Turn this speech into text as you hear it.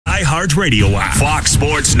iHeartRadio app. Fox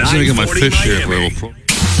Sports 940 Miami.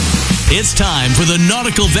 It's time for the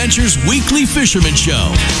Nautical Ventures Weekly Fisherman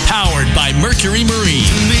Show, powered by Mercury Marine.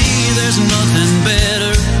 To me, there's nothing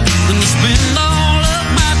better than to spend all of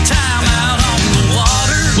my time out on the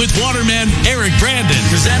water. With waterman Eric Brandon.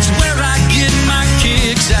 Cause that's where I get my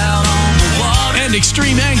kicks, out on the water. And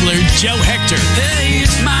extreme angler Joe Hector. Hey,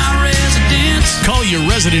 it's my residence. Call your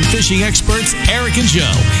resident fishing experts, Eric and Joe,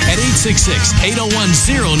 at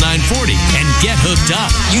 866-801-0940 and get hooked up.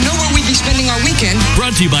 You know where we'd be spending our weekend.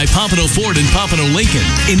 Brought to you by Pompano Ford and Pompano Lincoln.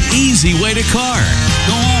 An easy way to car.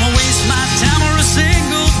 Don't want to waste my time or a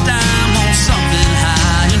single dime on something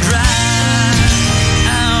high and dry,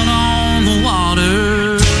 out on the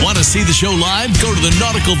water. Want to see the show live? Go to the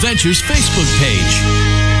Nautical Ventures Facebook page.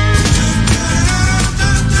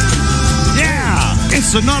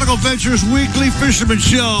 It's the Nautical Ventures Weekly Fisherman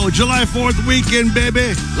Show. July 4th weekend,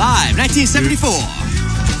 baby. Live, 1974.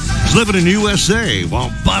 Living in USA. Well,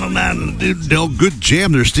 bottom line, good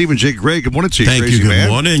jam there, Stephen J. Gray. Good morning to you, Thank crazy you. Good man.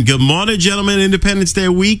 morning. Good morning, gentlemen. Independence Day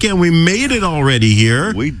weekend. We made it already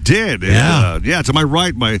here. We did. Yeah. To my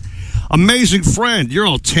right, my amazing friend. You're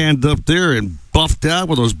all tanned up there and buffed out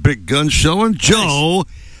with those big guns showing. Joe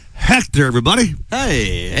Hector, everybody.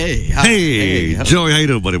 Hey. Hey, Joey, how you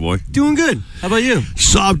doing, buddy boy? Doing good. How about you?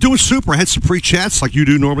 So I'm doing super. I had some pre-chats like you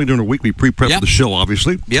do normally during the week. We pre-prep for the show,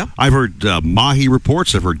 obviously. Yeah. I've heard Mahi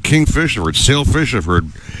reports. I've heard Kingfish. I've heard Sailfish. I've heard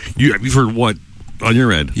you've heard what on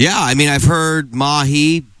your end? Yeah, I mean, I've heard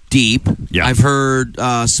Mahi deep. Yeah. I've heard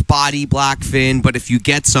spotty blackfin, but if you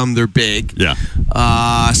get some, they're big. Yeah.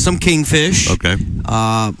 Some kingfish. Okay.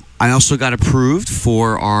 I also got approved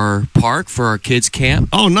for our park, for our kids' camp.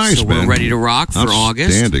 Oh, nice, so man. we're ready to rock for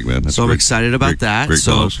August. Outstanding, man. That's so I'm great, excited about that. Great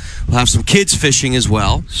so cause. we'll have some kids fishing as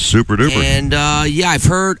well. Super duper. And I've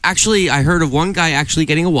heard. Actually, I heard of one guy actually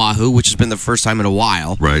getting a wahoo, which has been the first time in a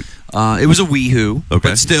while. Right. It was a weehoo. Okay.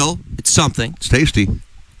 But still, it's something. It's tasty.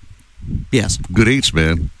 Yes. Good eats,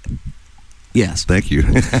 man. Yes. Thank you.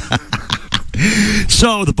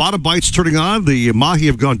 So the bottom bite's turning on. The Mahi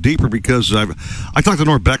have gone deeper because I talked to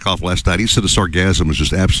Norm Beckhoff last night. He said the sargassum was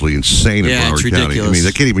just absolutely insane in Broward County. Ridiculous. I mean,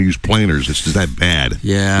 they can't even use planers. It's just that bad.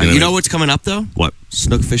 Yeah. You know what's coming up, though? What?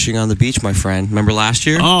 Snook fishing on the beach, my friend. Remember last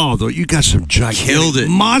year? Oh, though you got some gigantic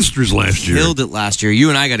monsters last year. Killed it last year. You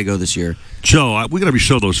and I got to go this year. Joe, we got to be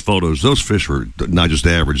show those photos. Those fish were not just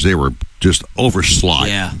average; they were just overslot.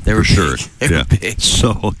 Yeah, they were for sure. They were big.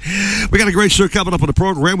 So, we got a great show coming up on the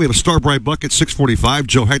program. We have a Starbright Bucket 6:45.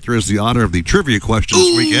 Joe Hector has the honor of the trivia question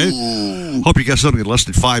this weekend. Hope you got something in less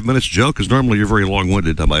than 5 minutes, Joe, because normally you're very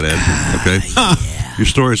long-winded. I might add. Okay. Your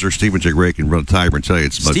stories are Stephen J. Gray can run a timer and tell you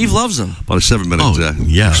it's about, Steve loves them. About a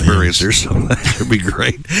 7-minute experience here, so that should be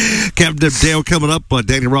great. Captain Deb Dale coming up.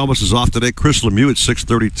 Danny Ramos is off today. Chris Lemieux at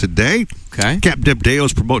 6:30 today. Okay. Captain Deb Dale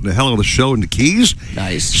is promoting the hell of the show in the Keys.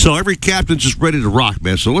 Nice. So every captain's just ready to rock,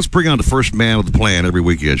 man. So let's bring on the first man of the plan every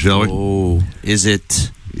weekend, shall we? Oh, is it?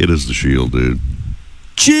 It is the Shield, dude.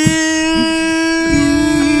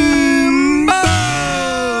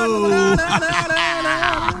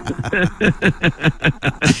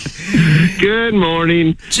 Good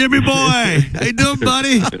morning, Jimmy boy. How you doing,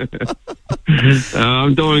 buddy?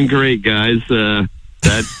 I'm doing great, guys.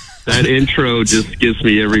 That intro just gets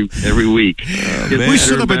me every week. We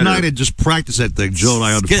sit up at night and just practice that thing, Joe and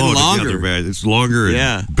I, on the phone together, man. It's longer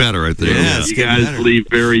and better, I think. Yeah, you guys lead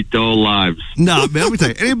very dull lives. No, man, let me tell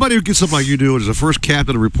you, anybody who gets something like you do as the first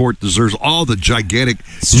captain to report deserves all the gigantic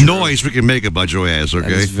noise we can make about Joe ass, okay?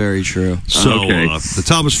 That is very true. So, the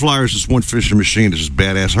Thomas Flyers is one fishing machine. It's just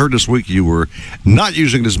badass. I heard this week you were not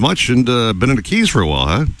using it as much and been in the Keys for a while,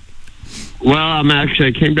 huh? Well, I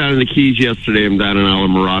came down in the Keys yesterday. I'm down in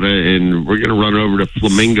Alamorada, and we're going to run over to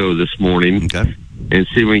Flamingo this morning and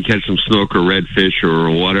see if we can catch some snook or redfish or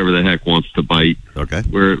whatever the heck wants to bite. Okay.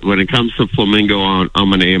 When it comes to Flamingo,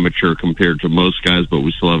 I'm an amateur compared to most guys, but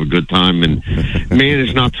we still have a good time and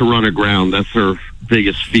manage not to run aground. That's our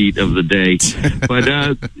biggest feat of the day. But,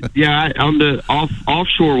 on the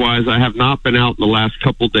offshore-wise, I have not been out in the last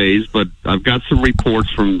couple days, but I've got some reports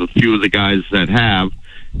from a few of the guys that have.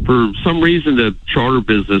 For some reason, the charter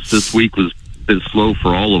business this week was been slow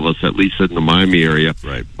for all of us, at least in the Miami area.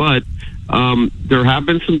 Right. But there have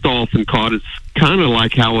been some dolphin caught. It's kind of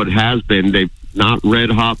like how it has been. They've not red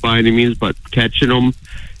hot by any means, but catching them.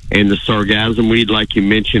 And the sargassum weed, like you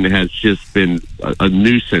mentioned, has just been a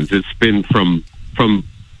nuisance. It's been from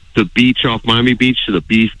the beach off Miami Beach to the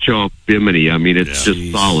beach off Bimini. I mean, it's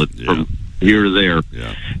just solid from here to there.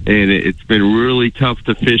 Yeah. And it's been really tough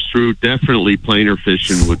to fish through. Definitely planer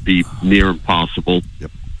fishing would be near impossible.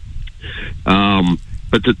 Yep.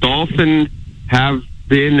 But the dolphin have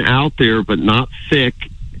been out there, but not thick.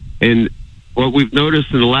 And what we've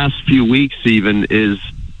noticed in the last few weeks even is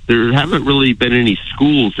there haven't really been any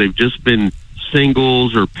schools. They've just been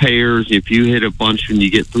singles or pairs. If you hit a bunch and you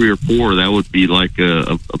get 3 or 4, that would be like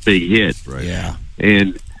a big hit. Right. Yeah.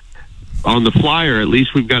 And on the flyer, at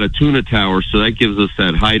least we've got a tuna tower, so that gives us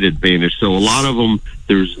that height advantage. So a lot of them,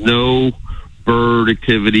 there's no bird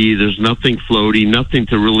activity, there's nothing floating, nothing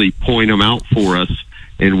to really point them out for us,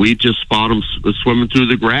 and we just spot them swimming through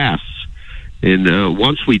the grass. And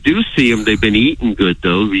once we do see them, they've been eating good,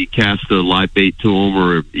 though. We cast a live bait to them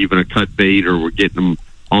or even a cut bait, or we're getting them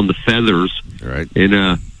on the feathers. Right. And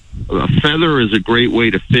a feather is a great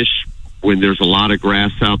way to fish when there's a lot of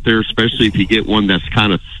grass out there, especially if you get one that's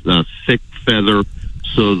kind of thick feather,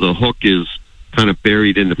 so the hook is kind of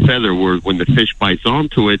buried in the feather, where when the fish bites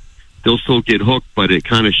onto it, they'll still get hooked, but it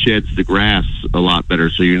kind of sheds the grass a lot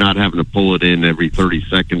better, so you're not having to pull it in every 30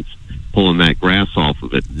 seconds, pulling that grass off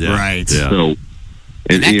of it. Yeah. Right. Yeah. So,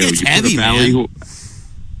 and that gets heavy, man.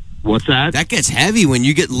 What's that? That gets heavy when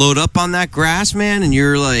you get load up on that grass, man, and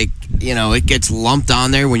you're like, it gets lumped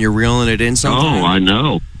on there when you're reeling it in sometimes. Oh, I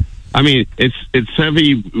know. I mean, it's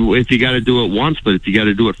heavy if you got to do it once, but if you got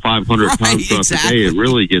to do it 500 times throughout the day, it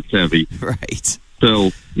really gets heavy. Right.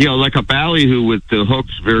 So, like a ballyhoo with the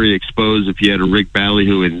hooks very exposed, if you had a rigged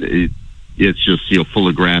ballyhoo, and it's just, full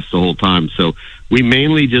of grass the whole time. So we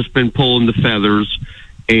mainly just been pulling the feathers,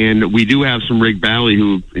 and we do have some rigged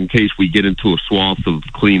ballyhoo in case we get into a swath of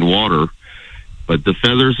clean water. But the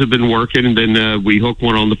feathers have been working, and then we hook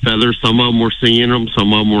one on the feather. Some of them we're seeing them,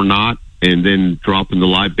 some of them we're not, and then dropping the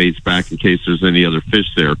live baits back in case there's any other fish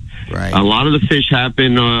there. Right. A lot of the fish have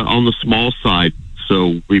been on the small side,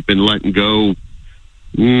 so we've been letting go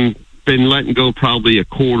probably a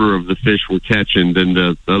quarter of the fish we're catching, then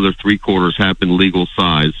the other 3/4 have been legal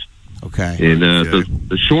size. Okay. And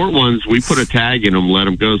the short ones, we put a tag in them, let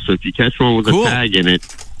them go. So if you catch one with a tag in it,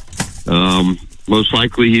 most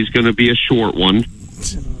likely he's going to be a short one,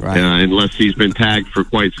 right? Unless he's been tagged for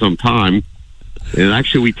quite some time. And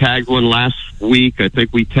actually, we tagged one last week. I think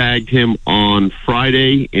we tagged him on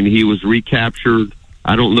Friday, and he was recaptured.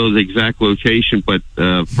 I don't know the exact location, but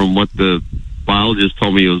from what the biologist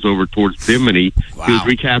told me, it was over towards Bimini. Wow. He was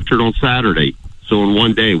recaptured on Saturday. So in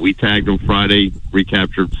one day, we tagged him Friday,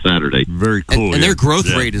 recaptured Saturday. Very cool. And their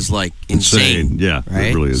growth rate is like insane. Yeah, right?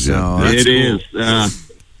 It really is. So It cool. is.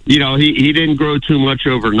 He didn't grow too much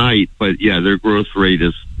overnight, but yeah, their growth rate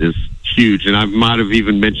is huge. And I might have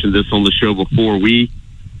even mentioned this on the show before. We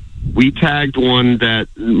tagged one that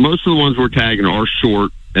most of the ones we're tagging are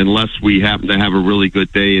short, unless we happen to have a really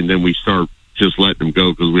good day, and then we start just letting them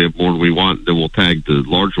go because we have more than we want. Then we'll tag the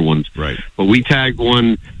larger ones. Right. But we tagged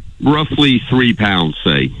one roughly 3 pounds,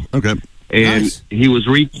 say. Okay. And nice. he was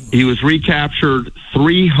recaptured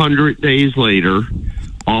 300 days later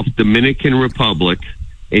off Dominican Republic,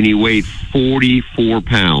 and he weighed 44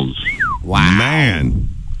 pounds. Wow. Man.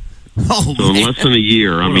 Oh, So in less than a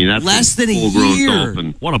year, I mean, that's Less than a full-grown year.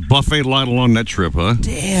 dolphin. What a buffet line along that trip, huh?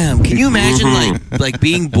 Damn. Can you imagine like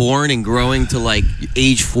being born and growing to like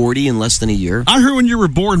age 40 in less than a year? I heard when you were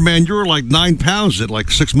born, man, you were like 9 pounds at like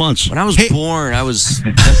 6 months. When I was born, I was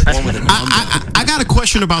born with a number. I got a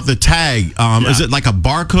question about the tag. Is it like a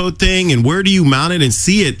barcode thing, and where do you mount it and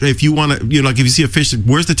see it if you want to? Like if you see a fish,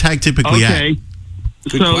 where's the tag typically at? Okay.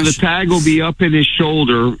 Good So question. the tag will be up in his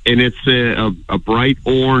shoulder, and it's a bright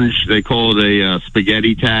orange. They call it a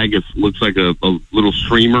spaghetti tag. It looks like a little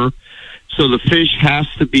streamer. So the fish has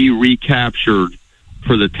to be recaptured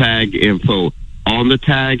for the tag info. On the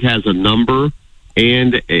tag has a number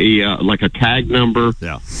and a tag number,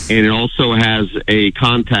 Yeah. and it also has a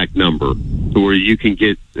contact number where you can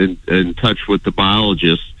get in touch with the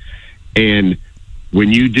biologist. And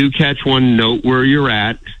when you do catch one, note where you're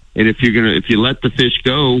at. And if you let the fish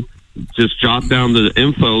go, just jot down the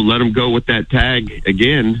info, let him go with that tag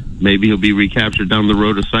again. Maybe he'll be recaptured down the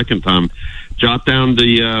road a second time. Jot down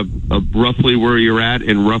the roughly where you're at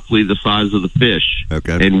and roughly the size of the fish.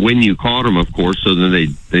 Okay. And when you caught him, of course, so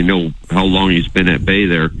then they know how long he's been at bay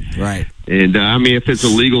there. Right. And I mean, if it's a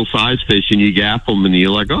legal size fish and you gaff him and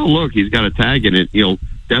you're like, oh look, he's got a tag in it,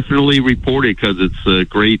 definitely report it, because it's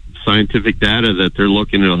great scientific data that they're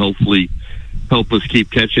looking to hopefully help us keep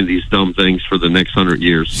catching these dumb things for the next 100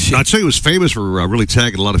 years. I'd say he was famous for really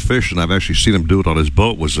tagging a lot of fish, and I've actually seen him do it on his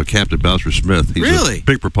boat, was Captain Bowser Smith. He's Really? a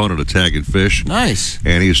big proponent of tagging fish. Nice.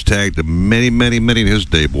 And he's tagged many, many, many in his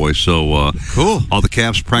day, boy. So, Cool. all the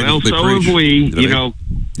caps Well, practically so preach. have we. You know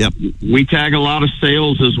Yep. We tag a lot of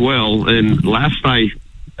sails as well. And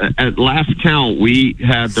at last count, we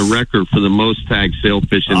had the record for the most tagged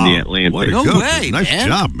sailfish in the Atlantic. Way to No go. way, Nice man.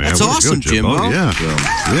 job, man. That's Way to go, awesome, Jimbo. Jimbo. Yeah.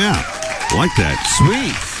 Yeah. Like that.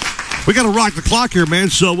 Sweet. We got to rock the clock here, man.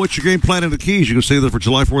 So what's your game plan in the Keys? You going to stay there for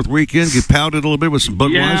July 4th weekend, get pounded a little bit with some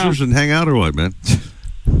Budweisers and hang out, or what, man?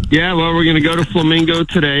 Yeah, well, we're going to go to Flamingo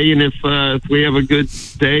today, and if we have a good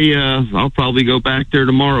day, I'll probably go back there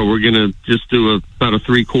tomorrow. We're going to just do about a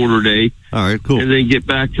 3/4 day. All right, cool. And then get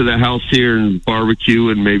back to the house here and barbecue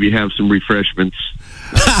and maybe have some refreshments.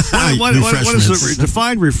 What is the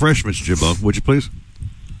define refreshments, Jimbo? Would you please?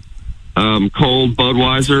 Cold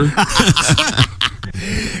Budweiser.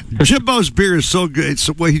 Jimbo's beer is so good. It's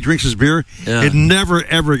the way he drinks his beer. Yeah. It never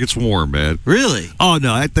ever gets warm, man. Really? Oh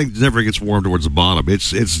no, I think it never gets warm towards the bottom.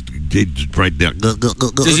 It's right down. Do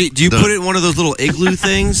you put it in one of those little igloo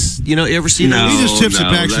things? You ever seen that? He just tips it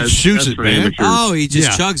back and shoots it, man. Amateurs. Oh, he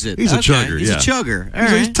just chugs it. He's a chugger. He's a chugger.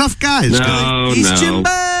 All He's a tough guy. He's Jimbo.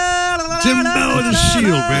 Jimbo with a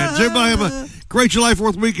shield, man. Jimbo, have a great July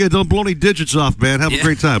 4th weekend. Don't blow any digits off, man. Have a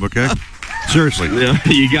great time, okay? Seriously. Yeah,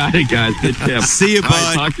 you got it, guys. Good tip. See you, bud.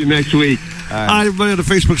 Right, talk to you next week. All right, everybody on the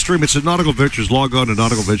Facebook stream. It's at Nautical Ventures. Log on to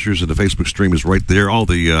Nautical Ventures, and the Facebook stream is right there. All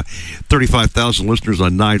the 35,000 listeners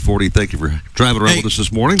on 940. Thank you for driving around with us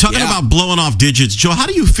this morning. Talking about blowing off digits, Joe, how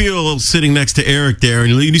do you feel sitting next to Eric there?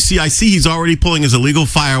 And I see he's already pulling his illegal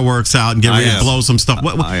fireworks out and getting ready to blow some stuff.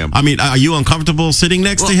 I am. I mean, are you uncomfortable sitting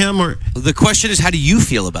next to him? Or the question is, how do you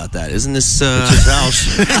feel about that? Isn't this it's his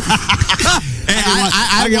house?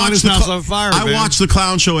 I watch the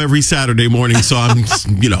clown show every Saturday morning, so I'm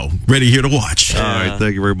ready here to watch. All right,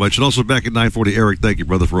 thank you very much. And also back at 940, Eric, thank you,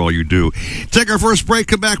 brother, for all you do. Take our first break,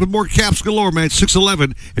 come back with more Caps Galore, man.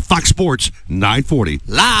 611 at Fox Sports 940.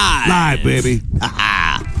 Live, baby.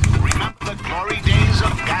 Remember the glory days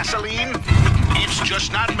of gasoline? It's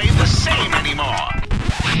just not made the same anymore.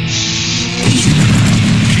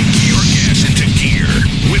 Kick your gas into gear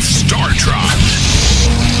with StarTron.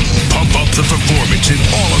 Pump up the performance in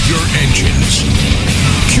all of your engines.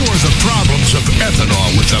 Cure the problems of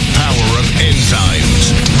ethanol with the power of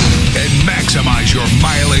enzymes. And maximize your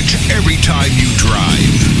mileage every time you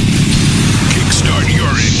drive. Kickstart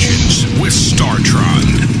your engines with StarTron.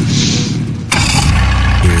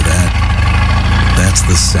 Hear that? That's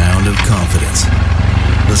the sound of confidence.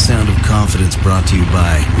 The sound of confidence brought to you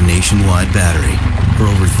by Nationwide Battery. For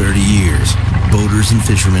over 30 years, boaters and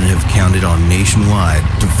fishermen have counted on Nationwide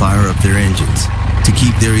to fire up their engines, to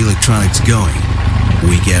keep their electronics going,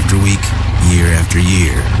 week after week, year after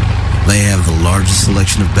year. They have the largest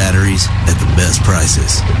selection of batteries at the best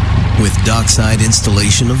prices, with dockside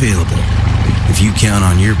installation available. If you count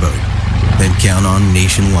on your boat, then count on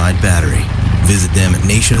Nationwide Battery. Visit them at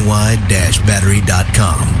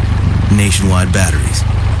nationwide-battery.com. Nationwide Batteries,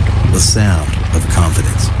 the sound of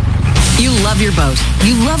confidence. You love your boat.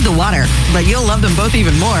 You love the water. But you'll love them both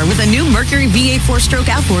even more with a new Mercury V8 4-stroke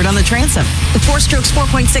outboard on the transom. The 4-stroke's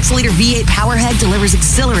 4.6-liter V8 powerhead delivers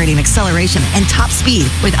exhilarating acceleration and top speed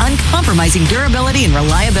with uncompromising durability and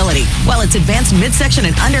reliability, while its advanced midsection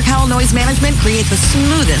and undercowl noise management create the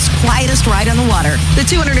smoothest, quietest ride on the water. The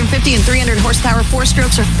 250 and 300 horsepower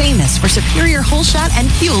 4-strokes are famous for superior hole shot and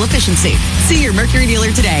fuel efficiency. See your Mercury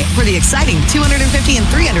dealer today for the exciting 250 and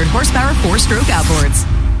 300 horsepower 4-stroke outboards.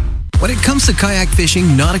 When it comes to kayak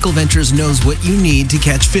fishing, Nautical Ventures knows what you need to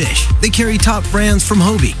catch fish. They carry top brands from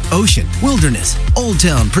Hobie, Ocean, Wilderness, Old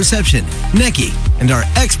Town, Perception, Necky, and are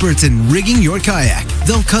experts in rigging your kayak.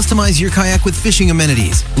 They'll customize your kayak with fishing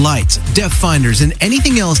amenities, lights, depth finders, and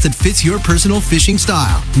anything else that fits your personal fishing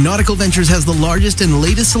style. Nautical Ventures has the largest and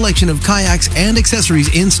latest selection of kayaks and accessories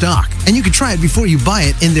in stock, and you can try it before you buy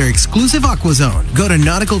it in their exclusive Aqua Zone. Go to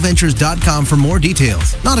nauticalventures.com for more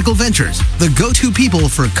details. Nautical Ventures, the go-to people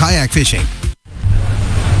for kayak fishing.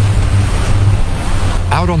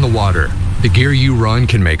 Out on the water, the gear you run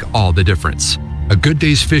can make all the difference. A good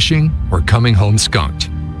day's fishing or coming home skunked.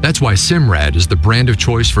 That's why Simrad is the brand of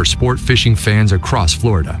choice for sport fishing fans across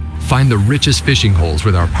Florida. Find the richest fishing holes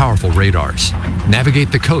with our powerful radars.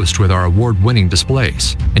 Navigate the coast with our award-winning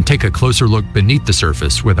displays. And take a closer look beneath the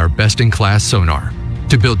surface with our best-in-class sonar.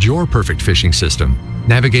 To build your perfect fishing system,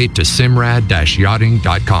 navigate to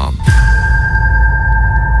simrad-yachting.com.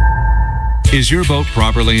 Is your boat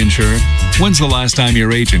properly insured? When's the last time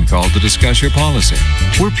your agent called to discuss your policy?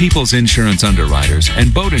 We're People's Insurance Underwriters,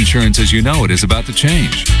 and boat insurance as you know it is about to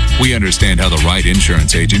change. We understand how the right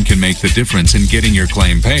insurance agent can make the difference in getting your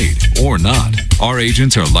claim paid, or not. Our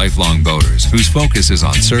agents are lifelong boaters whose focus is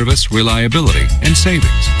on service, reliability, and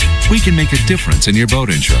savings. We can make a difference in your boat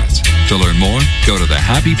insurance. To learn more, go to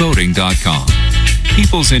thehappyboating.com.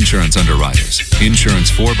 People's Insurance Underwriters.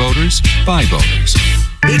 Insurance for boaters, by boaters.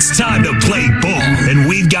 It's time to play ball, and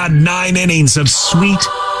we've got 9 innings of sweet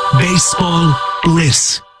baseball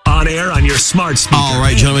bliss on on air on your smart speaker. All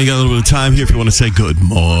right, gentlemen, got a little bit of time here if you want to say good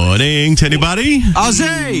morning to anybody.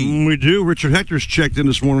 Ozzy! We do. Richard Hector's checked in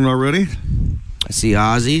this morning already. I see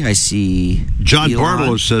Ozzy. I see John Elon.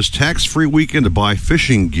 Barlow says tax-free weekend to buy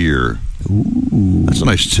fishing gear. Ooh. That's a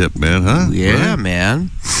nice tip, man, huh? Yeah, right?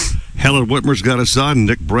 man. Helen Whitmer's got us on.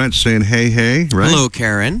 Nick Brent saying hey, right? Hello,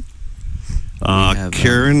 Karen.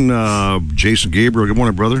 Karen, Jason Gabriel, good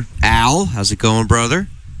morning, brother. Al, how's it going, brother?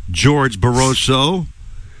 George Barroso.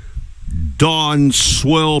 Dawn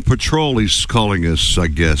Swell Patrol, he's calling us, I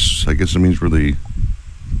guess. I guess it means we're the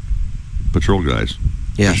patrol guys.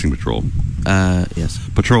 Yeah. Fishing patrol. Yes.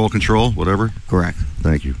 Patrol, control, whatever? Correct.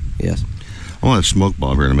 Thank you. Yes. I want a smoke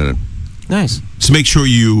bomb here in a minute. Nice. So make sure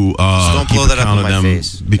you don't keep blow a that up count in of my them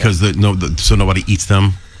face. because so nobody eats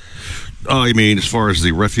them. Oh, you mean as far as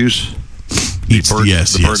the refuse? Yes,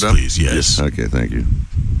 bird dump? please, yes. Okay, thank you.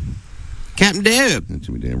 Captain Deb.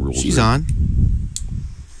 Too many damn rules. She's there. on.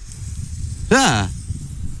 Ah.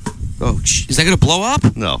 Oh, is that going to blow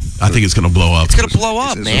up? No. I think it's going to blow up. It's going to blow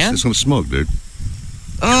up, It's man. It's going to smoke, dude.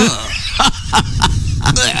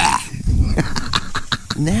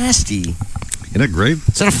 Nasty. Isn't that great?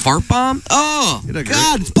 Is that a fart bomb? Oh,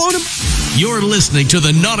 God, it's blowing him. You're listening to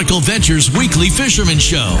the Nautical Ventures Weekly Fisherman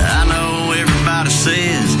Show. I know everybody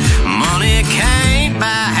says money can't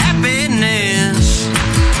buy happiness,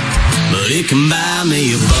 but it can buy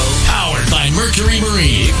me a boat. Powered by Mercury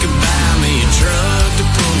Marine. It can buy me a truck to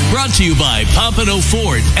pull. Brought to you by Pompano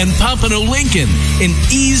Ford and Pompano Lincoln. An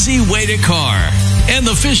easy way to car. And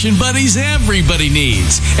the fishing buddies everybody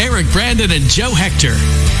needs. Eric Brandon and Joe Hector.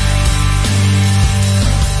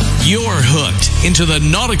 You're hooked into the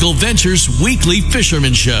Nautical Ventures Weekly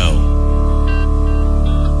Fisherman Show.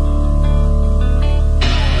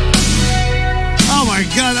 Oh my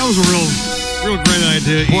God, that was a real great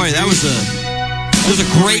idea. Boy, that was a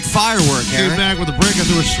great firework, Came Eric. back with a break. I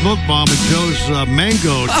threw a smoke bomb at Joe's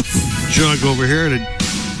mango jug over here, and it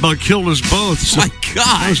about killed us both. So my God.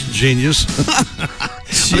 That was genius.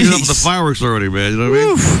 I got up with the fireworks already, man. You know what I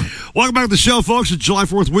mean? Welcome back to the show, folks. It's July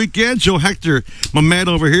 4th weekend. Joe Hector, my man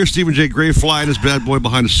over here. Stephen J. Gray flying his bad boy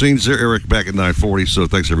behind the scenes there. Eric back at 9:40. So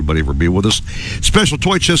thanks, everybody, for being with us. Special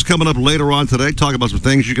toy chest coming up later on today. Talking about some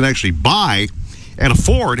things you can actually buy and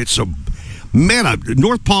afford. It's a... Man,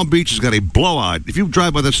 North Palm Beach has got a blowout. If you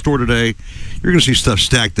drive by that store today, you're going to see stuff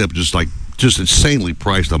stacked up just insanely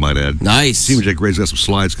priced, I might add. Nice. Stephen J. Gray's got some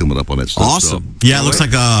slides coming up on that stuff. Awesome. So. Yeah, it looks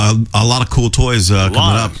like a lot of cool toys coming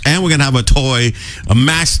up. And we're going to have a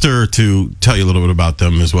master to tell you a little bit about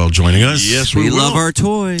them as well joining us. Yes, we will. love our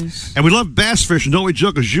toys. And we love bass fishing, don't we,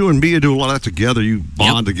 Joe? Because you and Mia do a lot of that together. You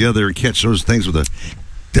bond together and catch those things with that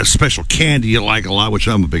special candy you like a lot, which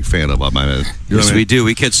I'm a big fan of, I might add. Yes, we do.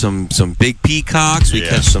 We catch some big peacocks. We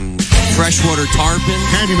catch some freshwater tarpon.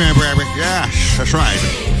 Candyman, baby. Yes, that's right.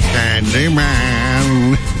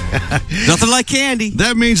 Candyman. Nothing like candy.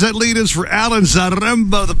 That means that lead is for Alan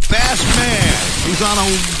Zaremba, the bass man. He's on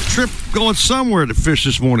a trip going somewhere to fish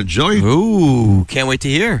this morning, Joey. Ooh, can't wait to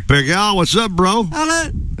hear. Big Al, what's up, bro?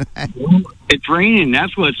 Alan. It's raining.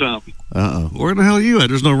 That's what's up. Uh-oh. Where the hell are you at?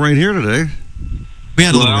 There's no rain here today. We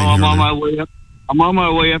had a little rain I'm here on and my way up. I'm on my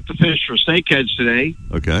way up to fish for snakeheads today.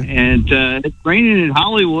 Okay. And it's raining in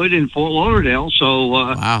Hollywood and Fort Lauderdale, so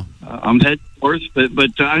wow. I'm heading north. But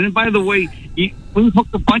and by the way, we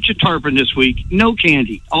hooked a bunch of tarpon this week. No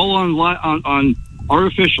candy, all on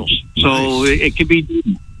artificials. So Nice. it could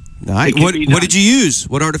be. Nice. What did you use?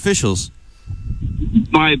 What artificials?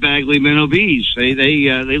 My Bagley minnow bees.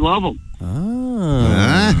 They love them.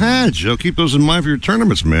 Joe, keep those in mind for your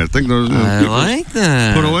tournaments, man. I think those. I like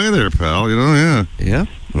that. Put away there, pal. You know, yeah. Yeah.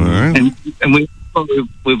 All right. And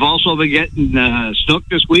we've also been getting snook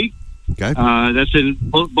this week. Okay. That's in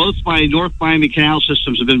both my North Miami canal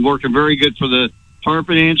systems have been working very good for the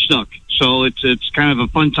tarpon and snook. So it's kind of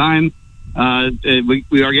a fun time.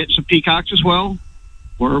 We are getting some peacocks as well.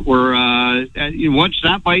 We're one's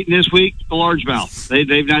not biting this week. The largemouth.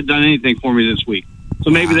 They've not done anything for me this week. So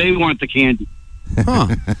maybe they want the candy. Huh.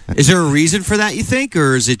 Is there a reason for that, you think?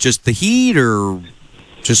 Or is it just the heat or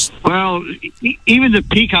just... Well, even the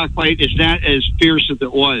peacock bite is not as fierce as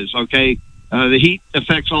it was, okay? The heat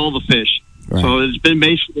affects all the fish. Right. So it's been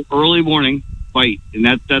basically early morning bite. And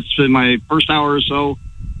that's been my first hour or so.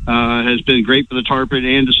 Has been great for the tarpon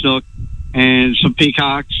and the snook. And some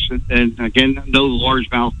peacocks. And again, no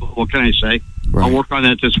largemouth, but what can I say? Right. I'll work on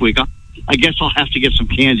that this week. I guess I'll have to get some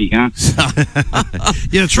candy, huh?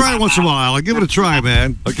 Yeah, try it once in a while. I'll give it a try,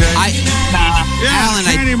 man. Okay? Alan,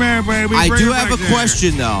 candy man, baby. I Bring do it have back a there.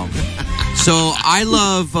 question, though. So I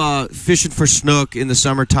love fishing for snook in the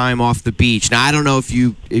summertime off the beach. Now I don't know if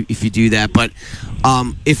you do that, but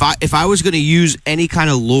if I was going to use any kind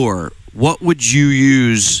of lure, what would you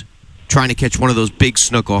use trying to catch one of those big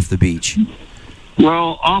snook off the beach?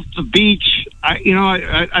 Well, off the beach, I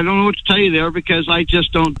don't know what to tell you there because I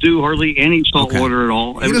just don't do hardly any salt water at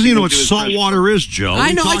all. He doesn't even know what salt water is, Joe.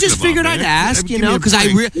 I know. I just figured I'd ask, because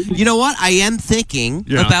you know what? I am thinking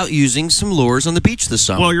about using some lures on the beach this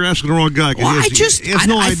summer. Well, you're asking the wrong guy. Well, he has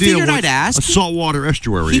no idea what I'd ask. A saltwater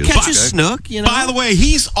estuary he is. He catches snook, By the way,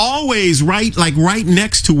 he's always right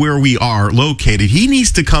next to where we are located. He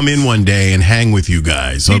needs to come in one day and hang with you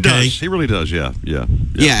guys, okay? He does. He really does, yeah. Yeah,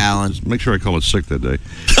 Alan. Just make sure I call it sick that day.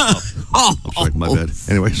 Sorry, my bad.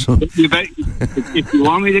 Anyway, so if you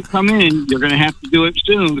want me to come in, you're going to have to do it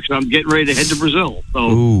soon because I'm getting ready to head to Brazil.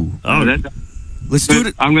 So let's do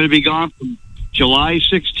it. I'm going to be gone from July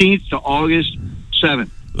 16th to August 7th.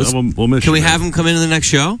 We'll miss Can you, we man. have him come into the next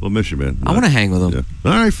show? We'll miss you, man. I want to hang with him.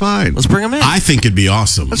 Yeah. All right, fine. Let's bring him in. I think it'd be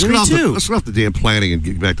awesome. Let's get off the damn planning and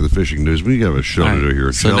get back to the fishing news. We have a show to do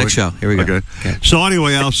here. So next show. Here we go. Okay. So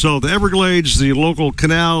anyway, Al, so the Everglades, the local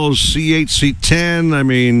canals, C8, C10, I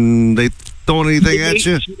mean, they throwing anything at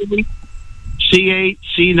you? C8,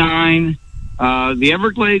 C9. The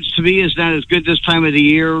Everglades, to me, is not as good this time of the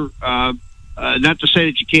year. Not to say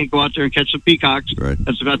that you can't go out there and catch some peacocks. Right.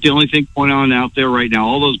 That's about the only thing going on out there right now.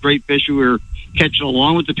 All those great fish we were catching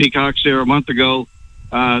along with the peacocks there a month ago,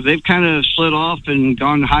 they've kind of slid off and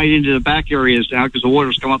gone hide into the back areas now because the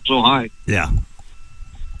water's come up so high. Yeah.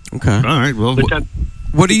 Okay. All right. Well,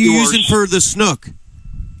 what are you using for the snook?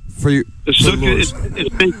 The snook is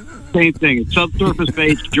the same thing. It's subsurface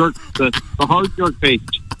based jerk, the hard jerk bait.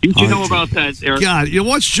 You should know about that, Eric. God,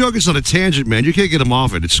 once Joe gets on a tangent, man, you can't get him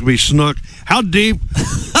off it. It's going to be snook. How deep?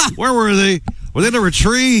 Where were they? Were they under a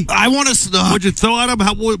tree? I want a snook. What'd you throw at him?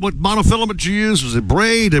 What monofilament you used? Was it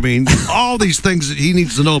braid? I mean, all these things that he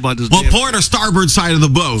needs to know about this. Well, port or starboard side of the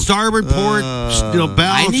boat? Starboard, port, bow,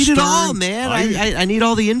 I need stern. it all, man. I need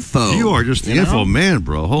all the info. You are just the info man,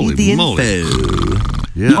 bro. Holy moly. Info.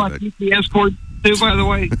 Yeah. You want GPS cord too, by the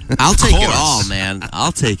way? I'll take it all, man.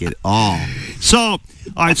 I'll take it all. So, all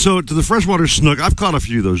right, so to the freshwater snook, I've caught a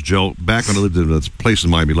few of those, Joe, back when I lived in this place in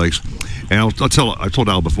Miami Lakes. And I told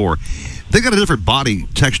Al before, they got a different body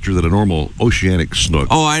texture than a normal oceanic snook.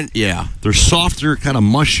 Oh, yeah. They're softer, kind of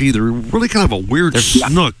mushy. They're really kind of a weird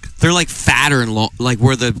snook. They're like fatter and like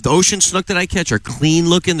where the ocean snook that I catch are clean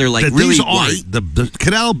looking. They're like really white. The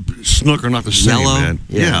canal snook are not the same, Yellow, man.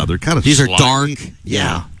 Yeah, they're kind of These slimy. are dark.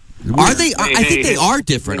 Yeah. Are they? I think they are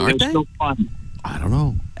different, aren't they? I don't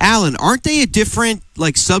know. Alan, aren't they a different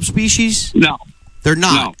like subspecies? No, they're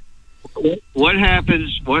not. No. What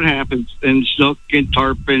happens in snook and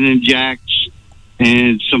tarpon and jacks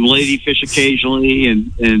and some ladyfish occasionally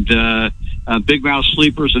and big mouth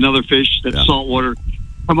sleepers and other fish that's saltwater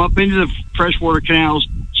come up into the freshwater canals.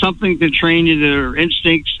 Something can train into their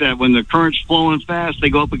instincts that when the current's flowing fast, they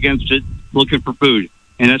go up against it looking for food.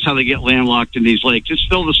 And that's how they get landlocked in these lakes. It's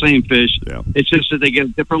still the same fish. Yeah. It's just that they get a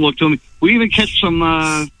different look to them. We even catch some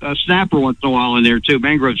snapper once in a while in there, too,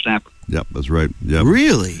 mangrove snapper. Yep, that's right. Yep.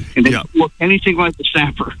 Really? And they look anything like the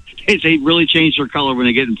snapper. They really change their color when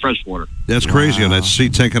they get in freshwater. That's crazy on that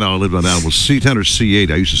C10 canal I lived on. That was C10 or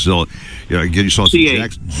C8. I used to sell it. Again, you saw some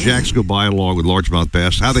jacks go by along with largemouth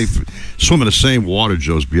bass. How they swim in the same water,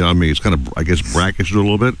 Joe's beyond me. It's kind of, I guess, brackish a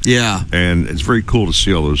little bit. Yeah. And it's very cool to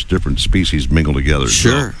see all those different species mingle together.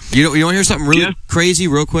 Sure. So. You want to hear something really crazy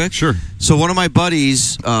real quick? Sure. So one of my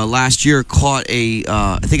buddies last year caught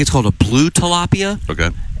I think it's called a blue tilapia.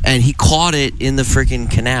 Okay. And he caught it in the freaking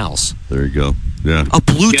canals. There you go. Yeah. A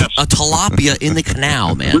tilapia in the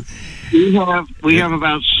canal, man. We have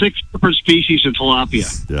about 6 different species of tilapia.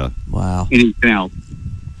 Yeah. Wow. In the canal.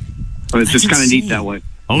 But it's just kind of neat that way.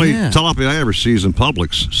 Only tilapia I ever see is in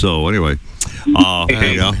Publix. So anyway,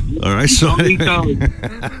 there you go. All right. So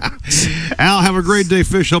Al, have a great day,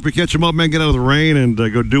 fish. Hope you catch them up, man. Get out of the rain and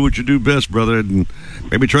go do what you do best, brother. And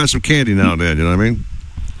maybe try some candy now and then. You know what I mean?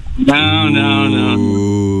 No.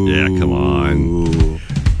 Yeah, come on.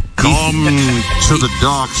 Come to the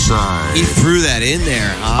dark side. He threw that in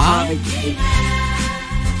there.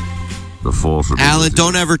 The force will be Alan, with you.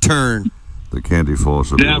 don't ever turn. The candy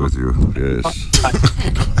force will be with you. Yes.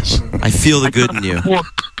 I feel the good in you.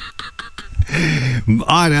 All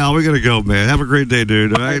right, Al, we got to go, man. Have a great day,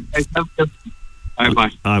 dude. All right? All right,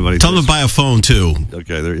 bye. All right, buddy. Tell them to buy a phone, too.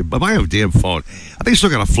 Okay, but I have a damn phone. I think he's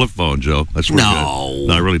still got a flip phone, Joe. That's No.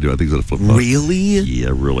 No, I really do. I think he's got a flip phone. Really?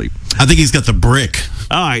 Yeah, really. I think he's got the brick.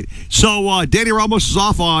 All right. So, Danny Ramos is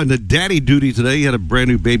off on the daddy duty today. He had a brand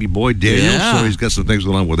new baby boy, Daniel, so he's got some things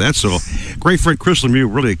going on with that. So, great friend Chris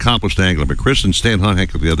Lemieux, really accomplished angler. But Chris and Stan Hunt,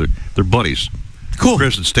 they're buddies. Cool.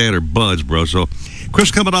 Chris and Stan are buds, bro. So, Chris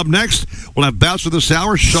coming up next. We'll have Bounce of this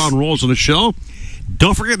hour. Sean Rolls on the show.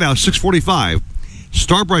 Don't forget now, 6:45,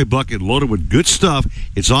 Starbright Bucket loaded with good stuff.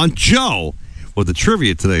 It's on Joe with the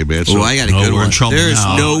trivia today, man. So, I got a good we're one. in trouble There's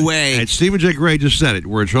now. no way. And Stephen J. Gray just said it.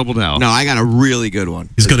 We're in trouble now. No, I got a really good one.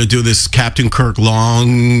 He's going to do this Captain Kirk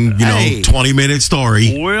long, 20-minute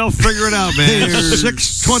story. We'll figure it out, man.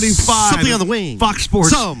 6:25. Something on the wing. Fox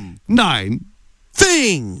Sports. 9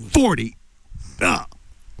 thing 40.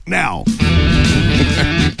 Now.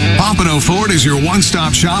 Pompano Ford is your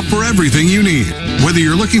one-stop shop for everything you need. Whether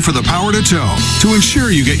you're looking for the power to tow, to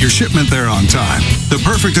ensure you get your shipment there on time, the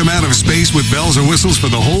perfect amount of space with bells and whistles for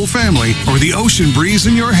the whole family, or the ocean breeze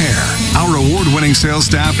in your hair, our award-winning sales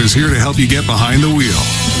staff is here to help you get behind the wheel.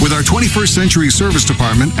 With our 21st century service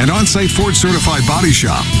department and on-site Ford certified body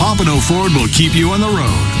shop, Pompano Ford will keep you on the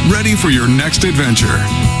road, ready for your next adventure.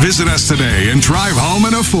 Visit us today and drive home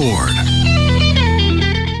in a Ford.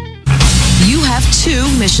 You have two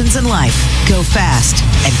missions in life. Go fast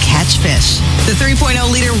and catch fish. The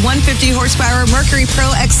 3.0-liter 150-horsepower Mercury Pro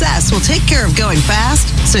XS will take care of going fast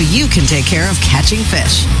so you can take care of catching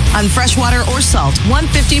fish. On freshwater or salt,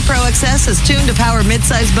 150 Pro XS is tuned to power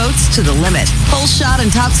mid-size boats to the limit. Full shot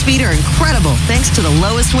and top speed are incredible thanks to the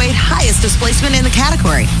lowest weight, highest displacement in the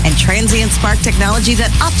category and transient spark technology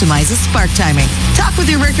that optimizes spark timing. Talk with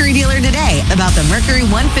your Mercury dealer today about the Mercury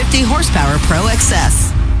 150 horsepower Pro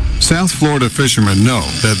XS. South Florida fishermen know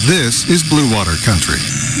that this is blue water country,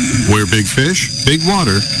 where big fish, big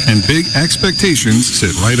water, and big expectations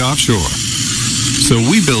sit right offshore. So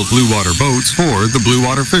we build blue water boats for the blue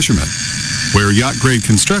water fishermen, where yacht-grade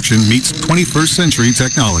construction meets 21st century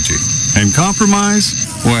technology. And compromise?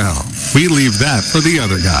 Well, we leave that for the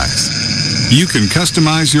other guys. You can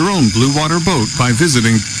customize your own blue water boat by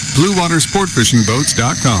visiting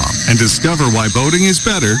BlueWaterSportFishingBoats.com and discover why boating is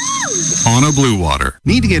better on a blue water.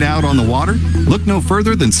 Need to get out on the water? Look no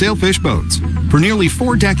further than Sailfish Boats. For nearly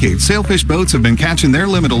 4 decades, Sailfish Boats have been catching their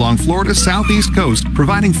limit along Florida's southeast coast,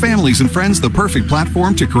 providing families and friends the perfect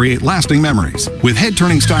platform to create lasting memories. With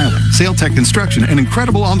head-turning styling, sail-tech construction, and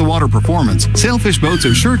incredible on-the-water performance, Sailfish Boats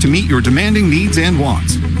are sure to meet your demanding needs and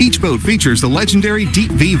wants. Each boat features the legendary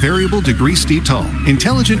Deep V variable degree steep hull,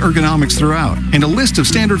 intelligent ergonomics throughout, and a list of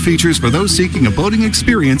standard features for those seeking a boating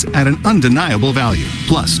experience at an undeniable value.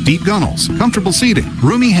 Plus, deep gunnels, comfortable seating,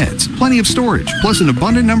 roomy heads, plenty of storage, plus an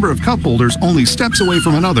abundant number of cup holders only steps away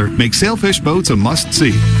from another make Sailfish Boats a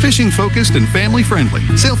must-see. Fishing-focused and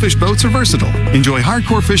family-friendly, Sailfish Boats are versatile. Enjoy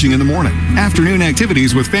hardcore fishing in the morning, afternoon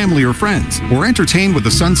activities with family or friends, or entertain with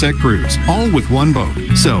the Sunset Cruise, all with one boat.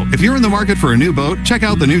 So, if you're in the market for a new boat, check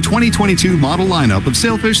out the new 2022 model lineup of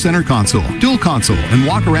Sailfish Center Console, Dual Console, and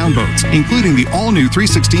Walk-Around boats, including the all-new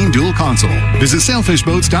 316 Dual Console. Visit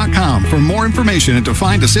sailfishboats.com for more information and to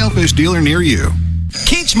find a Sailfish dealer near you.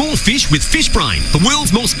 Catch more fish with FishBrain, the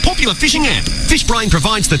world's most popular fishing app. FishBrain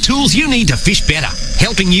provides the tools you need to fish better,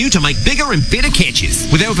 helping you to make bigger and better catches.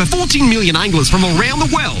 With over 14 million anglers from around the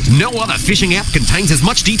world, no other fishing app contains as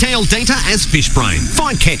much detailed data as FishBrain.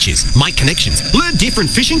 Find catches, make connections, learn different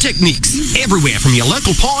fishing techniques, everywhere from your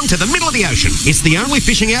local pond to the middle of the ocean. It's the only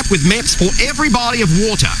fishing app with maps for every body of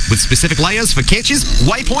water, with specific layers for catches,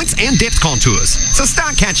 waypoints, and depth contours. So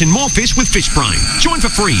start catching more fish with FishBrain. Join for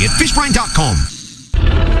free at fishbrain.com.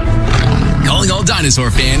 Calling all dinosaur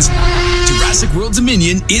fans, Jurassic World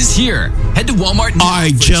Dominion is here. Head to Walmart now. All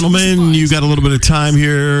right, gentlemen, you got a little bit of time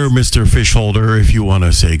here. Mr. Fishholder, if you want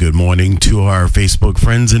to say good morning to our Facebook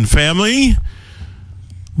friends and family.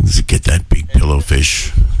 Let's get that big pillow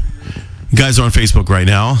fish. You guys are on Facebook right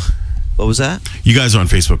now. What was that? You guys are on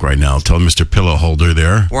Facebook right now. Tell Mr. Pillowholder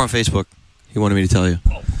there. We're on Facebook. He wanted me to tell you.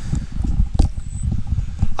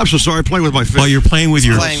 I'm so sorry, playing with my fish. Well, you're playing with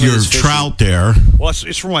your trout there. Well,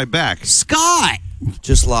 it's for my back. Scott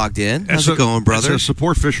just logged in. How's it going, brother? It's a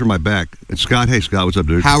support fish for my back. It's Scott. Hey, Scott, what's up,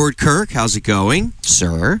 dude? Howard Kirk, how's it going,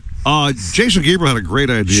 sir? Jason Gabriel had a great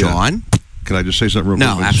idea. Sean? Can I just say something real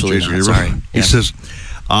quick? No, absolutely Jason not. Gabriel? Sorry. He says,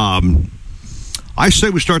 I say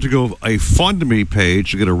we start to go a FundMe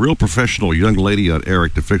page to get a real professional young lady on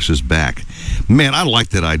Eric to fix his back. Man, I like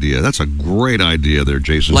that idea. That's a great idea there,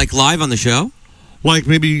 Jason. Like live on the show? Like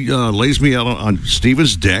maybe lays me out on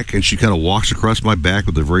Steven's deck, and she kind of walks across my back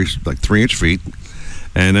with a very 3-inch feet,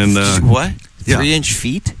 and then what? Yeah. 3-inch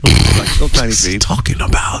feet? Still tiny feet. Talking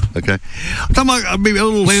about? Okay. I'm talking about maybe a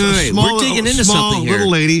little Wait. small, We're digging into small something here.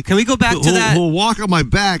 little lady. Can we go back to that? Who'll walk on my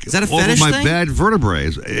back. Is that a over fetish my thing? bad vertebrae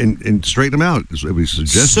and straighten them out, is what we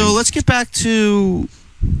suggesting. So let's get back to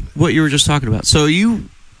what you were just talking about. So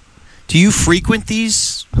do you frequent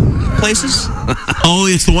these places? Oh,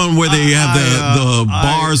 it's the one where they have the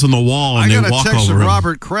bars on the wall and they I got walk a text over from them.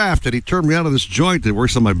 Robert Kraft and he turned me out of this joint that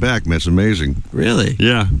works on my back, man. It's amazing. Really?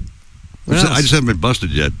 Yeah. What I else? just haven't been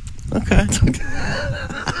busted yet. Okay.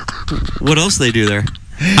 What else do they do there?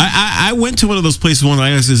 I went to one of those places one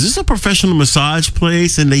night. I said, "Is this a professional massage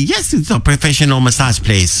place?" And yes, it's a professional massage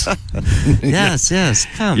place. Yes.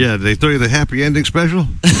 Come. Yeah, they throw you the happy ending special.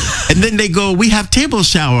 And then they go, "We have table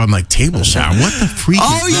shower." I'm like, "Table shower? What the freak?"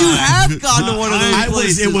 Oh, is you that? have gone to one of those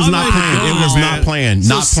places. It was not planned. It was not planned.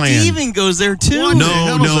 So Not planned. Steven goes there too.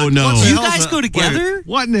 No. You guys go together?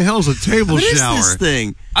 What in the hell's a table What is shower? this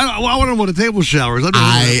thing? I want to know what a table shower is.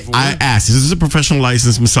 I asked, "Is this a professional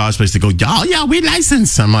licensed massage place?" They go, yeah, we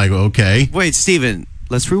license. I'm like, okay. Wait, Steven,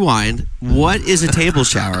 let's rewind. What is a table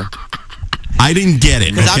shower? I didn't get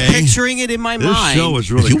it. Because okay? I'm picturing it in my This mind. show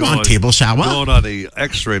is really You going, want table shower? going on the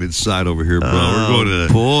X-rated side over here, bro. We're going to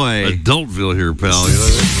boy. Adultville here, pal. You know?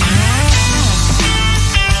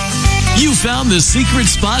 You found the secret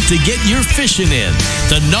spot to get your fishing in.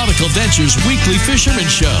 The Nautical Ventures Weekly Fisherman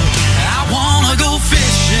Show. I wanna go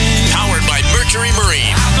fishing. Powered by Mercury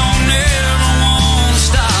Marine. I don't ever wanna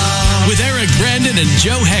stop. With Eric Brandon and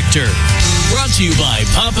Joe Hector. Brought to you by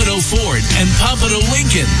Pompano Ford and Pompano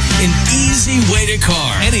Lincoln. An easy way to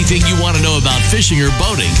car. Anything you want to know about fishing or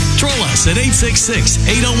boating, troll us at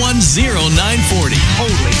 866-801-0940.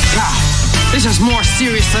 Holy cow. This is more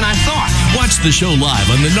serious than I thought. Watch the show live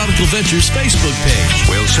on the Nautical Ventures Facebook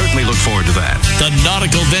page. We'll certainly look forward to that. The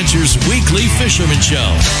Nautical Ventures Weekly Fisherman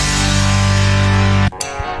Show.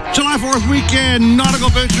 July 4th weekend, Nautical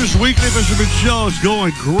Ventures Weekly Fisherman Show is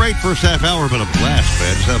going great. First half hour, been a blast,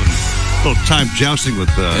 man. Just having a little time jousting with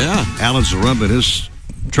Alan Zarumba and his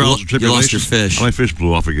trials and tribulations. You lost your fish. My fish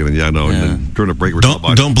blew off again, I know. And then during a break, we're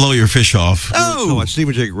Don't blow your fish off. Oh,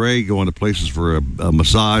 Stephen J. Gray going to places for a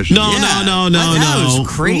massage. No. That was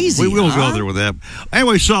crazy. We will go there with that.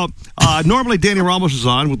 Anyway, so normally Danny Ramos is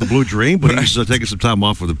on with the Blue Dream, but he's taking some time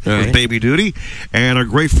off with baby duty. And our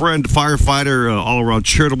great friend, firefighter, all-around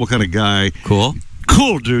charitable kind of guy. Cool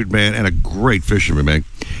dude, man, and a great fisherman, man.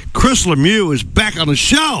 Chris Lemieux is back on the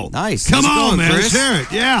show. Nice. Come How's it on, going, man. Chris? Let's hear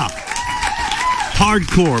it. Yeah.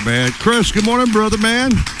 Hardcore, man. Chris, good morning, brother,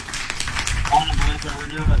 man.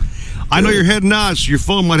 I know you're heading out, so your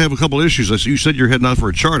phone might have a couple issues. You said you're heading out for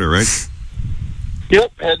a charter, right?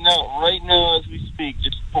 Yep, heading out right now as we speak.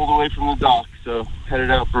 Just pulled away from the dock, so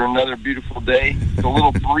headed out for another beautiful day. It's a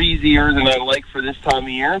little breezier than I like for this time of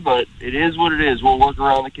year, but it is what it is. We'll work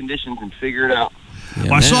around the conditions and figure it out.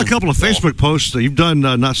 Well, I saw a couple of Facebook posts that you've done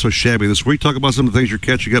not so shabby this week. Talk about some of the things you're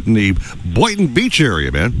catching up in the Boynton Beach area,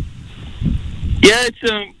 man. Yeah,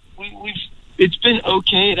 it's been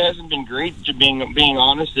okay. It hasn't been great. To being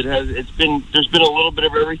honest, there's been a little bit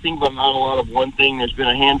of everything, but not a lot of one thing. There's been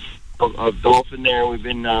a handful of dolphin there. We've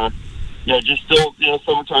been just still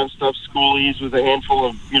summertime stuff, schoolies with a handful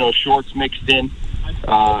of shorts mixed in.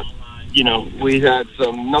 We had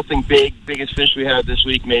nothing big. Biggest fish we had this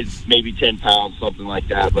week made maybe 10 pounds, something like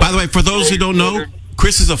that. But by the way, for those who don't know,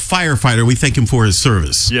 Chris is a firefighter. We thank him for his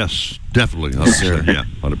service. Yes, definitely. 100%, yeah,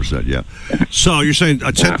 100%, yeah. So you're saying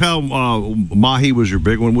a 10-pound Mahi was your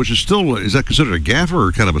big one, which is still, is that considered a gaffer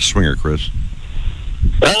or kind of a swinger, Chris?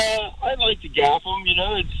 I like to gaff them.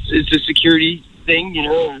 It's a security thing.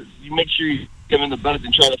 You make sure you get him in the boat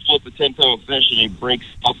and try to flip a 10-pound fish and he breaks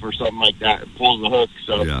off or something like that and pulls the hook.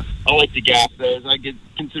 So I like to gaff those. I get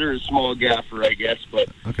considered a small gaffer, I guess. But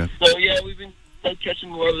okay. So yeah, we've been catching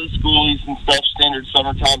a lot of the schoolies and stuff, standard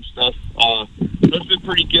summertime stuff. That's been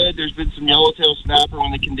pretty good. There's been some yellowtail snapper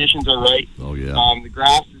when the conditions are right. Oh yeah. The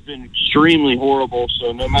grass has been extremely horrible.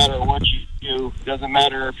 So no matter what you do, doesn't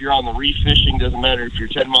matter if you're on the reef fishing, doesn't matter if you're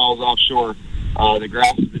 10 miles offshore. The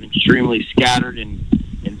grass has been extremely scattered and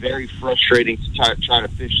very frustrating to try to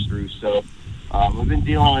fish through. So we've been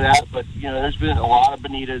dealing with that, but there's been a lot of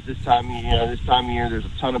bonitas this time of year. This time of year, there's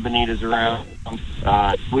a ton of bonitas around,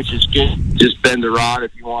 which is good. Just bend the rod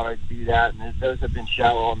if you want to do that, and those have been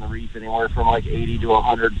shallow on the reef, anywhere from like 80 to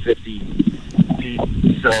 150 feet.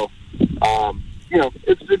 So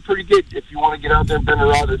it's been pretty good. If you want to get out there and bend the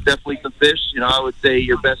rod, there's definitely some fish. I would say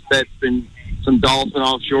your best bet's been some dolphin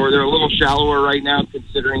offshore. They're a little shallower right now,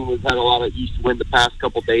 considering we've had a lot of east wind the past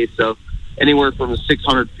couple days. So anywhere from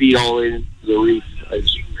 600 feet all the way into the reef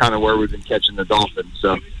is kind of where we've been catching the dolphin.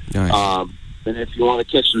 So, nice. And if you want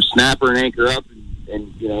to catch some snapper and anchor up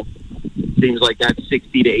and seems like that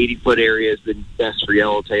 60 to 80 foot area has been best for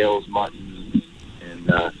yellowtails, muttons, and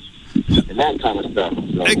that kind of stuff.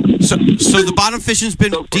 So the bottom fishing's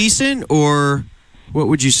been decent, or what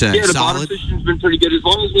would you say? Yeah, the Solid? bottom fishing's been pretty good. As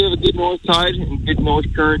long as we have a good north tide and good north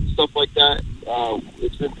current and stuff like that,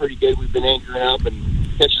 it's been pretty good. We've been anchoring up and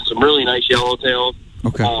catching some really nice yellowtails.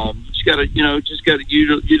 Okay. Just gotta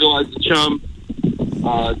utilize the chum,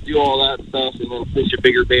 do all that stuff, and then fish a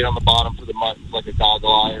bigger bait on the bottom for the muttons, like a goggle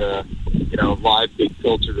eye or a live big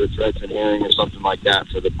filter or threads and herring or something like that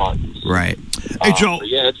for the muttons. Right. Hey, Joe.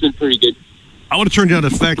 Yeah, it's been pretty good. I want to turn down the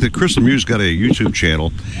fact that Chris Lemieux's got a YouTube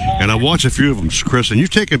channel, and I watch a few of them, Chris, and you've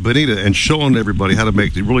taken bonita and showing everybody how to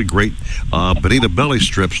make the really great bonita belly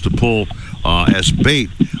strips to pull as bait.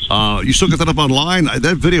 You still got that up online?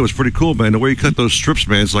 That video was pretty cool, man. The way you cut those strips,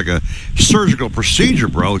 man, it's like a surgical procedure,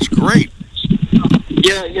 bro. It's great.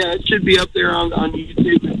 Yeah, it should be up there on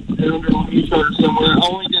YouTube under on YouTube somewhere.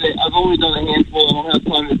 I've only done a handful. I don't have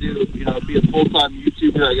time to do, be a full-time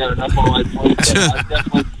YouTuber. I got enough on my plate. But I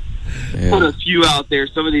definitely put a few out there.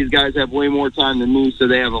 Some of these guys have way more time than me, so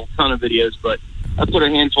they have a ton of videos. But I put a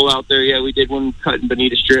handful out there. Yeah, we did one cutting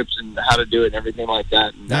bonita strips and how to do it and everything like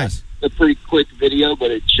that. And nice. It's a pretty quick video,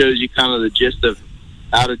 but it shows you kind of the gist of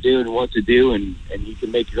how to do it and what to do, and you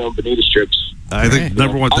can make your own bonita strips. I think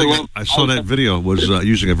number one thing I saw that video was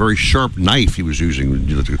using a very sharp knife he was using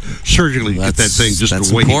to surgically get that thing just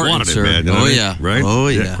the way he wanted it, man. You know what I mean? Right? Oh,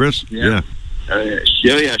 yeah. Chris? Yeah.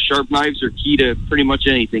 Sharp knives are key to pretty much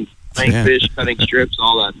anything. Cutting fish, cutting strips,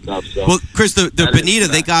 all that stuff. So. Well, Chris, the bonita,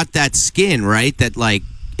 they got that skin, right? That, like,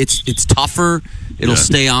 it's tougher. It'll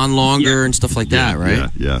stay on longer and stuff like that, right?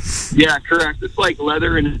 Yeah, correct. It's like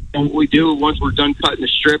leather, and what we do once we're done cutting the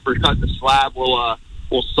strip or cutting the slab,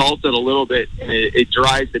 we'll salt it a little bit, and it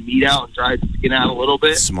dries the meat out and dries the skin out a little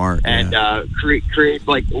bit. Smart. And creates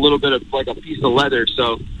like a little bit of like a piece of leather.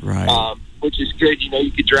 So, which is good.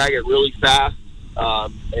 You can drag it really fast.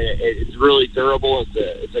 It's really durable.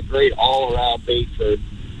 It's a great all-around bait for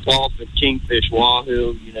dolphin, kingfish,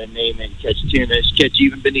 wahoo, name it, catch tunas, catch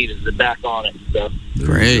even bonitas and back on it. So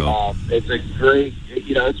great. It's a great,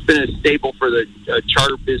 it's been a staple for the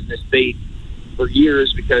charter business bait for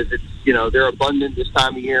years because it's, they're abundant this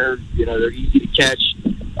time of year. They're easy to catch.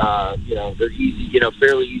 They're easy,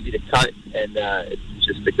 fairly easy to cut, and it's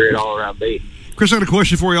just a great all-around bait. Chris, I got a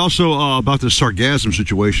question for you also about the sargassum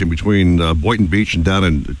situation between Boynton Beach and down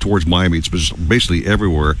and towards Miami. It's basically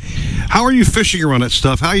everywhere. How are you fishing around that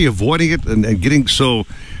stuff? How are you avoiding it and getting so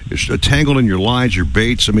tangled in your lines, your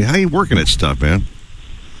baits? I mean, how are you working that stuff, man?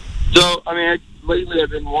 So, lately I've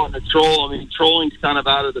been wanting to troll. Trolling's kind of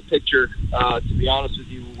out of the picture, to be honest with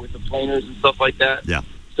you, with the planers and stuff like that. Yeah.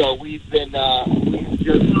 So we've just been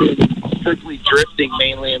strictly drifting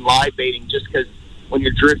mainly and live baiting just because when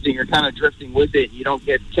you're drifting, you're kind of drifting with it. You don't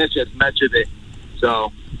catch as much of it.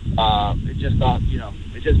 So it just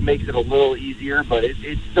it just makes it a little easier, but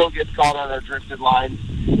it still gets caught on our drifted lines.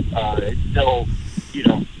 It's still,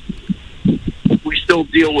 we still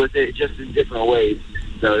deal with it just in different ways.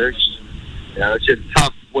 So there's, it's just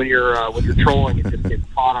tough when you're trolling. It just gets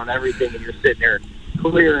caught on everything, and you're sitting there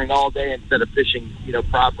clearing all day instead of fishing,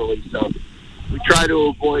 properly. So we try to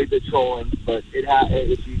avoid the trolling, but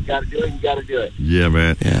if you got to do it, you got to do it. Yeah,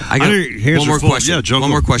 man. Yeah, I got one more question. Yeah, Joe, one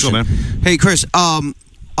more question. Go, man. Hey, Chris.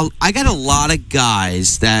 I got a lot of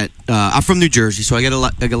guys that I'm from New Jersey, so I got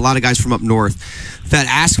a lot of guys from up north that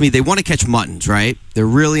ask me. They want to catch muttons, right? They're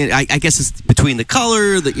really. I guess it's between the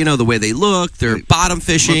color, the way they look. They're bottom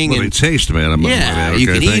fishing and they taste, man. You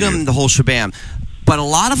can eat them, the whole shebang. But a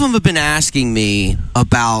lot of them have been asking me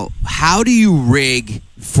about how do you rig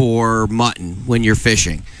for mutton when you're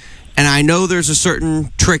fishing. And I know there's a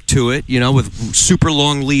certain trick to it, with super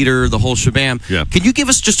long leader, the whole shebang. Yeah. Can you give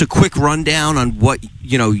us just a quick rundown on what,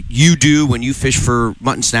 you do when you fish for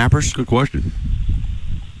mutton snappers? Good question.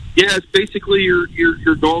 Yeah, it's basically your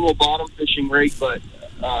normal bottom fishing rig, but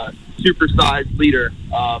super-sized leader.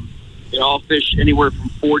 I'll fish anywhere from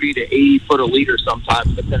 40 to 80 foot a leader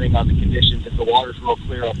sometimes, depending on the conditions. If the water's real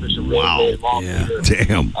clear, I'll fish a really long leader.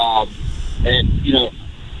 Damn. And,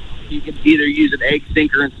 you can either use an egg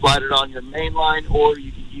sinker and slide it on your main line, or you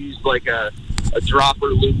can use like a dropper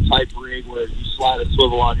loop type rig where you slide a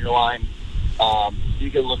swivel on your line. You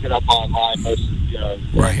can look it up online,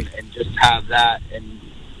 right, and just have that, and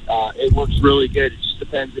it works really good. It just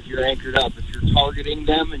depends if you're anchored up. If you're targeting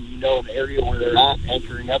them and you know an area where they're at,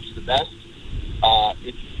 anchoring up's the best.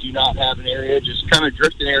 If you do not have an area, just kind of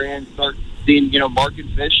drift an area and start seeing, marking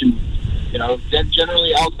fish and.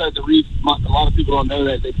 Generally outside the reef, a lot of people don't know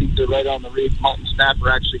that. They think they're right on the reef. Mutton snapper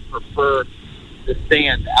actually prefer the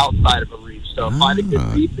sand outside of a reef. So find a good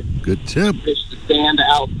reef and good tip. Fish the sand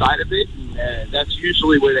outside of it, and that's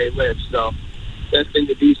usually where they live. So best thing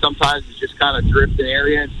to do sometimes is just kind of drift an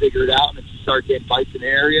area and figure it out. And if you start getting bites in the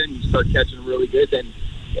area and you start catching them really good, then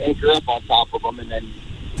anchor up on top of them and then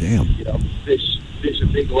fish a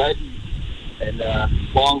big lead and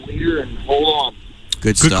long leader and hold on.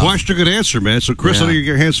 Good question, good answer, man. So, Chris, I know you got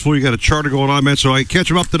your hands full. You got a charter going on, man. So, I catch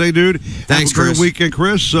him up today, dude. Thanks, Have a great Chris. weekend,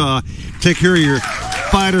 Chris. Take care of your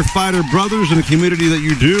fighter brothers in the community that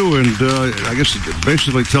you do, and I guess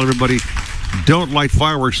basically tell everybody, don't light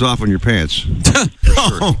fireworks off on your pants.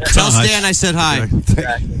 Tell Stan I said hi.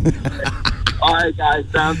 All right, guys.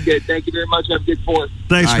 Sounds good. Thank you very much. Have a good 4th.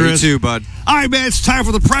 Thanks, Chris. You too, bud. All right, man, it's time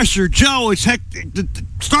for the pressure. Joe, it's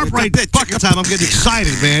start right bucket time. I'm getting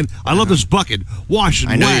excited, man. I love this bucket. Wash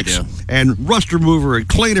and wax and rust remover and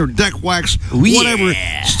cleaner, deck wax, whatever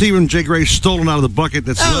Stephen J. Gray's stolen out of the bucket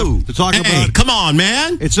that's left to talk about. Come on,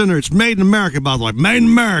 man. It's in there. It's made in America, by the way. Made in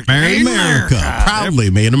America. Made in America.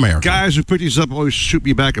 Proudly made in America. Guys who pick these up always shoot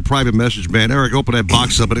me back a private message, man. Eric, open that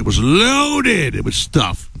box up, and it was loaded. It was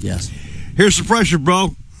stuff. Yes. Here's the pressure,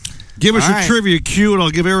 bro. Give us your trivia cue, and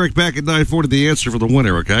I'll give Eric back at 9:40 the answer for the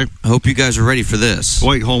winner, okay? I hope you guys are ready for this.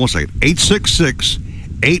 Wait, hold on a second.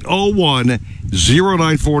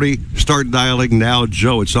 866-801-0940. Start dialing now.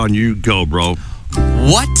 Joe, it's on you. Go, bro.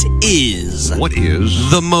 What is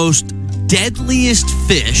the most deadliest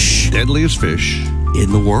fish in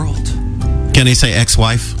the world? Can they say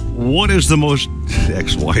ex-wife? What is the most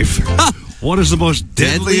ex-wife? What is the most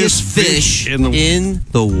deadliest fish in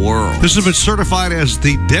the world? This has been certified as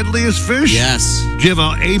the deadliest fish? Yes. Do you have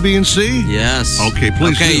A, B, and C? Yes. Okay,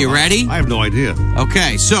 please. Okay, you ready? I have no idea.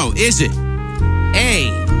 Okay, so is it A,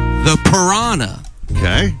 the piranha?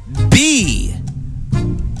 Okay. B,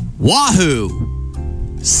 wahoo?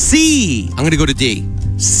 C, I'm going to go to D.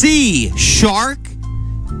 C, shark?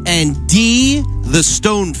 And D, the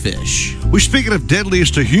stonefish. We speaking of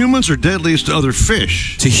deadliest to humans or deadliest to other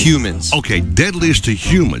fish? To humans. Okay, deadliest to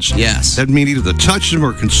humans. Yes. That means either to touch them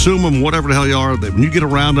or consume them, whatever the hell you are. When you get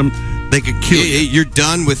around them, they could kill you. You're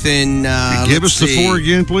done within. Give us the 4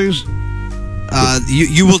 again, please.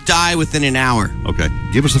 You will die within an hour. Okay,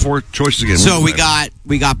 give us the 4 choices again. So we got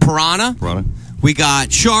piranha. We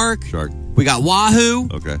got shark. We got wahoo.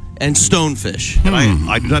 Okay. And stonefish. And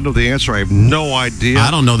I do not know the answer. I have no idea. I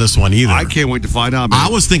don't know this one either. I can't wait to find out, man. I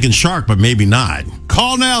was thinking shark, but maybe not.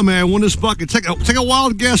 Call now, man. Win this bucket. Take a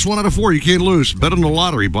wild guess. 1 out of 4. You can't lose. Bet on the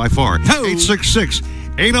lottery by far.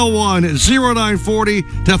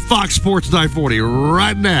 866-801-0940 to Fox Sports 940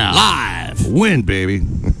 right now. Live. Win, baby.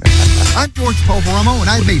 I'm George Poveromo, and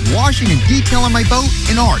I've made washing and detailing my boat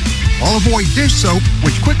an art. I'll avoid dish soap,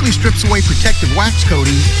 which quickly strips away protective wax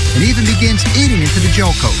coating and even begins eating into the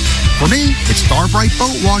gel coat. For me, it's Starbright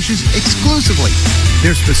Boat Washes exclusively.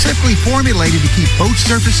 They're specifically formulated to keep boat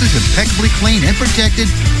surfaces impeccably clean and protected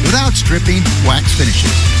without stripping wax finishes.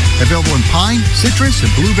 Available in pine, citrus, and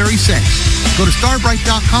blueberry scents. Go to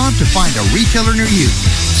starbright.com to find a retailer near you.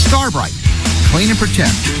 Starbright. Clean and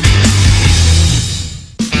protect.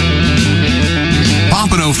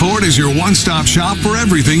 Pompano Ford is your one-stop shop for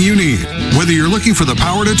everything you need. Whether you're looking for the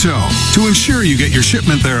power to tow, to ensure you get your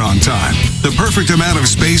shipment there on time, the perfect amount of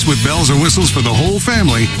space with bells and whistles for the whole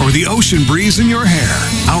family, or the ocean breeze in your hair,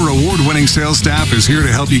 our award-winning sales staff is here to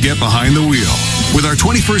help you get behind the wheel. With our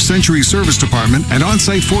 21st century service department and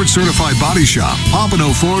on-site Ford certified body shop,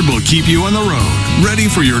 Pompano Ford will keep you on the road, ready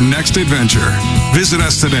for your next adventure. Visit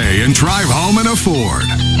us today and drive home in a Ford.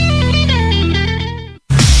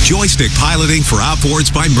 Joystick piloting for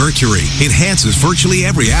outboards by Mercury enhances virtually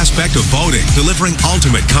every aspect of boating, delivering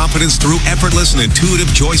ultimate confidence through effortless and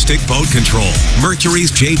intuitive joystick boat control.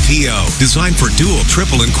 Mercury's JPO, designed for dual,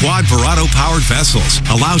 triple, and quad Verado-powered vessels,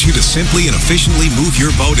 allows you to simply and efficiently move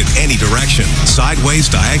your boat in any direction,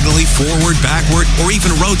 sideways, diagonally, forward, backward, or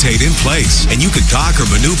even rotate in place. And you can dock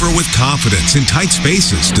or maneuver with confidence in tight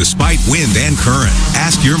spaces despite wind and current.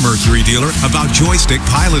 Ask your Mercury dealer about joystick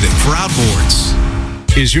piloting for outboards.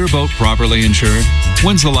 Is your boat properly insured?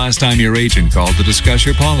 When's the last time your agent called to discuss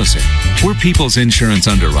your policy? We're people's insurance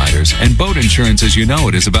underwriters, and boat insurance as you know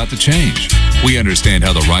it is about to change. We understand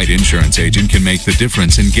how the right insurance agent can make the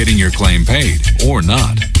difference in getting your claim paid, or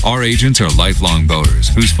not. Our agents are lifelong boaters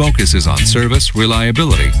whose focus is on service,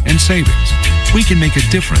 reliability, and savings. We can make a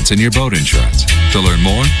difference in your boat insurance. To learn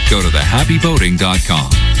more, go to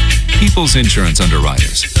thehappyboating.com. People's Insurance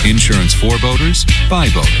Underwriters. Insurance for boaters, by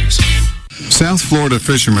boaters. South Florida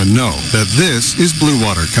fishermen know that this is blue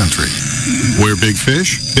water country, where big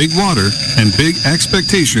fish, big water, and big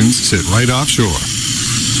expectations sit right offshore.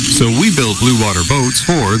 So we build blue water boats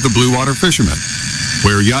for the blue water fishermen,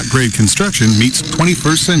 where yacht-grade construction meets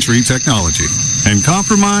 21st century technology. And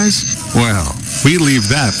compromise? Well, We leave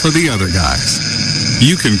that for the other guys.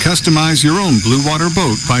 You can customize your own blue water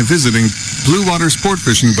boat by visiting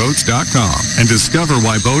BlueWaterSportFishingBoats.com and discover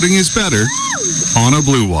why boating is better on a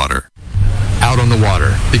blue water. Out on the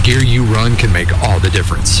water, the gear you run can make all the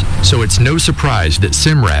difference. So it's no surprise that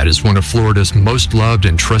Simrad is one of Florida's most loved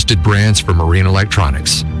and trusted brands for marine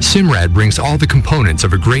electronics. Simrad brings all the components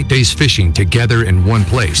of a great day's fishing together in one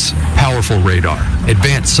place. Powerful radar,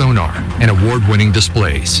 advanced sonar, and award-winning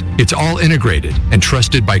displays. It's all integrated and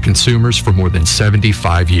trusted by consumers for more than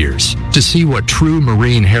 75 years. To see what true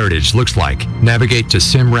marine heritage looks like, navigate to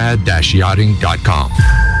simrad-yachting.com.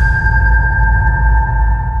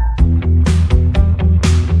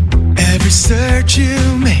 Every search you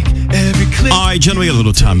make, every click. All right, gentlemen, a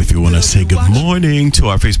little time if you want to say good morning to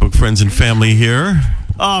our Facebook friends and family here.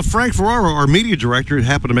 Frank Ferraro, our media director,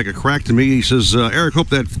 happened to make a crack to me. He says, Eric, hope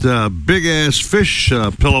that big-ass fish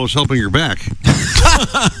pillow is helping your back.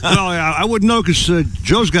 Well, I wouldn't know because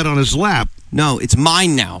Joe's got it on his lap. No, it's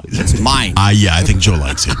mine now. It's mine. Yeah, I think Joe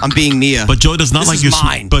likes it. I'm being Mia. But Joe does not like your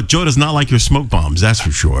mine. But Joe does not like your smoke bombs. That's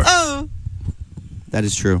for sure. Oh. That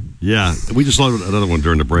is true. Yeah, we just saw another one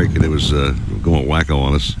during the break, and it was going wacko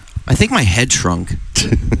on us. I think my head shrunk.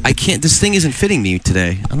 I can't. This thing isn't fitting me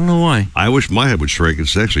today. I don't know why. I wish my head would shrink.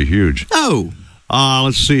 It's actually huge. Oh.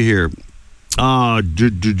 Let's see here.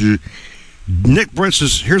 Nick Brent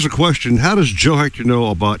says, here's a question. How does Joe Hector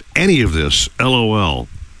know about any of this? LOL.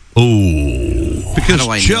 Oh. Because How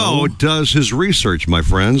do I Joe know? does his research, my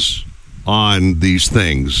friends, on these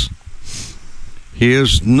things. He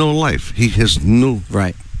has no life. He has no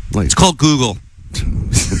life. It's called Google.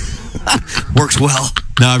 Works well.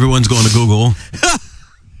 Now everyone's going to Google.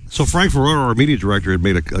 So Frank Ferraro, our media director, had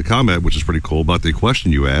made a comment, which is pretty cool, about the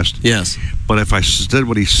question you asked. Yes. But if I said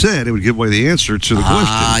what he said, it would give away the answer to the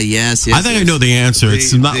question. Yes. I think I know the answer.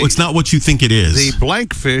 It's not what you think it is. The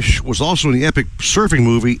blankfish was also in the epic surfing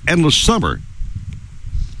movie Endless Summer.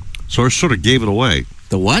 So I sort of gave it away.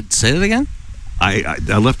 The what? Say it again? I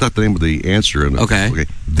left out the name of the answer. Okay.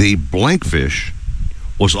 The blankfish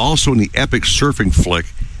was also in the epic surfing flick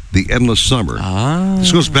The Endless Summer.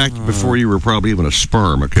 This goes back before you were probably even a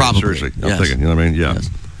sperm. Okay, Probably, seriously. I'm yes. thinking, you know what I mean? Yeah. Yes.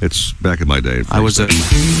 It's back in my day.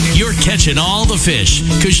 You're catching all the fish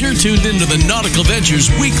because you're tuned into the Nautical Ventures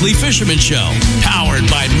Weekly Fisherman Show, powered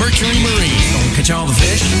by Mercury Marine. Gonna catch all the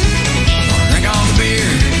fish, gonna drink all the beer,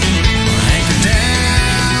 gonna anchor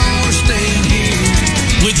down, or stay here.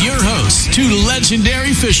 With your hosts, two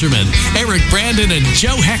legendary fishermen, Eric Brandon and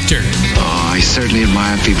Joe Hector. Oh, I certainly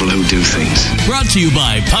admire people who do things. Brought to you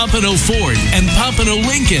by Pompano Ford and Pompano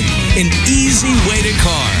Lincoln, an easy way to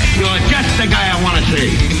car. You're just the guy I want to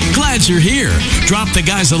see. Glad you're here. Drop the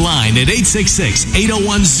guys a line at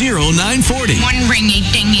 866-801-0940. One ringy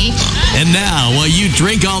dingy. And now, while you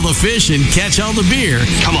drink all the fish and catch all the beer,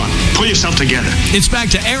 Come on, pull yourself together. it's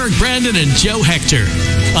back to Eric Brandon and Joe Hector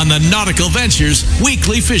on the Nautical Ventures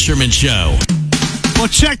Weekly Fisherman Show. Well,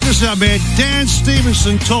 check this out, man. Dan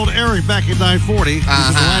Stevenson told Eric back at 940. This is the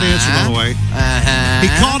right answer, by the way. He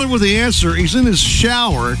called him with the answer. He's in his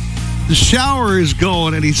shower. The shower is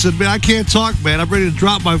going, and he said, man, I can't talk, man. I'm ready to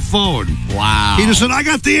drop my phone. Wow. He just said, I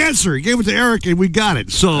got the answer. He gave it to Eric, and we got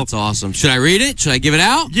it. So That's awesome. Should I read it? Should I give it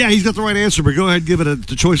out? Yeah, he's got the right answer, but go ahead and give it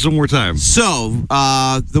the choice one more time. So,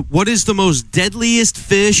 what is the most deadliest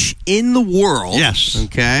fish in the world? Yes.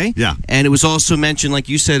 Okay. Yeah. And it was also mentioned, like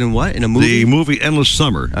you said, in what? In a movie? The movie Endless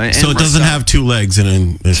Summer. So it doesn't have two legs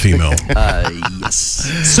and it's female.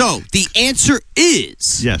 Yes. So, the answer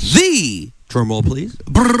is the, drum roll please,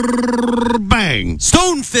 bang,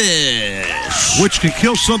 stonefish, which can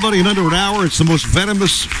kill somebody in under an hour. It's the most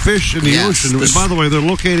venomous fish in the ocean. And by the way, they're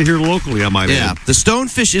located here locally, I might add. The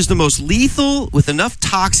stonefish is the most lethal with enough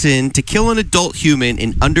toxin to kill an adult human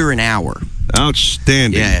in under an hour.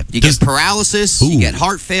 Outstanding. Yeah, you get paralysis, you get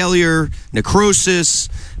heart failure, necrosis,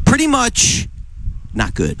 pretty much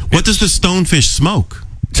not good. What does the stonefish smoke?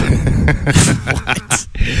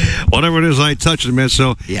 Whatever it is, I touch it, man.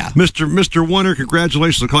 So, Mr. Wonder,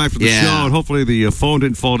 congratulations on calling for the show, and hopefully the phone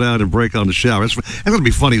didn't fall down and break on the shower. It's going to be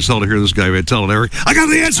funny as hell to hear this guy, man, telling Eric, I got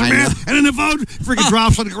the answer, man. And then the phone freaking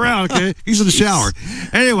drops on the ground, okay? He's in the shower.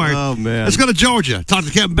 Anyway, let's go to Georgia. Talk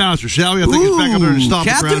to Captain Bouncer, shall we? I think he's back up there to stop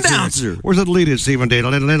Captain the ground. Bouncer. Where's that lead in, Stephen? Anyway,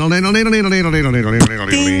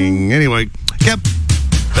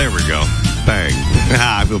 there we go. Bang.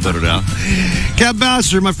 I feel better now. Cap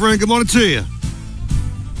Bouncer, my friend, good morning to you.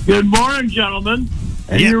 Good morning, gentlemen.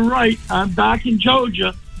 And you're right. I'm back in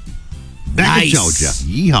Georgia. Back in Georgia.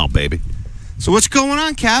 Yeehaw, baby. So what's going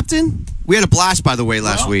on, Captain? We had a blast, by the way,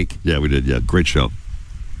 last week. Yeah, we did. Yeah, great show.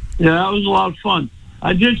 Yeah, that was a lot of fun.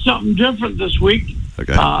 I did something different this week.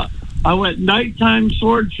 Okay. I went nighttime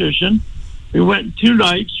sword fishing, We went 2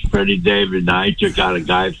 nights. Freddie, David, and I took out a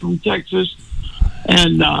guy from Texas,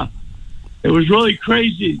 and it was really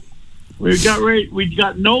crazy. We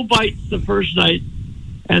got no bites the first night,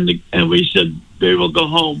 and we said they will go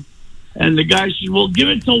home. And the guy said, "Well, give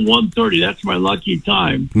it till 1:30. That's my lucky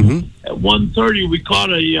time." At 1:30, we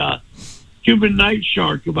caught a Cuban night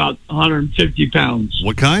shark, about 150 pounds.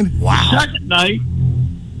 What kind? Wow. Second night,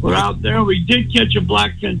 we're out there. We did catch a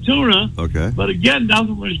blackfin tuna. Okay. But again,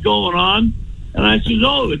 nothing was going on. And I said,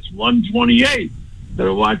 "Oh, it's 1:28.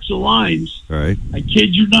 Better watch the lines." All right. I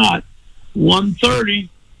kid you not. 1:30,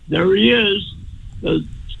 there he is. The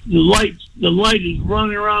light is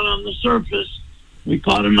running around on the surface. We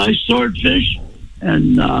caught a nice swordfish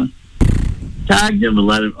and tagged him and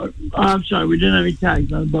let him. I'm sorry, we didn't have any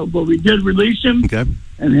tags on, but we did release him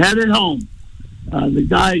and headed home. The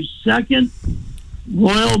guy's second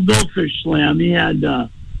Royal Billfish Slam. He had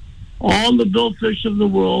all the billfish of the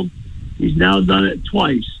world. He's now done it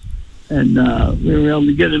twice, and we were able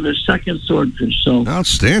to get him his second swordfish. So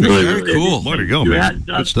outstanding, very cool. Way to go, man!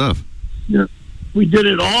 Good stuff. You know, we did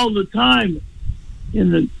it all the time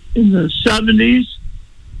in the 70s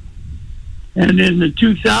and in the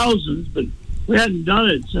 2000s, but we hadn't done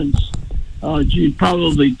it since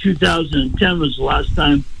probably 2010 was the last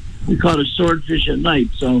time we caught a swordfish at night.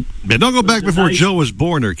 So yeah, don't go back before Joe was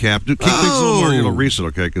born there, Cap. Keep things a little more recent,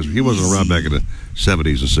 okay? Because he wasn't around back in the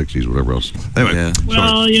 70s and 60s, whatever else. Anyway,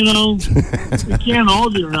 well, you know, we can't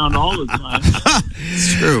all be around all the time.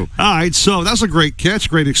 It's true. All right, so that's a great catch,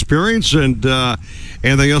 great experience, and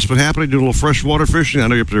anything else been happening? Doing a little freshwater fishing? I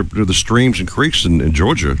know you're up there near the streams and creeks in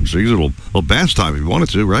Georgia, so you get a little bass time if you wanted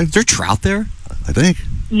to, right? Is there trout there? I think.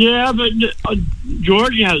 Yeah, but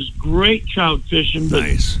Georgia has great trout fishing. But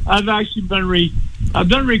nice. I've actually been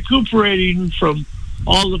recuperating from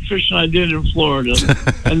all the fishing I did in Florida,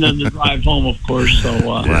 and then the drive home, of course. So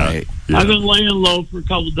right. Yeah. I've been laying low for a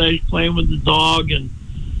couple of days, playing with the dog and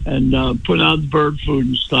putting out the bird food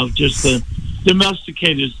and stuff. Just the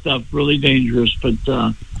domesticated stuff, really dangerous. But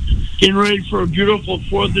getting ready for a beautiful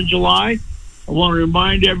 4th of July. I want to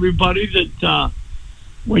remind everybody that.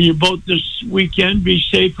 When you boat this weekend, be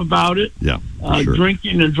safe about it. Yeah, sure.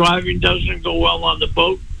 Drinking and driving doesn't go well on the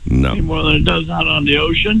boat any more than it does out on the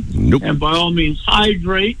ocean. Nope. And by all means,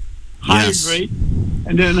 hydrate,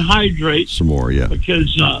 and then hydrate. Some more, yeah.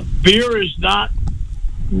 Because beer is not,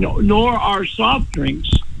 nor are soft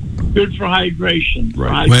drinks, good for hydration.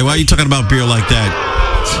 Right. Wait, why are you talking about beer like that?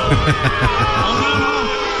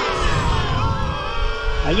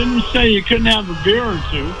 I didn't say you couldn't have a beer or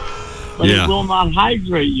two. But it will not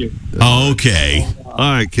hydrate you. Okay. All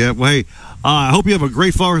right, Cap. Well, hey, I hope you have a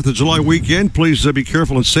great 4th of July weekend. Please be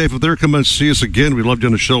careful and safe up there. Come and see us again. We loved you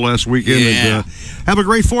on the show last weekend. Yeah. And, have a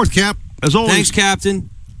great 4th, Cap. As always. Thanks,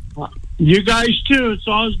 Captain. You guys, too. It's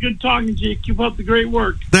always good talking to you. Keep up the great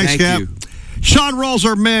work. Thanks, Thank Cap. you. Sean Rawls,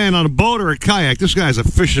 our man, on a boat or a kayak. This guy's a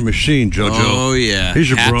fishing machine, JoJo. Oh, yeah. He's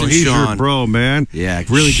your Captain bro. He's Sean. your bro, man. Yeah,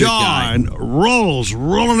 really good guy. Sean Rawls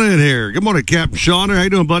rolling in here. Good morning, Captain Sean. How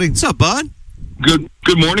you doing, buddy? What's up, bud?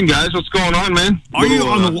 Good morning, guys. What's going on, man? Are you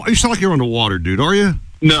on the? You sound like you're on the water, dude. Are you?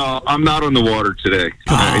 No, I'm not on the water today.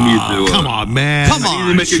 I need to. Come on, man. I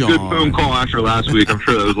need to make a good phone call after last week. I'm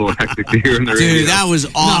sure that was a little hectic to hear in the radio. Dude, that was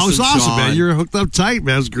awesome. No, it was awesome, Sean. man. You're hooked up tight,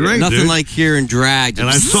 man. It was great. Nothing dude. like hearing drag. And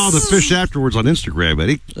I saw the fish afterwards on Instagram, man.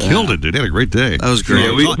 He killed it, dude. He had a great day. That was great.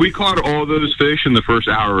 Yeah, we caught all those fish in the first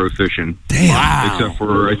hour of fishing. Damn. Wow. Except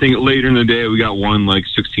for, I think later in the day, we got one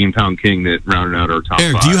 16-pound king that rounded out our top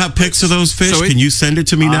Eric, 5. do you have pics of those fish? Can you send it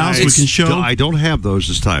to me now so we can show? I don't have those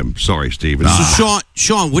this time. Sorry, Steven. So,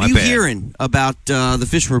 Sean, what are you bad. hearing about the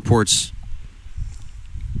fishing reports?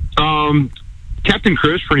 Captain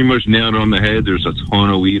Chris pretty much nailed it on the head. There's a ton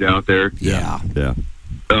of weed out there. Yeah.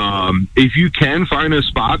 If you can find a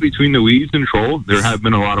spot between the weeds and troll, there have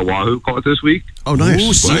been a lot of wahoo caught this week. Oh, nice.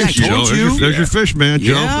 Ooh, see, nice, I told Joe. you. There's your fish, man,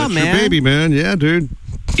 Joe. Yeah, That's man. your baby, man. Yeah, dude.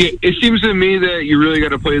 It seems to me that you really got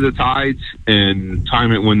to play the tides and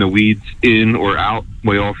time it when the weed's in or out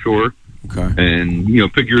way offshore. Okay. And,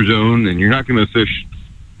 pick your zone, and you're not going to fish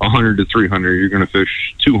 100 to 300. You're going to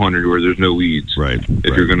fish 200 where there's no weeds. Right.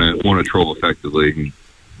 If you're going to want to troll effectively.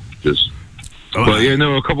 But,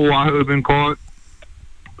 a couple wahoo have been caught.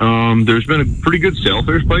 There's been a pretty good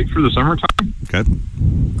sailfish bite for the summertime. Okay.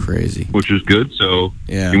 Crazy. Which is good. So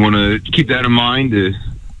yeah. You want to keep that in mind.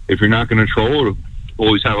 If you're not going to troll,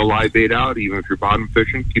 always have a live bait out. Even if you're bottom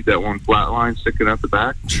fishing, keep that one flat line sticking out the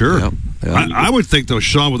back. Sure. Yep. I would think, though,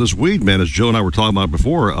 Sean, with this weed, man, as Joe and I were talking about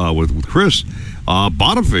before with Chris,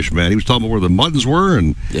 bottom fish, man. He was talking about where the muttons were,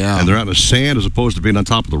 and they're out in the sand as opposed to being on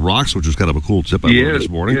top of the rocks, which was kind of a cool tip I learned this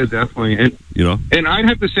morning. Yeah, definitely. And, and I'd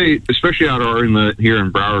have to say, especially out our inlet here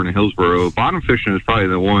in Broward and Hillsborough, bottom fishing is probably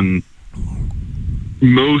the one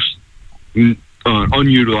most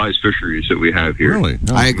unutilized fisheries that we have here. Really?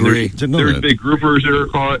 I agree. There's big groupers that are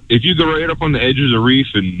caught. If you go right up on the edges of the reef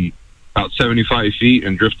and about 75 feet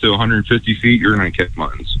and drift to 150 feet, you're going to catch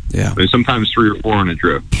muttons. Yeah. I mean, sometimes 3 or 4 on a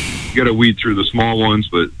drift. You got to weed through the small ones,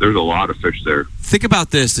 but there's a lot of fish there. Think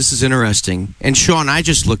about this. This is interesting. And Sean, I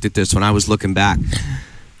just looked at this when I was looking back.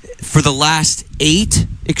 For the last 8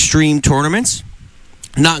 extreme tournaments,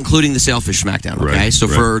 not including the Sailfish Smackdown, okay? Right, so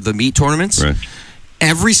for the meat tournaments,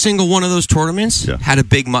 every single one of those tournaments had a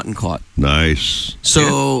big mutton caught. Nice.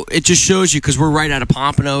 So it just shows you, because we're right out of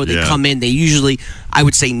Pompano, they come in, they usually, I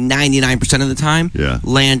would say 99% of the time,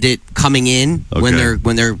 land it coming in when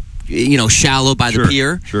they're shallow by the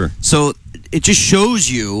pier. Sure. So it just shows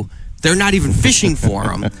you they're not even fishing for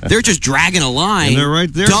them. They're just dragging a line. And they're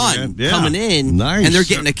right there, done, man. Yeah. coming in, Nice. and they're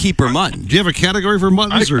getting a keeper mutton. Do you have a category for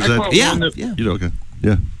muttons, or is that?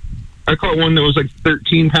 Yeah. I caught one that was like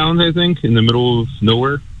 13 pounds, I think, in the middle of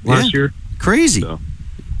nowhere last year. Crazy. So,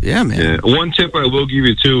 yeah, man. Yeah. One tip I will give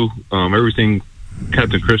you, too, everything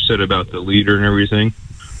Captain Chris said about the leader and everything,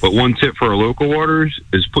 but one tip for our local waters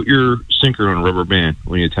is put your sinker on a rubber band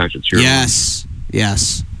when you attach it to your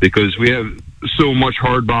Yes. because we have so much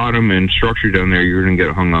hard bottom and structure down there, you're going to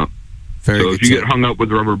get hung up. Very so good if you tip. get hung up with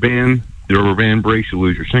the rubber band breaks, you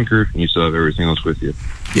lose your sinker, and you still have everything else with you.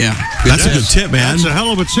 Yeah. That's a good tip, man. That's a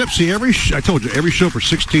hell of a tip. See, I told you, every show for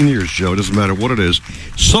 16 years, Joe, it doesn't matter what it is,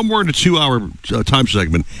 somewhere in the 2-hour time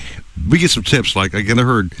segment, we get some tips. Like, again, I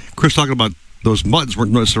heard Chris talking about those muttons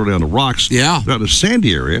weren't necessarily on the rocks. Yeah. They're out in the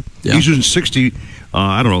sandy area. Yeah. He's using 60,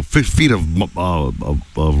 feet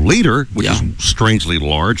of leader, which is strangely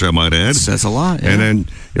large, I might add. That's a lot. And then,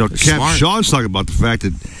 Cap Sean's talking about the fact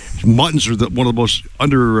that muttons are one of the most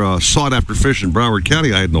sought-after fish in Broward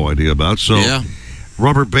County. I had no idea about. So,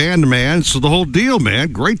 rubber band, man. So the whole deal,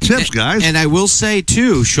 man. Great tips, guys. And I will say,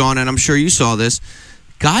 too, Sean, and I'm sure you saw this,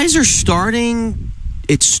 guys are starting...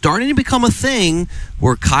 It's starting to become a thing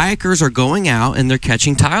where kayakers are going out and they're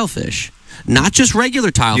catching tilefish. Not just regular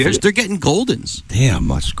tilefish. They're getting goldens. Damn,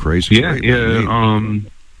 that's crazy. Yeah.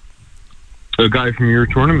 A guy from your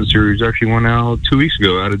tournament series actually went out 2 weeks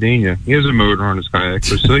ago out of Dania. He has a motor on his kayak,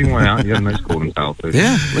 but still he went out and he had a nice golden tilefish.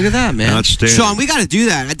 Yeah, look at that, man. Outstanding. Sean, we got to do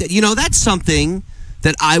that. That's something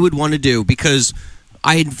that I would want to do, because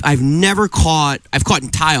I've never caught. I've caught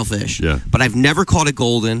tilefish, but I've never caught a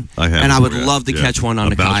golden. I have, and I would love to catch one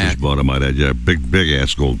on a kayak. Boat, I might add, big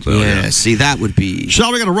ass golden. Yeah, see, that would be.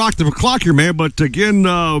 Sean, we got to rock the clock here, man. But again,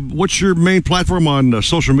 what's your main platform on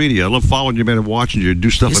social media? I love following you, man, and watching you do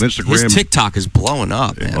stuff on Instagram. His TikTok is blowing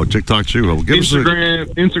up, man. Oh, TikTok too. Well,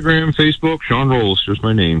 Instagram, Facebook, Sean Rolls, just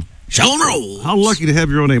my name. Sean Rolls. How lucky to have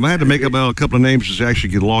your own name. I had to make up a couple of names just to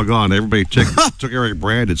actually get log on. Everybody took Eric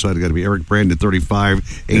Brandon, so I got to be Eric Brandon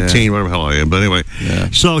 35, 18, whatever the hell I am. But anyway,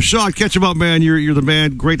 so Sean, catch him up, man. You're the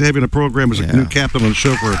man. Great to have you in the program as a new captain on the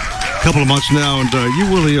show for a couple of months now, and you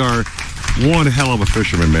really are one hell of a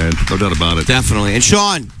fisherman, man. No doubt about it. Definitely. And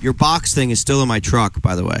Sean, your box thing is still in my truck,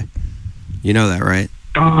 by the way. You know that, right?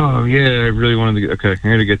 Oh, yeah, I really wanted to get... Okay, I'm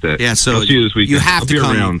going to get that. Yeah, so I'll see you this weekend. You have to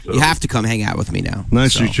come around, so. You have to come hang out with me now.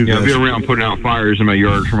 Nice to meet you guys. I'll be around putting out fires in my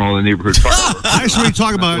yard from all the neighborhood fires. Nice when you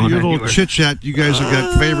talk about your little chit-chat. You guys have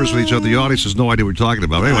got favors with each other. The audience has no idea what you're talking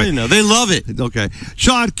about. Anyway, I know. They love it. Okay.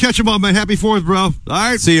 Sean, catch him up, man. Happy 4th, bro. All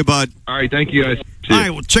right. See you, bud. All right, thank you, guys. All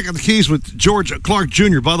right, well, check out the keys with George Clark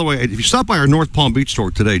Jr. By the way, if you stop by our North Palm Beach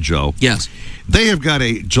store today, Joe. Yes. They have got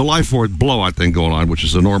a July 4th blowout thing going on, which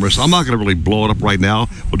is enormous. I'm not going to really blow it up right now.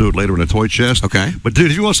 We'll do it later in the toy chest. Okay. But,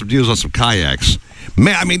 dude, if you want some deals on some kayaks,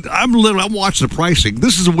 man, I mean, I'm watching the pricing.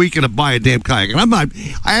 This is a weekend to buy a damn kayak. And I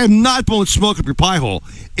am not blowing smoke up your pie hole.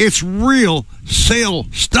 It's real sale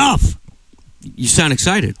stuff. You sound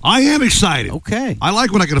excited. I am excited. Okay. I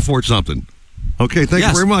like when I can afford something. Okay, thank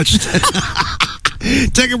you very much.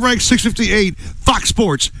 Take a break, 6:58, Fox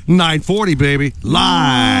Sports, 940, baby.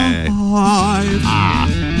 Live.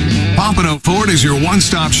 Pompano Ford is your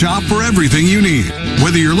one-stop shop for everything you need.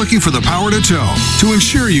 Whether you're looking for the power to tow, to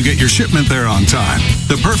ensure you get your shipment there on time,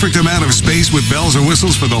 the perfect amount of space with bells and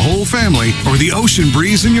whistles for the whole family, or the ocean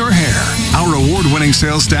breeze in your hair, our award-winning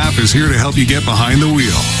sales staff is here to help you get behind the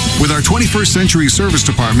wheel. With our 21st century service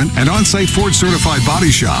department and on-site Ford certified body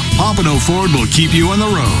shop, Pompano Ford will keep you on the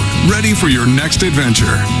road, ready for your next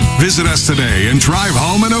adventure. Visit us today and drive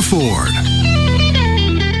home in a Ford.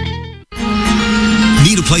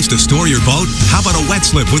 Need Need a place to store your boat? How about a wet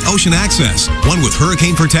slip with ocean access? One with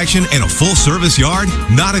hurricane protection and a full-service yard?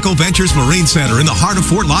 Nautical Ventures Marine Center in the heart of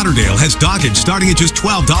Fort Lauderdale has dockage starting at just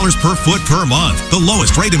 $12 per foot per month, the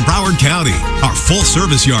lowest rate in Broward County. Our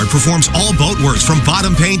full-service yard performs all boat works from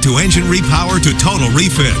bottom paint to engine repower to total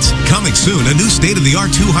refits. Coming soon, a new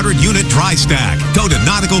state-of-the-art 200-unit dry stack. Go to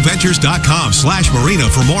nauticalventures.com/marina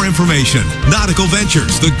for more information. Nautical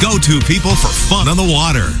Ventures, the go-to people for fun on the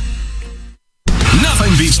water.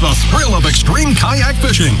 Nothing beats the thrill of extreme kayak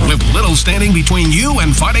fishing, with little standing between you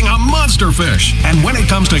and fighting a monster fish. And when it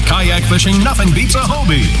comes to kayak fishing, nothing beats a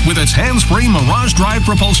Hobie with its hands-free Mirage Drive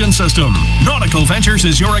propulsion system. Nautical Ventures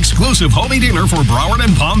is your exclusive Hobie dealer for Broward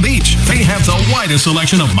and Palm Beach. They have the widest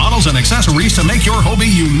selection of models and accessories to make your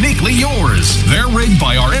Hobie uniquely yours. They're rigged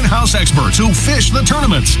by our in-house experts who fish the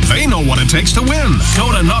tournaments. They know what it takes to win.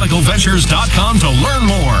 Go to nauticalventures.com to learn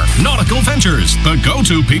more. Nautical Ventures, the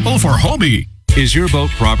go-to people for Hobie. Is your boat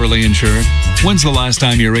properly insured? When's the last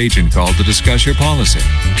time your agent called to discuss your policy?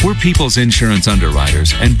 We're people's insurance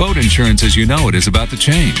underwriters, and boat insurance as you know it is about to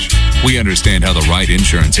change. We understand how the right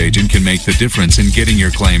insurance agent can make the difference in getting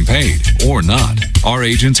your claim paid, or not. Our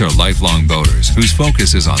agents are lifelong boaters whose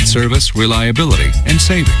focus is on service, reliability, and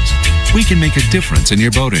savings. We can make a difference in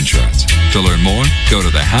your boat insurance. To learn more, go to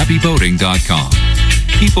thehappyboating.com.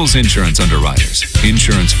 People's Insurance Underwriters.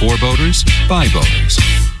 Insurance for boaters, by boaters.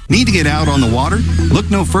 Need to get out on the water? Look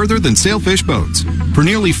no further than Sailfish Boats. For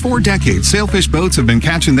nearly 4 decades, Sailfish Boats have been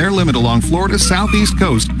catching their limit along Florida's southeast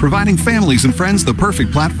coast, providing families and friends the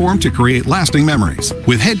perfect platform to create lasting memories.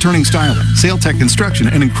 With head-turning styling, Sailtech construction,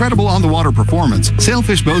 and incredible on-the-water performance,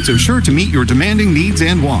 Sailfish Boats are sure to meet your demanding needs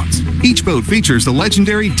and wants. Each boat features the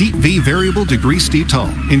legendary Deep V variable degree steeped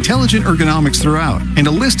hull, intelligent ergonomics throughout, and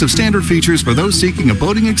a list of standard features for those seeking a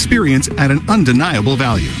boating experience at an undeniable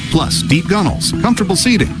value. Plus, deep gunnels, comfortable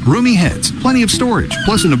seating, roomy heads, plenty of storage,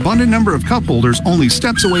 plus an abundant number of cup holders only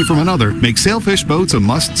steps away from another make Sailfish Boats a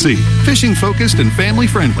must-see. Fishing-focused and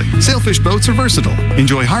family-friendly, Sailfish Boats are versatile.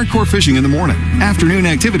 Enjoy hardcore fishing in the morning, afternoon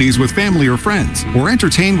activities with family or friends, or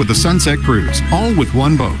entertain with the sunset cruise, all with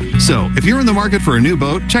one boat. So, if you're in the market for a new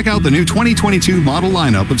boat, check out the new 2022 model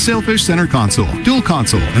lineup of Sailfish Center Console, Dual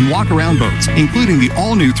Console, and Walk-Around boats, including the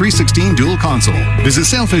all-new 316 Dual Console. Visit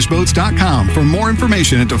sailfishboats.com for more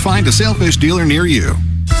information and to find a Sailfish dealer near you.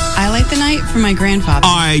 I like the night for my grandfather.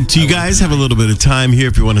 All right, do you guys have a little bit of time here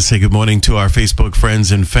if you want to say good morning to our Facebook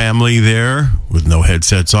friends and family there with no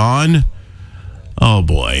headsets on? Oh,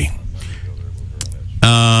 boy.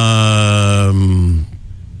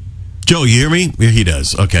 Joe, you hear me? Yeah, he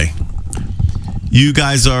does. Okay. You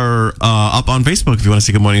guys are up on Facebook if you want to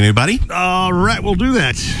say good morning to anybody. All right, we'll do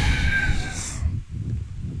that.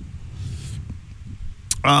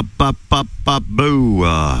 Boo.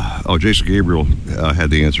 Jason Gabriel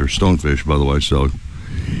had the answer. Stonefish, by the way. So,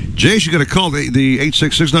 Jason, you got to call the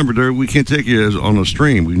 866 number there. We can't take you on the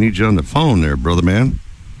stream. We need you on the phone there, brother man.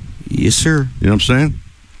 Yes, sir. You know what I'm saying?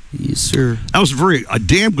 Yes, sir. That was a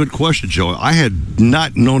damn good question, Joe. I had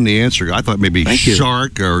not known the answer. I thought maybe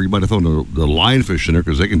shark, or you might have thrown the lionfish in there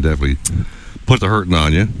because they can definitely put the hurting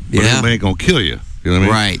on you. But it ain't going to kill you. You know what I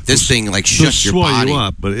mean? Right. This thing shuts your body. You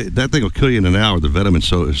up, but that thing will kill you in an hour. The venom is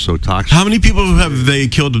so toxic. How many people have they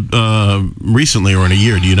killed recently or in a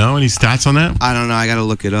year? Do you know any stats on that? I don't know. I got to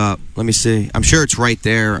look it up. Let me see. I'm sure it's right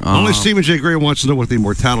there. Only Stephen J. Gray wants to know what the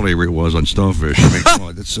mortality rate was on Stonefish. I mean, come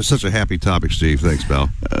on, it's such a happy topic, Steve. Thanks, pal.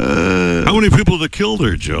 How many people that killed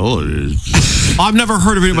her, Joe? I've never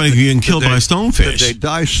heard of anybody getting killed by a stonefish. Did they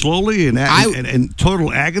die slowly and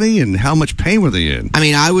total agony? And how much pain were they in? I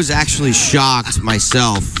mean, I was actually shocked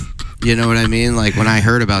myself. You know what I mean? Like when I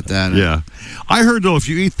heard about that. Yeah. I heard, though, if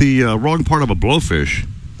you eat the wrong part of a blowfish,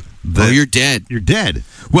 you're dead. You're dead.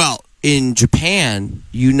 Well, in Japan,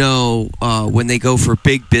 when they go for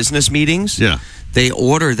big business meetings, they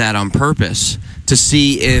order that on purpose to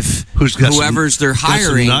see if whoever's they're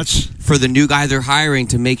hiring for the new guy they're hiring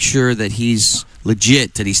to make sure that he's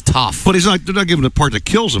legit, that he's tough. But they're not giving the part that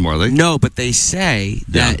kills him, are they? No, but they say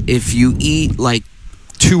that if you eat like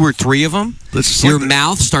 2 or 3 of them, your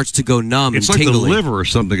mouth starts to go numb and tingly. It's like the liver or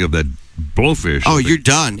something of that blowfish. Oh, you're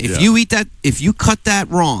done. If you eat that, if you cut that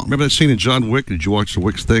wrong. Remember that scene in John Wick? Did you watch the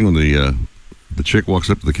Wick's thing when the chick walks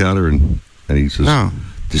up to the counter and he says,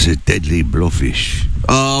 "This is deadly blowfish."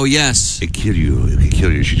 Oh, yes. It kill you. It can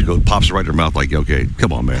kill you. She goes, pops it right in her mouth like, okay,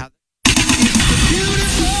 come on, man. Oh,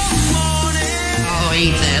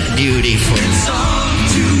 ain't that beautiful?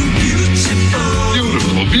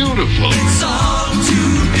 Beautiful, beautiful.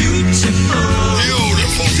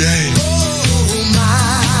 Beautiful day. Oh, my.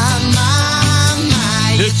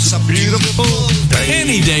 It's a beautiful day.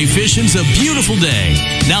 Any day fishing's a beautiful day.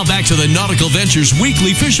 Now back to the Nautical Ventures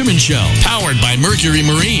Weekly Fisherman Show, powered by Mercury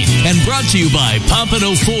Marine and brought to you by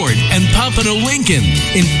Pompano Ford and Pompano Lincoln,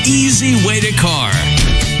 an easy way to car.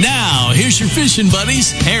 Now, here's your fishing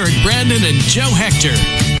buddies, Eric Brandon and Joe Hector.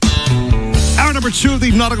 Hour number 2 of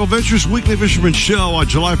the Nautical Ventures Weekly Fisherman Show on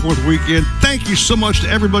July 4th weekend. Thank you so much to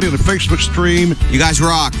everybody on the Facebook stream. You guys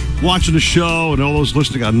rock. Watching the show and all those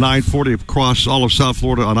listening on 940 across all of South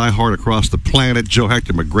Florida, on iHeart across the planet. Joe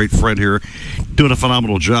Hector, my great friend here, doing a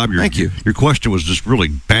phenomenal job. Thank you. Your question was just really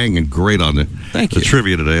banging great on the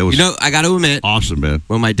trivia today. It was I got to admit. Awesome, man.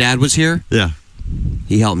 When my dad was here. Yeah.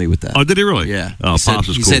 He helped me with that. Oh, did he really? Yeah. Oh,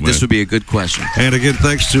 he said this would be a good question. And again,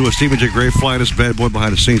 thanks to Stephen J. Gray flying us bad boy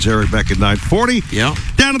behind the scenes, Eric, back at 940. Yeah.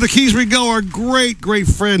 Down to the Keys we go. Our great, great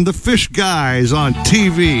friend, the Fish Guys on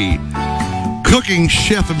TV. Cooking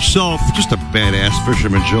chef himself, just a badass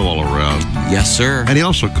fisherman Joe all around. Yes, sir. And he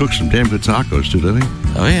also cooks some damn good tacos, too, doesn't he?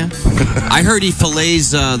 Oh, yeah. I heard he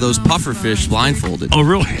fillets those puffer fish blindfolded. Oh,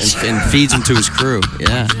 really? And feeds them to his crew.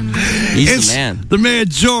 Yeah. He's the man. The man,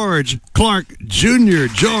 George Clark Jr.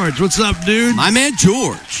 George, what's up, dude? My man,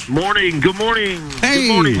 George. Morning. Good morning. Hey.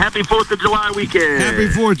 Good morning. Happy 4th of July weekend. Happy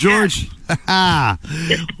 4th, George.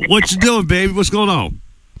 What you doing, baby? What's going on?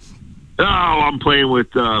 Oh, I'm playing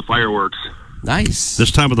with fireworks. Nice.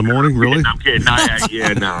 This time of the morning, really? I'm kidding. Not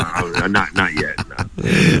yet. Not yet.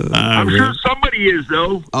 No. I'm sure somebody is,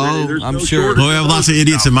 though. Oh, I'm sure. Well, we have lots of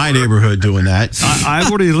idiots in my neighborhood doing that.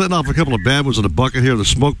 I've already lit off a couple of bad ones in a bucket here. The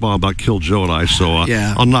smoke bomb about killed Joe and I, so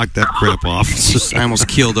I'll knock that crap off. I almost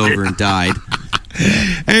keeled over and died.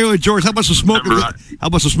 Anyway, George, how about some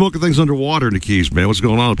smoking things underwater in the Keys, man? What's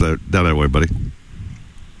going on with that down that way, buddy?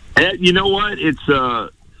 You know what? It's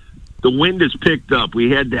the wind has picked up. We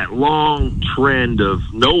had that long trend of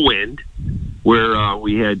no wind, where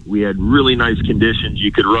we had really nice conditions.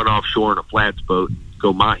 You could run offshore in a flats boat and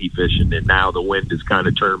go mahi fishing, and now the wind has kind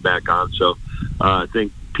of turned back on. So I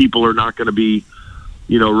think people are not going to be,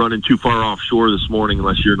 running too far offshore this morning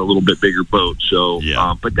unless you're in a little bit bigger boat. So,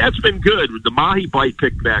 but that's been good. The mahi bite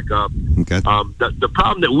picked back up. Okay. The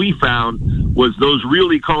problem that we found was those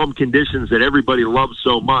really calm conditions that everybody loves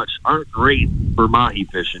so much aren't great for mahi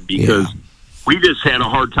fishing because we just had a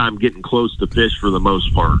hard time getting close to fish for the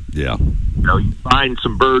most part. Yeah. You find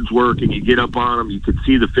some birds work and you get up on them. You could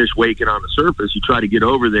see the fish waking on the surface. You try to get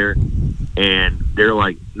over there, and they're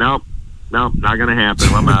like, nope, not going to happen.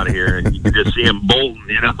 I'm out of here. And you can just see them bolting,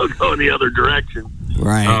 going the other direction.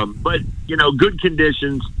 Right. But, good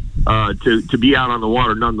conditions to be out on the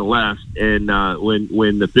water nonetheless. And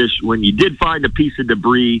when you did find a piece of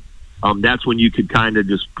debris, that's when you could kind of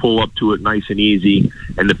just pull up to it nice and easy,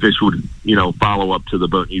 and the fish would, follow up to the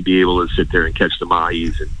boat, and you'd be able to sit there and catch the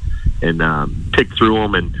mahis and pick through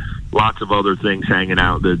them, and lots of other things hanging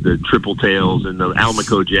out, the triple tails and the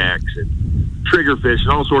almaco jacks and triggerfish and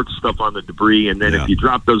all sorts of stuff on the debris. And then if you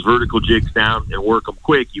drop those vertical jigs down and work them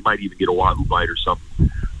quick, you might even get a wahoo bite or something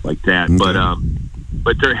like that. Okay.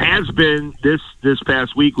 But there has been this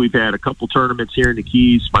past week, we've had a couple tournaments here in the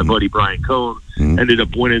Keys. My buddy Brian Cohn ended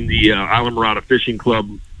up winning the Islamorada Fishing Club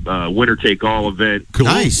winner take all event. Cool.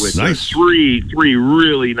 With three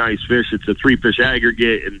really nice fish. It's a 3-fish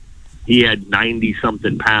aggregate, and he had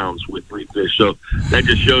 90-something pounds with 3 fish. So that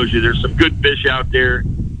just shows you there's some good fish out there,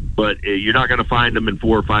 but you're not going to find them in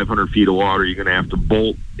 400 or 500 feet of water. You're going to have to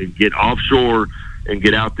bolt and get offshore and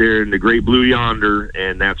get out there in the great blue yonder,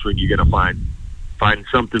 and that's when you're going to find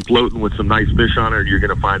something floating with some nice fish on it, or you're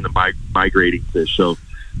going to find the migrating fish. So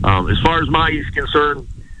as far as mahi is concerned,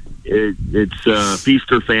 it's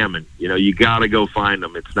feast or famine. You got to go find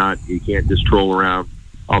them. It's not, you can't just troll around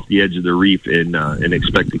off the edge of the reef and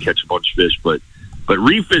expect to catch a bunch of fish. But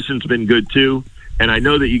reef fishing's been good too. And I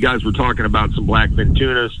know that you guys were talking about some blackfin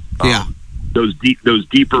tunas. Those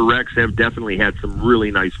deeper wrecks have definitely had some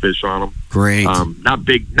really nice fish on them. Great. Not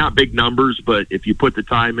big numbers, but if you put the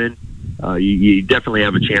time in, you definitely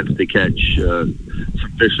have a chance to catch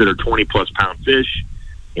some fish that are 20-plus pound fish.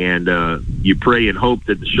 And you pray and hope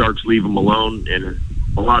that the sharks leave them alone. And in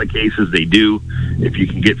a lot of cases, they do. If you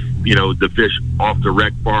can get the fish off the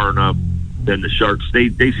wreck far enough, then the sharks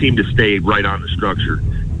they seem to stay right on the structure.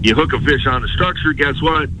 You hook a fish on the structure, guess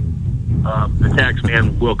what? The tax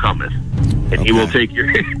man will cometh, and he will take your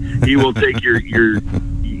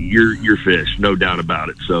your fish, no doubt about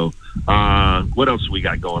it. So, what else we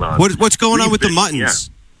got going on? What's going on with the muttons?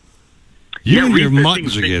 You and your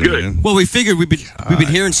muttons again, man. Well, we figured we've been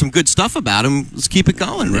hearing some good stuff about them. Let's keep it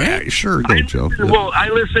going, right? Yeah, sure, go, Joe. Well, I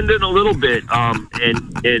listened in a little bit,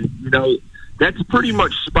 and that's pretty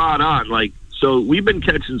much spot on. So we've been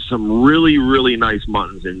catching some really, really nice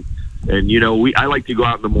muttons, and And I like to go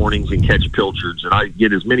out in the mornings and catch pilchards, and I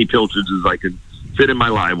get as many pilchards as I can fit in my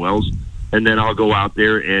live wells, and then I'll go out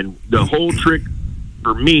there. And the whole trick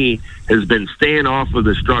for me has been staying off of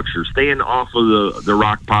the structure, staying off of the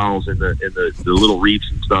rock piles and the little reefs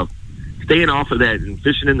and stuff, staying off of that and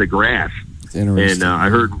fishing in the grass. And I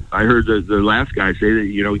heard the last guy say that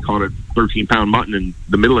he caught a 13-pound mutton in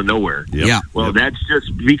the middle of nowhere. Yep. Yeah. Well, that's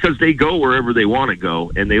just because they go wherever they want to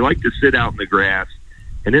go, and they like to sit out in the grass.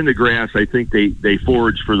 And in the grass, I think they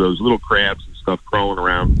forage for those little crabs and stuff crawling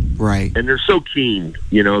around. Right. And they're so keen.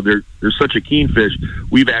 They're such a keen fish.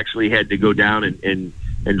 We've actually had to go down and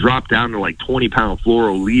drop down to like 20-pound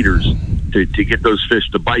fluoro leaders to get those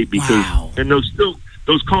fish to bite because in those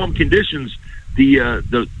calm conditions,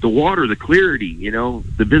 the water, the clarity,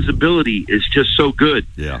 the visibility is just so good.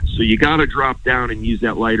 Yeah. So you got to drop down and use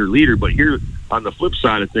that lighter leader. But here on the flip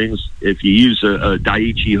side of things, if you use a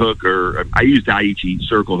Daiichi hook, or I use Daiichi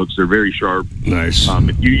circle hooks, they're very sharp. Nice.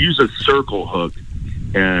 If you use a circle hook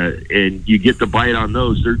and you get the bite on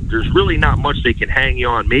those, there's really not much they can hang you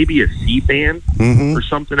on. Maybe a sea fan or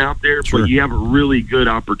something out there, but you have a really good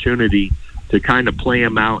opportunity to kind of play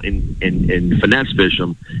them out and finesse fish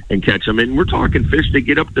them and catch them. And we're talking fish that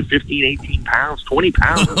get up to 15, 18 pounds, 20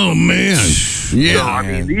 pounds. Oh, man. Yeah. So, I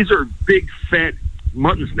mean, these are big, fat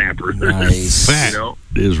mutton snappers. Nice. Fat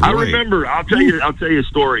is right. I remember, I'll tell you a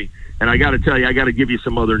story, and I got to tell you, I got to give you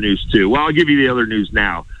some other news, too. Well, I'll give you the other news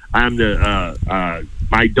now.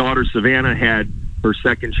 My daughter, Savannah, had her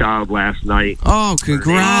second child last night. Oh,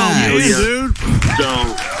 congrats. Dude.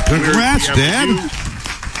 So, congrats, Dad.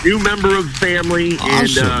 New member of the family,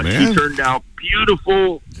 awesome, and she turned out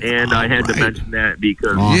beautiful, and I had to mention that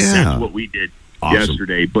because that's what we did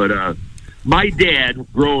yesterday. But my dad,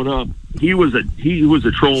 growing up, he was a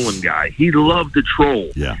trolling guy. He loved to troll.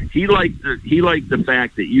 Yeah. He liked the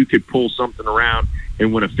fact that you could pull something around,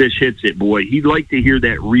 and when a fish hits it, boy, he'd like to hear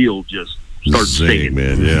that reel just start singing.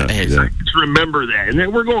 Man, yeah. Just remember that. And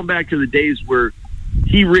then we're going back to the days where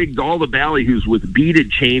he rigged all the ballyhoos with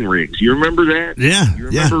beaded chain rigs. You remember that? Yeah. You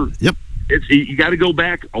remember? Yeah. Yep. You got to go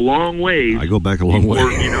back a long ways. I go back a long way.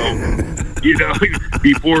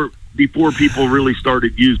 Before people really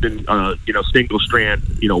started using single strand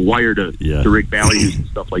wire to rig ballyhoos and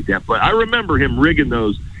stuff like that. But I remember him rigging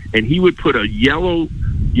those, and he would put a yellow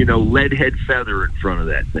lead head feather in front of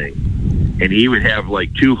that thing, and he would have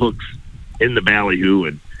like 2 hooks in the ballyhoo,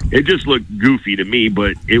 and it just looked goofy to me,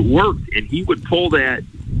 but it worked. And he would pull that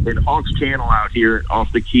in Hawks Channel out here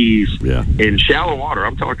off the Keys in shallow water.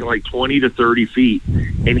 I'm talking like 20 to 30 feet.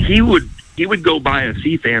 And he would go by a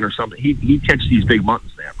sea fan or something. He'd catch these big mutton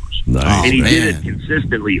snappers. Nice. And he did it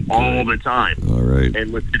consistently all the time. All right.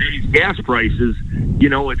 And with today's gas prices,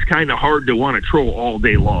 it's kind of hard to want to troll all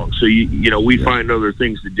day long. So, we find other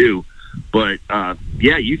things to do. But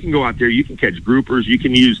you can go out there. You can catch groupers. You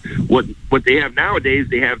can use what they have nowadays.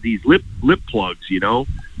 They have these lip plugs,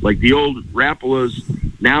 like the old Rapalas.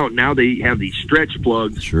 Now they have these stretch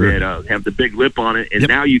plugs that have the big lip on it, and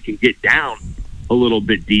now you can get down a little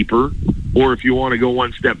bit deeper. Or if you want to go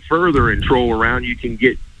one step further and troll around, you can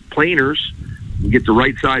get planers. You get the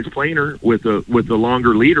right size planer with a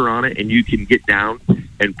longer leader on it, and you can get down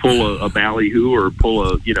and pull a ballyhoo or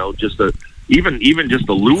pull even just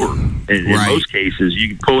a lure. In most cases, you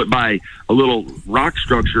can pull it by a little rock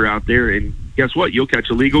structure out there, and guess what? You'll catch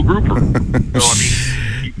a legal grouper. So, I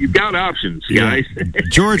mean, you've got options, guys.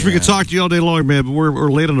 George, we could talk to you all day long, man, but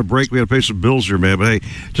we're late on the break. We got to pay some bills here, man. But, hey,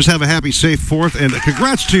 just have a happy, safe 4th. And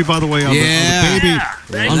congrats to you, by the way, on the baby.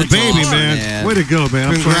 On the baby, man. Way to go,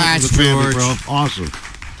 man. Congrats, I'm family, George. bro. Awesome.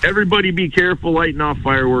 Everybody be careful lighting off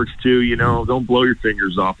fireworks, too. Don't blow your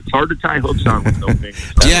fingers off. It's hard to tie hooks on with no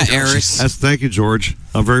fingers. Eric. Thank you, George.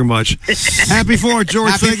 Very much. Happy 4th, George.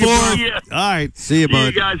 Happy Thank you, 4th. bro. All right. See you, bud. See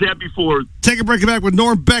you guys. Happy 4th. Take a break back with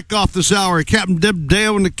Norm Beck off this hour. Captain Deb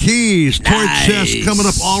Dale and the Keys. Toy Chest coming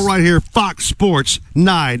up all right here. Fox Sports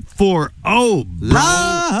 940. Yo.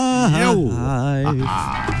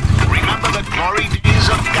 Remember the glory days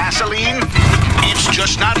of gasoline? It's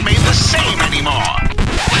just not made the same anymore.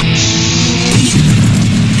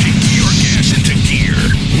 Kick your gas into gear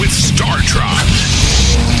with StarTron.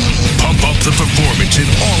 Pump up the performance in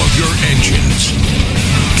all of your engines.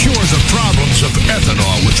 Cure the problems of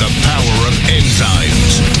ethanol with the power of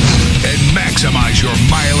enzymes. And maximize your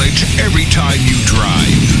mileage every time you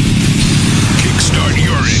drive. Kickstart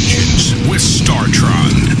your engines with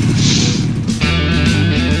StarTron.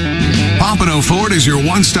 Pompano Ford is is your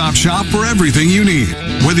one-stop shop for everything you need.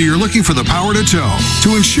 Whether you're looking for the power to tow,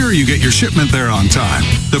 to ensure you get your shipment there on time,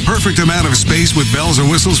 the perfect amount of space with bells and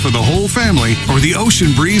whistles for the whole family, or the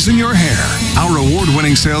ocean breeze in your hair, our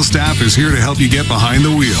award-winning sales staff is here to help you get behind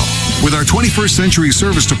the wheel. With our 21st century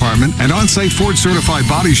service department and on-site Ford certified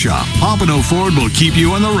body shop, Pompano Ford will keep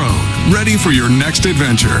you on the road, ready for your next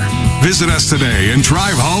adventure. Visit us today and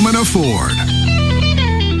drive home in a Ford.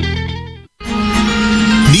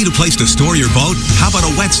 Need a place to store your boat? How about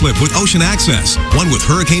a wet slip with ocean access? One with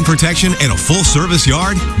hurricane protection and a full-service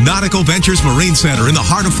yard? Nautical Ventures Marine Center in the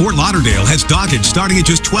heart of Fort Lauderdale has dockage starting at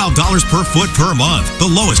just $12 per foot per month, the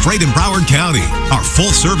lowest rate in Broward County. Our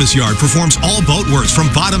full-service yard performs all boat works from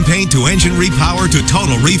bottom paint to engine repower to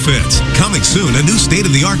total refits. Coming soon, a new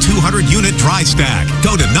state-of-the-art 200-unit dry stack.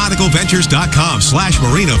 Go to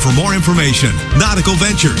nauticalventures.com/marina for more information. Nautical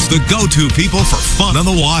Ventures, the go-to people for fun on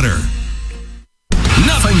the water.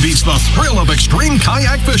 Nothing beats the thrill of extreme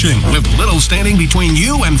kayak fishing, with little standing between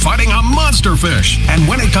you and fighting a monster fish. And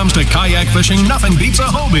when it comes to kayak fishing, nothing beats a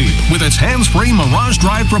Hobie with its hands-free Mirage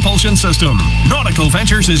Drive propulsion system. Nautical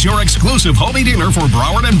Ventures is your exclusive Hobie dealer for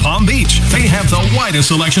Broward and Palm Beach. They have the widest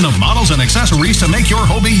selection of models and accessories to make your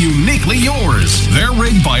Hobie uniquely yours. They're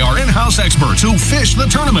rigged by our in-house experts who fish the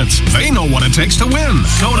tournaments. They know what it takes to win.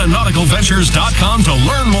 Go to nauticalventures.com to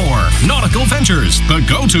learn more. Nautical Ventures, the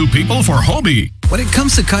go-to people for Hobie. When it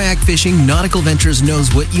comes to kayak fishing, Nautical Ventures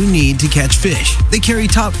knows what you need to catch fish. They carry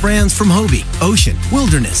top brands from Hobie, Ocean,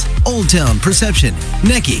 Wilderness, Old Town, Perception,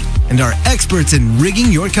 Necky, and are experts in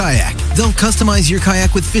rigging your kayak. They'll customize your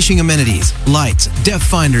kayak with fishing amenities, lights, depth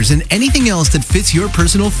finders, and anything else that fits your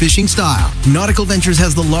personal fishing style. Nautical Ventures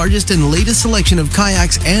has the largest and latest selection of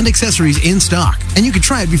kayaks and accessories in stock, and you can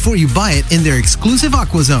try it before you buy it in their exclusive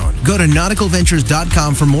Aqua Zone. Go to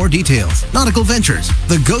nauticalventures.com for more details. Nautical Ventures,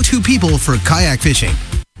 the go-to people for kayak fishing.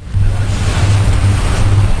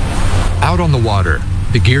 Out on the water,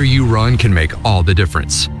 the gear you run can make all the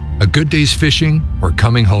difference. A good day's fishing or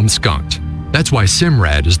coming home skunked. That's why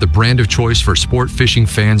Simrad is the brand of choice for sport fishing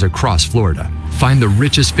fans across Florida. Find the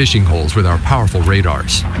richest fishing holes with our powerful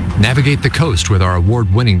radars. Navigate the coast with our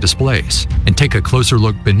award-winning displays. And take a closer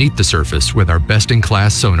look beneath the surface with our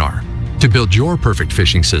best-in-class sonar. To build your perfect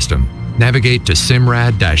fishing system, navigate to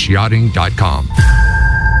simrad-yachting.com.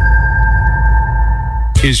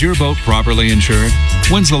 Is your boat properly insured?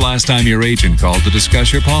 When's the last time your agent called to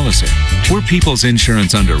discuss your policy? We're people's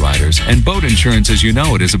insurance underwriters, and boat insurance as you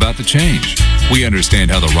know it is about to change. We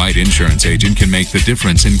understand how the right insurance agent can make the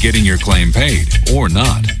difference in getting your claim paid, or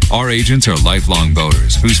not. Our agents are lifelong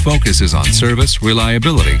boaters whose focus is on service,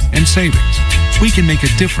 reliability, and savings. We can make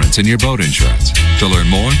a difference in your boat insurance. To learn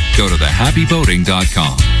more, go to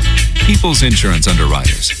thehappyboating.com. People's Insurance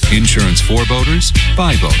Underwriters. Insurance for boaters,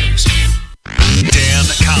 by boaters. Dan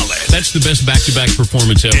Collins. That's the best back-to-back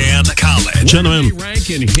performance ever. Dan Collins. Gentlemen,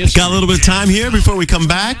 got a little bit of time here before we come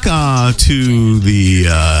back to the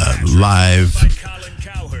live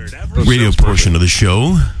radio portion of the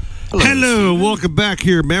show. Hello, welcome back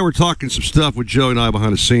here, man. We're talking some stuff with Joe and I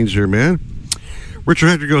behind the scenes here, man. Richard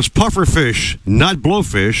Hector goes, puffer fish, not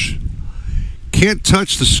blowfish. Can't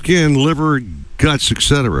touch the skin, liver, guts,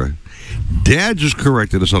 etc. Dad just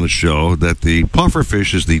corrected us on the show that the puffer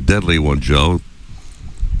fish is the deadly one, Joe.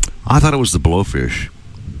 I thought it was the blowfish.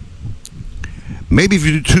 Maybe if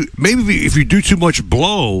you do too much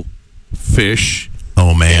blowfish,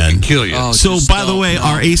 oh man, it can kill you. Oh, so by the way,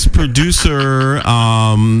 our ace producer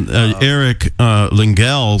Eric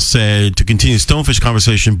Lingell said to continue Stonefish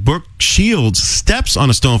conversation, Brooke Shields steps on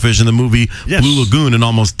a stonefish in the movie Blue Lagoon and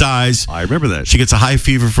almost dies. I remember that. She gets a high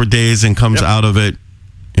fever for days and comes out of it.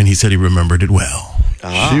 And he said he remembered it well.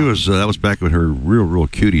 She was that was back in her real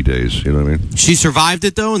cutie days. You know what I mean? She survived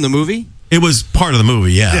it though in the movie. It was part of the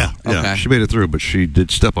movie. Yeah. Okay. She made it through, but she did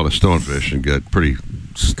step on a stonefish and got pretty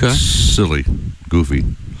silly, goofy.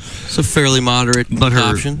 It's a fairly moderate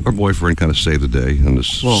option. Her boyfriend kind of saved the day in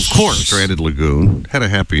this of course. stranded lagoon. Had a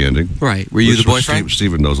happy ending. Right. Were you the boyfriend?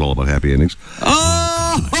 Steven knows all about happy endings.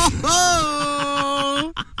 Oh!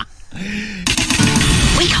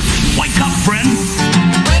 Wake up! Wake up, friend!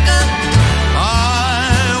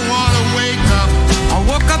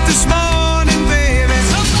 This morning, baby.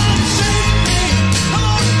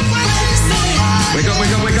 Wake up,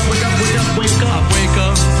 wake up, wake up, wake up, wake up, wake up, wake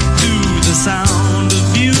up to the sound of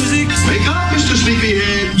music. Wake up, Mr.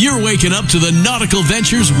 Sleepyhead. You're waking up to the Nautical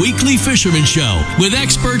Ventures Weekly Fisherman Show with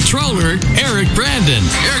expert troller Eric Brandon.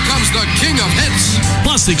 Here comes the king of hits.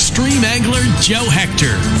 Plus extreme angler Joe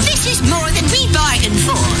Hector. This is more than we bargained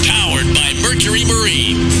for. Powered by Mercury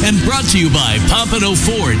Marine. And brought to you by Pompano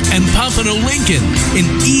Ford and Pompano Lincoln.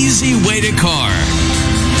 An easy way to car.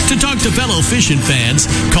 To talk to fellow fishing fans,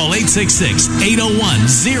 call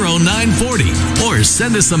 866-801-0940 or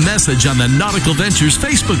send us a message on the Nautical Ventures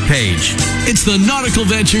Facebook page. It's the Nautical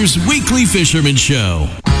Ventures Weekly Fisherman Show.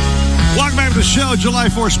 Welcome back to the show. July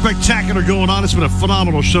 4th Spectacular going on. It's been a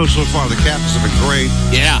phenomenal show so far. The captains have been great.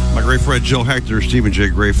 Yeah. My great friend Joe Hector, Stephen J.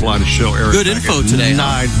 Gray flying the show. Eric Good info today.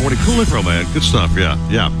 940. Cool info, man. Good stuff. Yeah.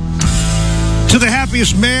 To the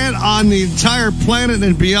happiest man on the entire planet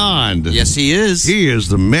and beyond. Yes, he is. He is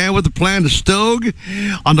the man with the plan to stogue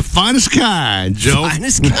on the finest kind, Joe.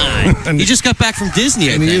 Finest kind. He just got back from Disney,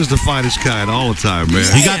 I And think. he is the finest kind all the time, man.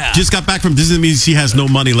 He just got back from Disney. Means he has no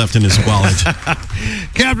money left in his wallet.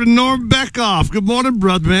 Captain Norm Beckoff. Good morning,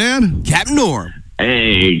 brother, man. Captain Norm.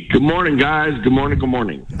 Hey, good morning, guys. Good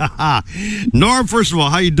morning. Norm, first of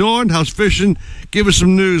all, how you doing? How's fishing? Give us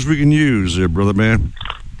some news we can use there, brother, man.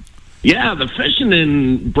 Yeah, the fishing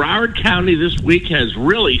in Broward County this week has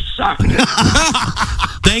really sucked.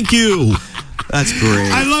 Thank you. That's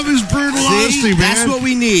great. I love his brutal honesty, man. That's what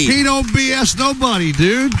we need. He don't BS nobody,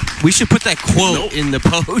 dude. We should put that quote in the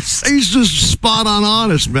post. He's just spot on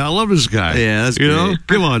honest, man. I love this guy. Yeah, that's you great. know?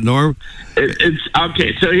 Come on, Norm. It's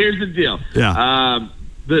okay. So here's the deal. Yeah.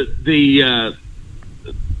 The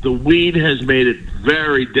weed has made it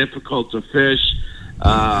very difficult to fish.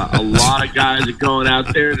 A lot of guys are going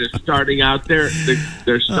out there. They're starting out there.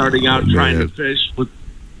 They're starting out trying to fish with.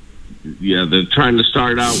 Yeah, they're trying to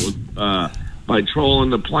start out with by trolling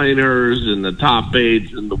the planers and the top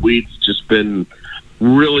baits, and the weed's just been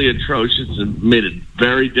really atrocious and made it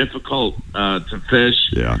very difficult to fish.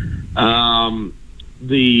 Yeah.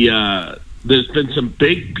 There's been some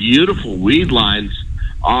big, beautiful weed lines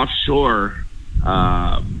offshore,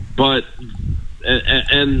 but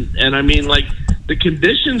and I mean, like, the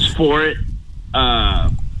conditions for it,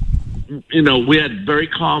 we had very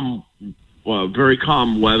calm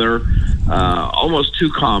weather, almost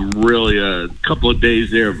too calm, really. A couple of days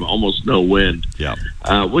there of almost no wind,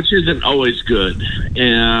 which isn't always good.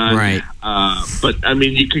 And right. But I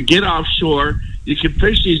mean, you can get offshore, you can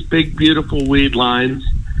fish these big, beautiful weed lines,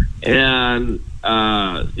 and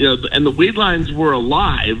and the weed lines were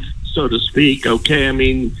alive, so to speak. Okay, I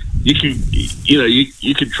mean, you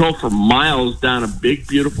can troll for miles down a big,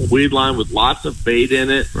 beautiful weed line with lots of bait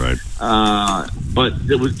in it. Right. But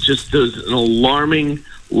there was an alarming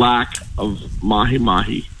lack of Mahi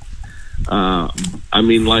Mahi. I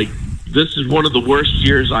mean, like, this is one of the worst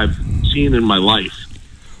years I've seen in my life.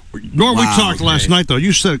 Norm, we talked last night, though.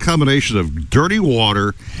 You said a combination of dirty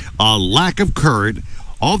water, lack of current,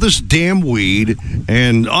 all this damn weed,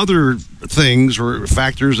 and other things or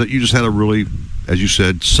factors that you just had a really, as you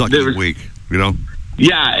said, sucky week. You know.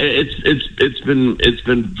 Yeah, it's been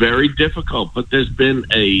very difficult, but there's been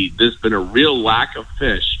a real lack of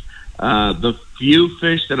fish. The few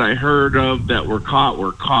fish that I heard of that were caught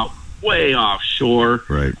way offshore.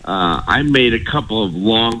 Right. I made a couple of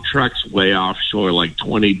long treks way offshore, like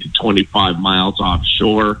 20 to 25 miles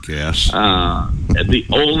offshore. Yes. And the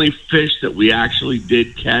only fish that we actually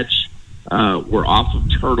did catch were off of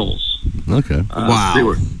turtles. Okay.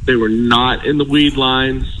 Wow. They were not in the weed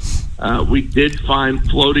lines. We did find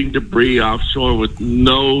floating debris offshore with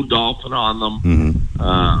no dolphin on them.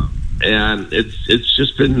 Mm-hmm. And it's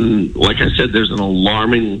just been, like I said, there's an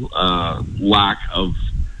alarming lack of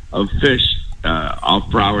fish off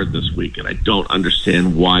Broward this week, and I don't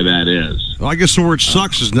understand why that is. Well, I guess the word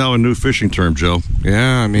sucks is now a new fishing term, Joe.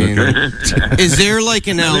 Yeah, I mean, is there like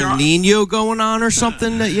an El Nino going on or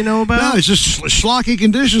something that you know about? No, it's just schlocky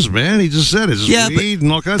conditions, man. He just said it's weed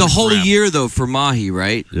and all kinds the of whole crap. year though for Mahi,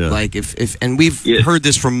 right? Yeah. Like if and we've heard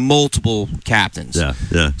this from multiple captains. Yeah.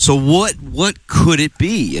 So what could it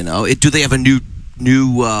be? You know, do they have a new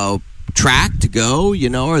track to go? You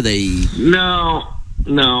know, are they No,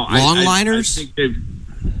 longliners?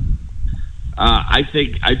 I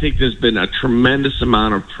think there's been a tremendous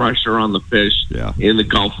amount of pressure on the fish in the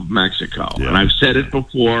Gulf of Mexico, and I've said it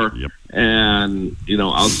before, and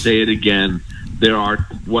I'll say it again. There are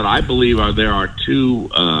what I believe are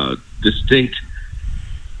two distinct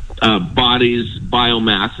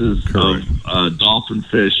biomasses of dolphin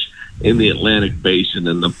fish in the Atlantic Basin,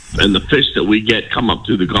 and the fish that we get come up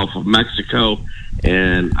through the Gulf of Mexico,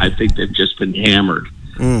 and I think they've just been hammered.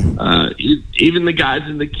 Even the guys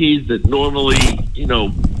in the Keys that normally,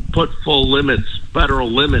 put full limits,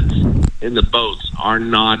 federal limits in the boats are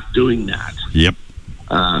not doing that. Yep.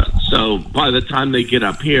 So by the time they get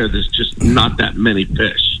up here, there's just not that many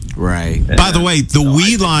fish. Right. By the way, the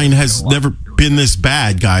weed line has never been this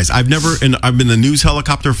bad, guys. I've been the news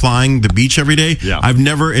helicopter flying the beach every day. Yeah. I've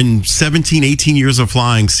never in 17, 18 years of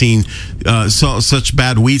flying seen such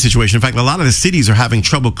bad weed situation. In fact, a lot of the cities are having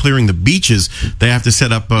trouble clearing the beaches. They have to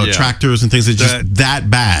set up tractors and things. It's just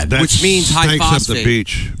that bad. Which means high phosphate. Up the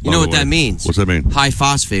beach, you know what that means? What's that mean? High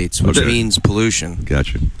phosphates, which means pollution.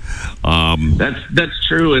 Gotcha. That's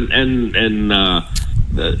true, and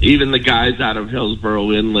even the guys out of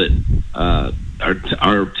Hillsborough Inlet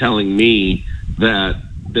are telling me that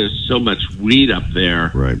there's so much weed up there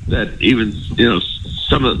that even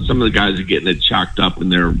some of the guys are getting it chalked up in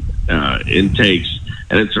their intakes,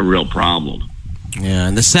 and it's a real problem. Yeah,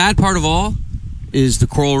 and the sad part of all is the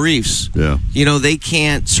coral reefs. Yeah, they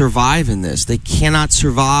can't survive in this. They cannot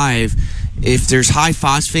survive if there's high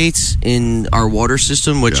phosphates in our water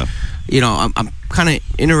system, which I'm kind of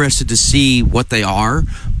interested to see what they are.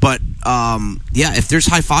 But if there's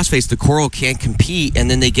high phosphates, the coral can't compete, and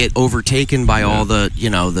then they get overtaken by all the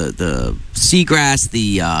the seagrass,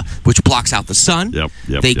 which blocks out the sun. Then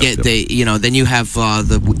you have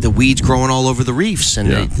the weeds growing all over the reefs,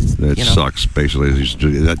 and it sucks. Basically,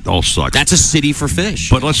 that all sucks. That's a city for fish.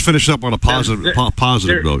 But let's finish up on a positive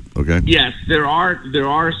note. Okay. Yes, there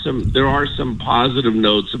are some positive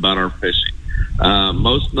notes about our fishing.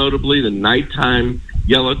 Most notably, the nighttime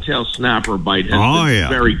yellowtail snapper bite has been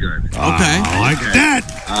very good. Okay, I like that.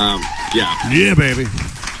 Yeah, baby.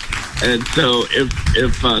 And so,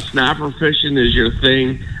 if snapper fishing is your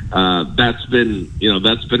thing, that's been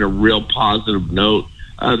a real positive note.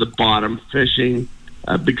 The bottom fishing,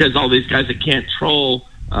 because all these guys that can't troll,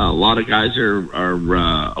 a lot of guys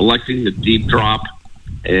are electing the deep drop.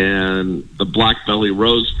 And the black belly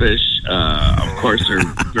rosefish, of course, are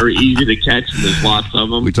very easy to catch, and there's lots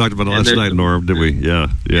of them. We talked about it last night, Norm, did we? Yeah.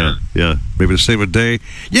 Maybe to save a day.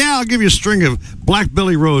 Yeah, I'll give you a string of black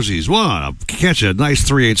belly rosies. Well, I'll catch a nice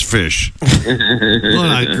 3/8 fish.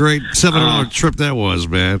 What a great $7 trip that was,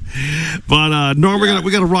 man. But Norm,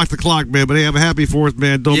 we got to rock the clock, man. But hey, have a happy 4th,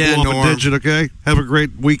 man. Don't blow off a digit, okay? Have a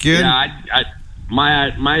great weekend. Yeah,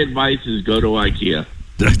 my advice is go to IKEA.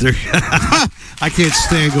 I can't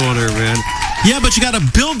stand going there, man. Yeah, but you got to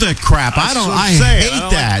build that crap. I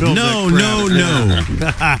hate that. No.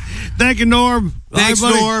 Thank you, Norm. Thanks,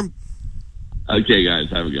 Norm. Okay, guys,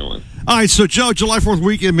 have a good one. All right, so Joe, July 4th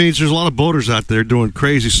weekend means there's a lot of boaters out there doing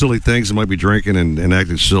crazy, silly things and might be drinking and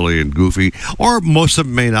acting silly and goofy, or most of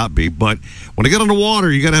them may not be. But when they get on the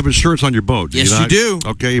water, you got to have insurance on your boat. Yes, you do.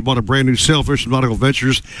 Okay, you bought a brand new Sailfish from Nautical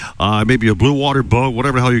Ventures, maybe a blue water boat,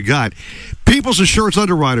 whatever the hell you got. People's Insurance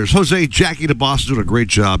Underwriters, Jose, Jackie, the boss, is doing a great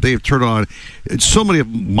job. They have turned on so many of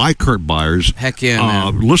my current buyers. Heck yeah,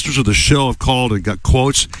 man. Listeners of the show have called and got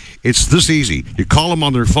quotes. It's this easy. You call them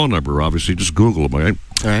on their phone number, obviously. Just Google them, right?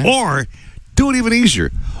 All right. Or do it even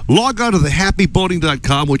easier. Log on to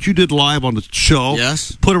thehappyboating.com, which you did live on the show.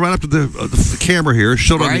 Yes. Put it right up to the camera here.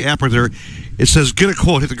 Show it on the app right there. It says, get a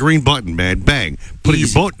quote. Hit the green button, man. Bang. Put in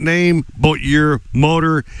your boat name, boat year,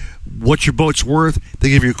 motor, what your boat's worth. They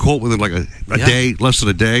give you a quote within like a day, less than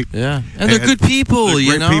a day. Yeah. And they're good people,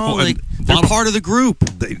 they're great people. They're part of the group.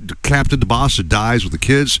 The captain, the boss, that dies with the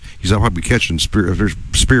kids, he's probably catching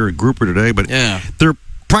spear and grouper today, but they're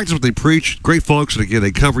practice what they preach. Great folks, and again,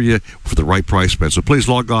 they cover you for the right price, man. So please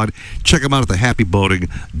log on. Check them out at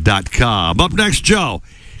thehappyboating.com. Up next, Joe,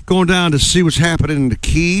 going down to see what's happening in the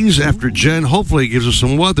Keys after Jen hopefully gives us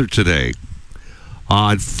some weather today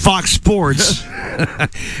on Fox Sports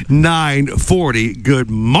 940. Good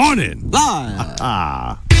morning. Live.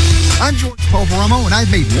 I'm George Poveromo, and I've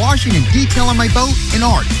made washing and detailing my boat an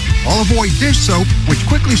art. I'll avoid dish soap, which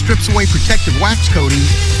quickly strips away protective wax coatings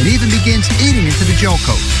and even begins eating into the gel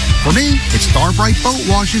coat. For me, it's Starbright Boat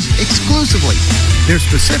Washes exclusively. They're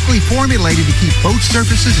specifically formulated to keep boat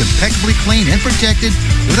surfaces impeccably clean and protected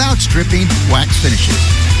without stripping wax finishes.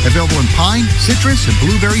 Available in pine, citrus, and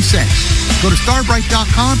blueberry scents. Go to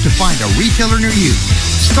starbright.com to find a retailer near you.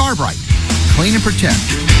 Starbright. Clean and protect.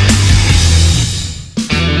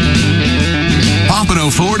 Pompano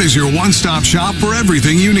Ford is your one-stop shop for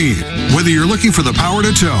everything you need. Whether you're looking for the power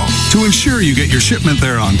to tow, to ensure you get your shipment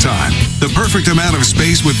there on time, the perfect amount of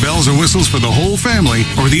space with bells and whistles for the whole family,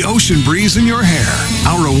 or the ocean breeze in your hair,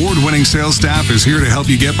 our award-winning sales staff is here to help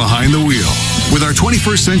you get behind the wheel. With our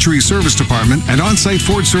 21st century service department and on-site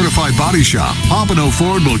Ford certified body shop, Pompano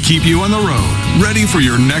Ford will keep you on the road, ready for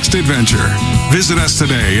your next adventure. Visit us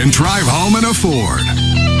today and drive home in a Ford.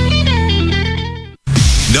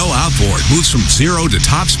 No outboard moves from 0 to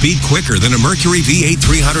top speed quicker than a Mercury V8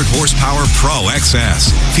 300 horsepower Pro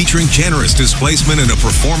XS, featuring generous displacement and a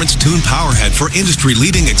performance-tuned powerhead for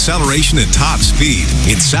industry-leading acceleration and top speed.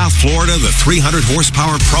 In South Florida, the 300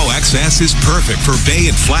 horsepower Pro XS is perfect for bay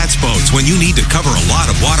and flats boats when you need to cover a lot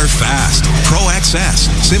of water fast. Pro XS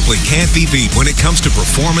simply can't be beat when it comes to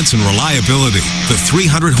performance and reliability. The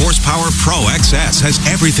 300 horsepower Pro XS has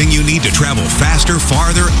everything you need to travel faster,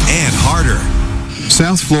 farther, and harder.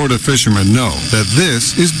 South Florida fishermen know that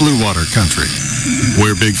this is blue water country,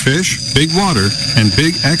 where big fish, big water, and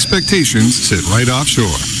big expectations sit right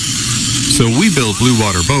offshore. So we build blue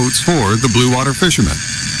water boats for the blue water fishermen,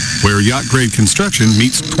 where yacht-grade construction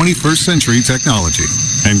meets 21st century technology.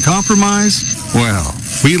 And compromise? Well,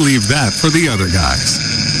 we leave that for the other guys.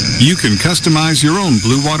 You can customize your own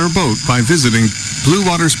blue water boat by visiting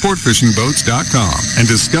BlueWaterSportFishingBoats.com and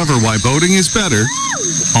discover why boating is better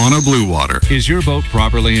on a blue water. Is your boat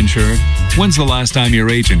properly insured? When's the last time your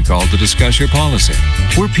agent called to discuss your policy?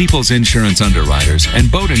 We're people's insurance underwriters,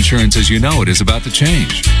 and boat insurance as you know it is about to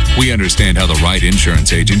change. We understand how the right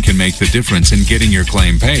insurance agent can make the difference in getting your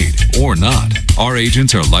claim paid, or not. Our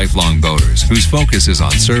agents are lifelong boaters whose focus is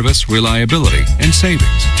on service, reliability, and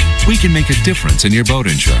savings. We can make a difference in your boat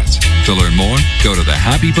insurance. To learn more, go to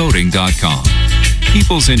thehappyboating.com.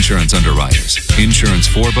 People's Insurance Underwriters. Insurance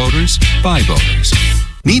for boaters, by boaters.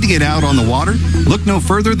 Need to get out on the water? Look no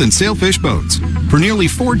further than Sailfish Boats. For nearly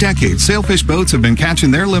 4 decades, Sailfish Boats have been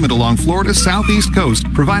catching their limit along Florida's southeast coast,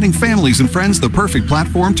 providing families and friends the perfect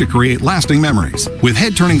platform to create lasting memories. With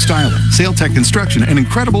head-turning styling, sail-tech construction, and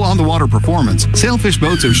incredible on-the-water performance, Sailfish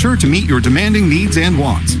Boats are sure to meet your demanding needs and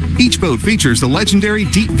wants. Each boat features the legendary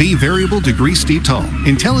Deep V variable degree steep hull,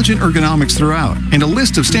 intelligent ergonomics throughout, and a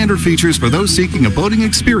list of standard features for those seeking a boating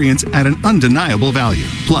experience at an undeniable value.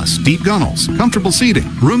 Plus, deep gunnels, comfortable seating,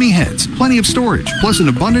 roomy heads, plenty of storage, plus an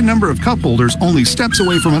abundant number of cup holders only steps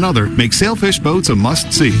away from another make Sailfish Boats a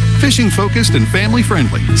must-see. Fishing-focused and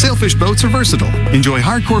family-friendly, Sailfish Boats are versatile. Enjoy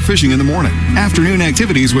hardcore fishing in the morning, afternoon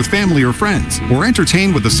activities with family or friends, or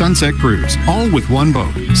entertain with the Sunset Cruise, all with one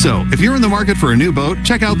boat. So, if you're in the market for a new boat,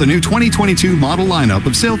 check out the new 2022 model lineup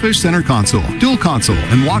of Sailfish Center Console, Dual Console,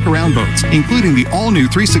 and Walk-Around boats, including the all-new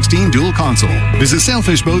 316 Dual Console. Visit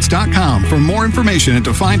sailfishboats.com for more information and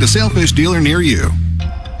to find a Sailfish dealer near you.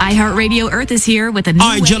 iHeartRadio Earth is here with a new. All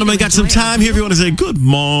right, gentlemen, got some time here. If you want to say good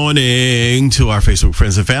morning to our Facebook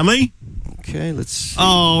friends and family. Okay, let's see.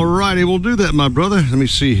 All righty, we'll do that, my brother. Let me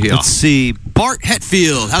see here. Let's see. Bart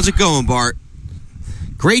Hetfield. How's it going, Bart?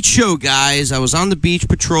 Great show, guys. I was on the beach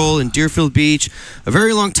patrol in Deerfield Beach a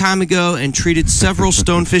very long time ago and treated several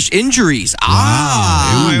stonefish injuries.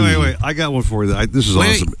 Wait. I got one for you. This is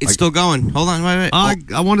awesome. It's still going. Hold on. Wait.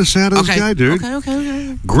 I want to say hi to this guy, dude.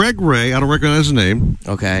 Okay. Greg Ray. I don't recognize his name.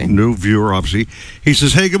 Okay. New viewer, obviously. He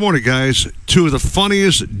says, hey, good morning, guys. 2 of the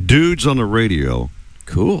funniest dudes on the radio.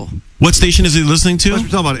 Cool. What station is he listening to? He must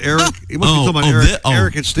be talking about Eric. He must be talking about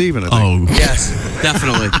Eric and Steven, I think. Yes,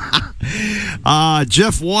 definitely.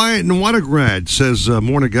 Jeff Wyatt in Watergrad says,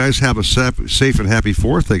 morning, guys. Have a safe and happy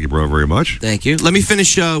 4th. Thank you, bro, very much. Thank you. Let me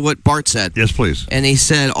finish what Bart said. Yes, please. And he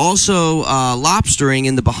said also lobstering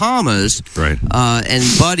in the Bahamas. Right. And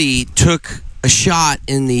Buddy took a shot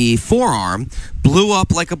in the forearm, blew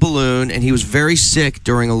up like a balloon, and he was very sick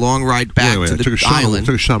during a long ride back to the island.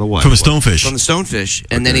 Took a shot of what? From a stonefish. From the stonefish.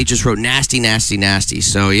 And then he just wrote nasty, nasty, nasty.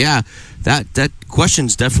 So, yeah, that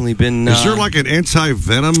question's definitely been... Is there like an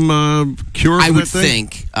anti-venom cure for I would that thing?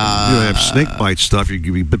 think. You have snake bite stuff. You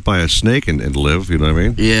can be bit by a snake and live, you know what I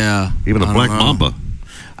mean? Yeah. Even a black mamba.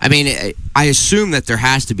 I mean, I assume that there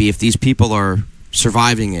has to be if these people are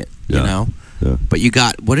surviving it, you know? Yeah. But you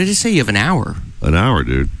got, what did it say? You have an hour. An hour,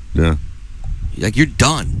 dude. Yeah. Like, you're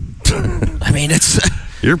done. I mean, it's...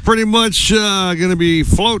 You're pretty much going to be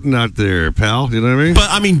floating out there, pal. You know what I mean?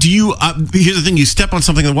 But, I mean, do you... here's the thing. You step on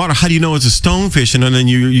something in the water. How do you know it's a stonefish? And then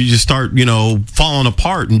you just start, falling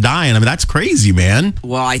apart and dying. I mean, that's crazy, man.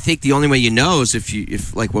 Well, I think the only way you know is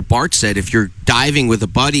if like what Bart said, if you're diving with a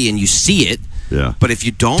buddy and you see it. Yeah. But if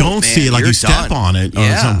you don't see it, like you step on it.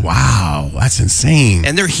 Yeah. Wow, that's insane.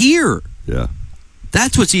 And they're here. Yeah.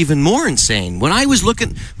 That's what's even more insane. When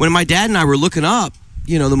my dad and I were looking up,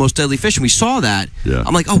 the most deadly fish, and we saw that,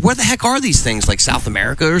 I'm like, oh, where the heck are these things? Like South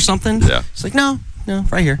America or something? Yeah. It's like, no,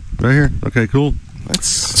 right here. Right here. Okay, cool.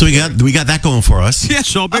 So we got that going for us. Yeah.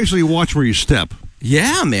 So basically, watch where you step.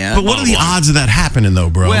 Yeah, man. But what are the odds of that happening,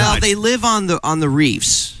 though, bro? Well, they live on the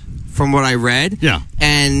reefs, from what I read. Yeah.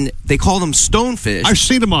 And they call them stonefish. I've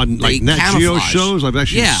seen them on like Nat Geo shows. I've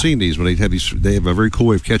actually seen these when they have these. They have a very cool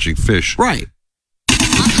way of catching fish. Right.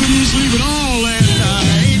 I couldn't sleep at all last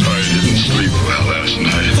night. I didn't sleep well last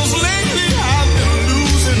night. 'Cause lately I've been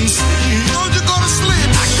losing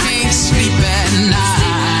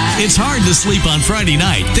to sleep on Friday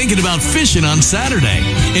night thinking about fishing on Saturday.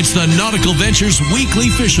 It's the Nautical Ventures Weekly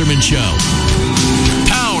Fisherman Show.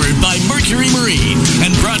 Powered by Mercury Marine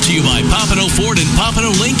and brought to you by Pompano Ford and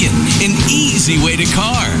Pompano Lincoln. An easy way to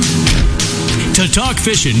car. To talk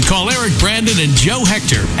fishing, call Eric Brandon and Joe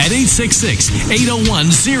Hector at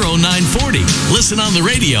 866-801-0940. Listen on the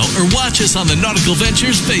radio or watch us on the Nautical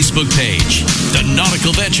Ventures Facebook page. The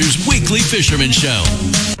Nautical Ventures Weekly Fisherman Show.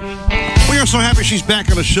 We are so happy she's back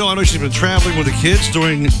on the show. I know she's been traveling with the kids,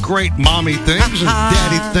 doing great mommy things and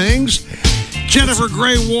daddy things. Jennifer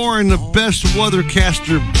Gray Warren, the best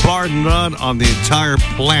weathercaster bar none on the entire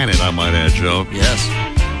planet, I might add, Joe. Yes.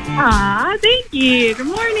 Aw, thank you. Good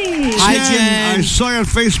morning. Hi, Jen. I saw you on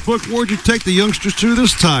Facebook. Where'd you take the youngsters to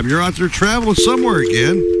this time? You're out there traveling somewhere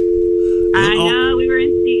again. I know. We were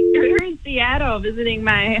in Seattle visiting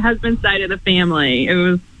my husband's side of the family. It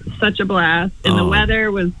was such a blast. And the weather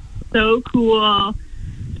was so cool.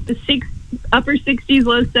 The upper 60s,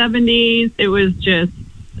 low 70s. It was just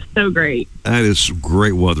so great. That is some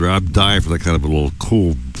great weather. I'm dying for that kind of a little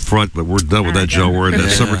cool front, but we're done with that, Joe. We're in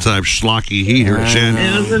that summertime schlocky heat here, Jen.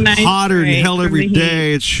 It was a nice hotter than break hell from every the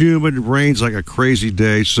day. heat. It's humid. It rains like a crazy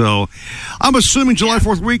day. So I'm assuming July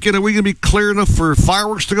 4th weekend, are we going to be clear enough for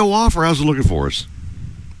fireworks to go off, or how's it looking for us?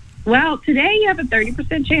 Well, today you have a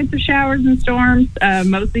 30% chance of showers and storms,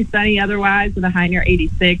 mostly sunny otherwise with a high near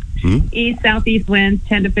 86. East-southeast winds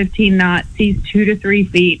 10 to 15 knots, seas 2 to 3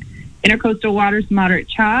 feet. Intercoastal waters moderate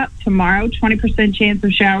chop. Tomorrow, 20% chance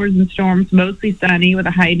of showers and storms, mostly sunny with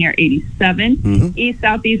a high near 87.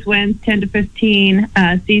 East-southeast winds 10 to 15,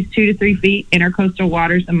 seas 2 to 3 feet. Intercoastal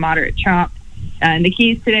waters and moderate chop. In the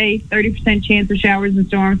Keys today, 30% chance of showers and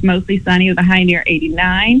storms, mostly sunny with a high near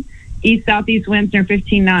 89. East-southeast winds near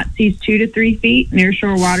 15 knots, seas 2 to 3 feet.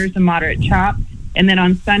 Nearshore waters and moderate chop. And then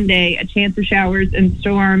on Sunday, a chance of showers and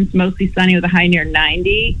storms, mostly sunny with a high near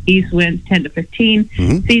 90. East winds 10 to 15.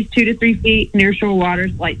 Seas 2 to 3 feet. Nearshore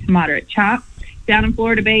waters light to moderate chop. Down in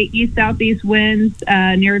Florida Bay, east-southeast winds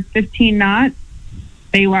near 15 knots.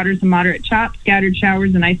 Bay waters and moderate chop. Scattered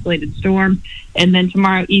showers and isolated storms. And then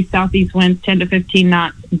tomorrow, east-southeast winds 10 to 15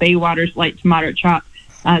 knots. Bay waters light to moderate chop.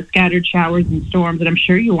 Scattered showers and storms. And I'm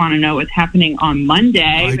sure you want to know what's happening on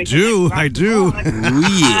Monday. I do.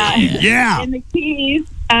 Yeah. In the Keys,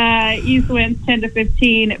 east winds 10 to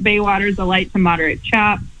 15. Bay waters a light to moderate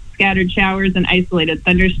chop. Scattered showers and isolated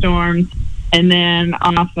thunderstorms. And then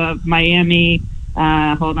off of Miami,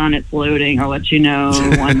 hold on, it's loading. I'll let you know.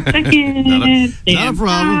 1 second. Not a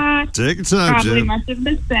problem. Take your time, Probably Jen. much of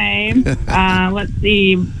the same. Let's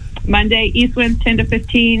see. Monday, east winds 10 to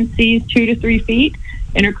 15. Seas 2 to 3 feet.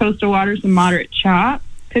 Intercoastal waters and moderate chop.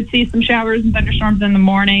 Could see some showers and thunderstorms in the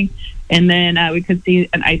morning, and then we could see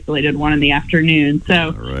an isolated one in the afternoon. So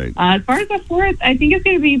as far as the 4th, I think it's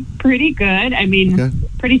going to be pretty good. I mean,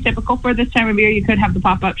 pretty typical for this time of year. You could have the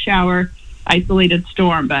pop-up shower, isolated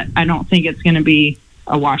storm, but I don't think it's going to be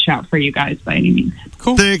a washout for you guys by any means.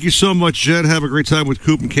 Cool. Thank you so much, Jen. Have a great time with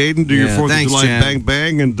Coop and Caden. Do your 4th of July bang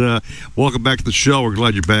bang, and welcome back to the show. We're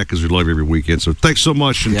glad you're back because we love you every weekend. So thanks so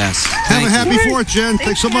much. And have a happy 4th, Jen.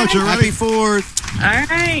 Thanks so much. All right. Happy 4th. All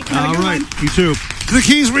right. All right. You too. To the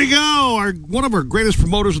Keys we go. One of our greatest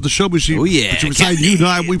promoters of the show. Besides you and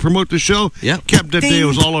I, we promote the show. Yep. Captain Dale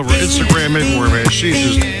is all over Instagram, everywhere, man.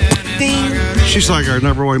 She's like our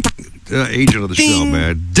number one agent of the show,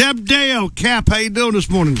 man. Deb Dale. Cap, how you doing this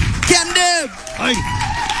morning? Captain Deb. Hi.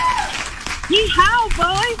 Yeehaw,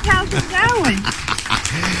 boys. How's it going?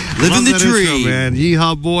 Living the dream. Intro, man.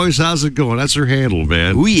 Yeehaw, boys. How's it going? That's her handle,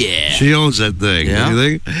 man. Oh, yeah. She owns that thing. Yeah.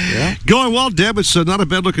 Anything? Yeah. Going well, Deb. It's not a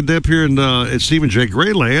bad-looking Deb here in Stephen J.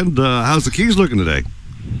 Gray land. How's the Keys looking today?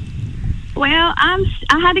 Well, I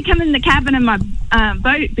had to come in the cabin of my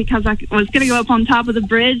boat because I was going to go up on top of the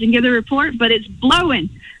bridge and give the report, but it's blowing.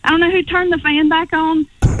 I don't know who turned the fan back on,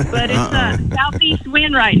 but it's a southeast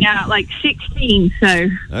wind right now at like 16, so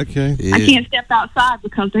okay. I can't step outside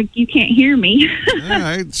because you can't hear me. All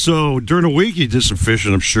right. So during the week you did some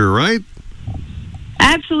fishing, I'm sure, right?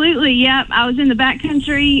 Absolutely. Yep. I was in the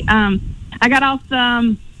backcountry. I got off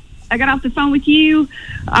the phone with you.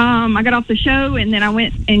 I got off the show, and then I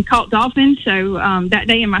went and caught dolphins. So that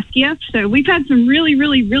day in my skiff. So we've had some really,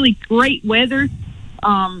 really, really great weather.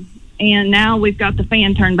 And now we've got the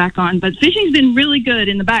fan turned back on. But fishing's been really good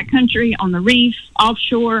in the backcountry, on the reef,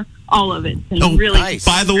 offshore, all of it. It's been really nice.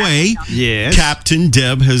 By the way, Captain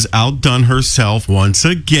Deb has outdone herself once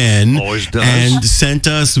again. Always does. And sent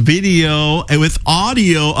us video with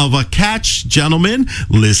audio of a catch. Gentlemen,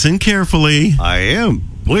 listen carefully. I am.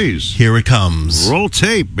 Please. Here it comes. Roll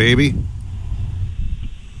tape, baby.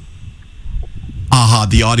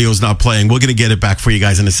 The audio's not playing. We're gonna get it back for you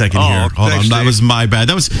guys in a second here. Hold on, that was my bad.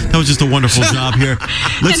 That was just a wonderful job here.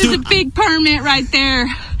 That is a big permit right there.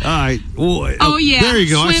 All right. Oh yeah. There you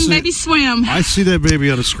go. Swim, baby, swim. I see that baby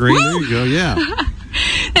on the screen. Woo! There you go. Yeah.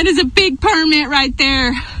 That is a big permit right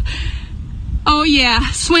there. Oh yeah.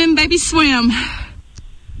 Swim, baby, swim.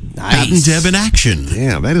 Nice. Captain Deb in action.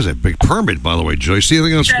 Yeah, that is a big permit, by the way, Joy. See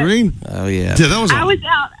anything on screen? Oh yeah. Yeah, that was. I was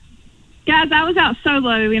out, guys. I was out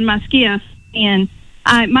solo in my skiff, and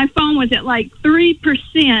my phone was at like 3%,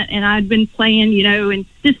 and I'd been playing, and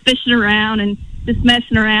just fishing around and just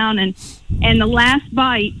messing around, and the last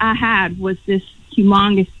bite I had was this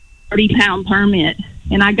humongous 30-pound permit,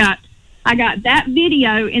 and I got that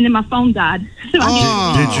video, and then my phone died. So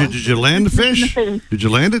did you land the fish? Did you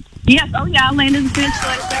land it? Yes. Oh yeah, I landed the fish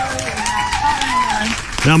right there.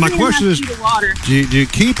 Now my question is, do you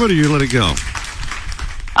keep it or you let it go?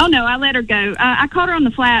 Oh no, I let her go. I caught her on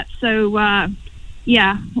the flat, so I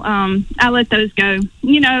let those go.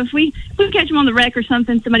 If we catch them on the wreck or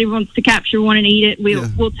something, somebody wants to capture one and eat it,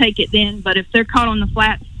 we'll take it then. But if they're caught on the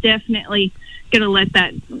flats, definitely gonna let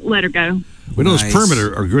her go. We know those permit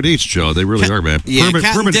are good eats, Joe. They really are, man. Yeah,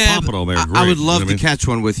 permit Deb, pompano, man, are great. I would love to catch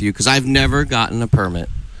one with you because I've never gotten a permit.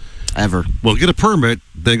 Ever. Well, get a permit,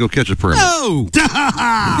 then go catch a permit. No!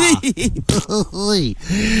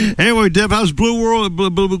 Anyway, Deb, how's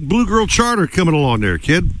Blue Girl Charter coming along there,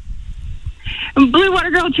 kid? Blue Water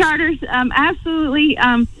Girl Charters, absolutely.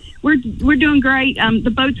 We're doing great.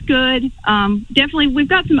 The boat's good. Definitely, we've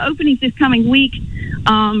got some openings this coming week.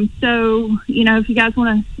 So, if you guys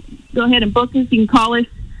want to go ahead and book us, you can call us.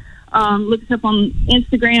 Look us up on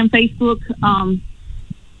Instagram, Facebook,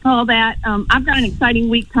 all that. I've got an exciting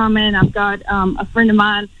week coming. I've got a friend of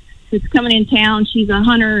mine who's coming in town. She's a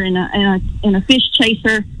hunter and a fish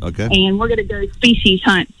chaser. Okay. And we're going to go species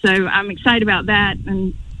hunt. So I'm excited about that.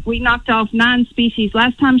 And we knocked off 9 species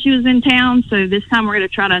last time she was in town. So this time we're going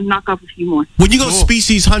to try to knock off a few more. When you go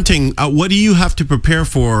species hunting, what do you have to prepare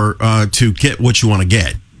for to get what you want to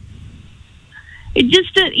get? It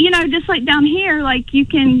just just like down here, like you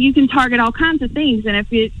can target all kinds of things. And if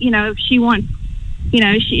she wants,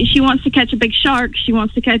 she wants to catch a big shark, she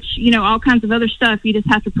wants to catch, all kinds of other stuff. You just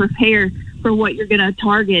have to prepare for what you're going to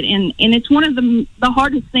target. And it's one of the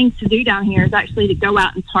hardest things to do down here is actually to go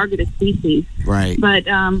out and target a species. Right. But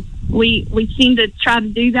we seem to try to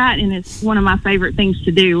do that, and it's one of my favorite things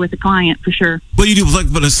to do with a client for sure. What do you do?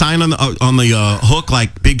 Like put a sign on the hook,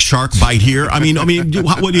 like big shark bite here? I mean,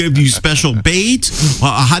 what do you do? Special bait?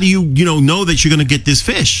 How do you know that you're going to get this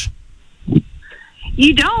fish?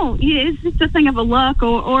 You don't. It's just a thing of a luck,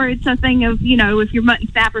 or it's a thing of if you're mutton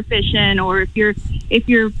snapper fishing, or if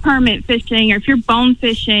you're permit fishing, or if you're bone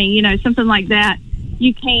fishing, something like that.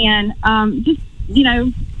 You can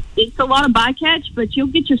it's a lot of bycatch, but you'll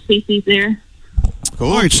get your species there. Cool.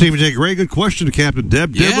 All right, Stephen J. Gray, good question to Captain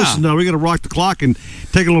Deb. Deb, listen, we're going to rock the clock and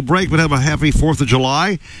take a little break, but have a happy 4th of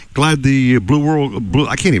July. Glad the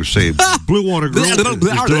I can't even say it. Blue Water Girl is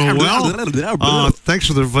doing well. Thanks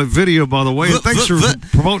for the video, by the way. And thanks for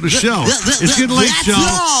promoting the show. It's getting late,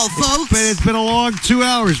 Joe. Folks. It's been a long 2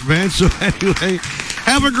 hours, man. So anyway,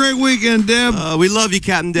 have a great weekend, Deb. We love you,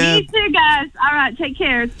 Captain Deb. You too, guys. All right, take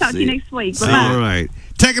care. Talk to you next week. Bye-bye. All right.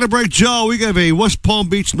 Taking a break, Joe. We have a West Palm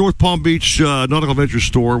Beach, North Palm Beach Nautical Ventures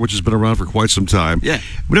store, which has been around for quite some time. Yeah.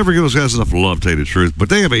 We never give those guys enough love, to tell you the truth. But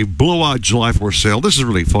they have a blowout July 4th sale. This is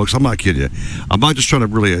really, folks, I'm not kidding you. I'm not just trying to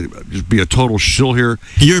really just be a total shill here.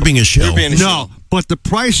 You're being a shill. No, but the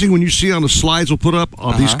pricing, when you see on the slides we'll put up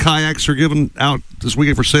on these kayaks are given out this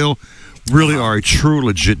weekend for sale, really are a true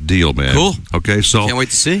legit deal, man. Cool. Okay, so can't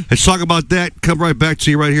wait to see. Let's talk about that. Come right back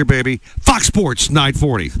to you right here, baby. Fox Sports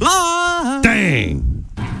 940. Dang.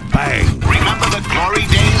 Bang. Remember the glory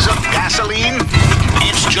days of gasoline?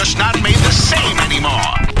 It's just not made the same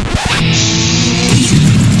anymore.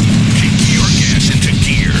 Kick your gas into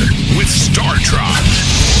gear with StarTron.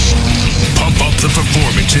 Pump up the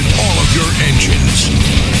performance in all of your engines.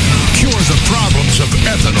 Cure the problems of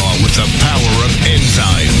ethanol with the power of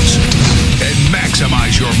enzymes. And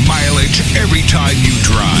maximize your mileage every time you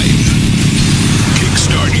drive.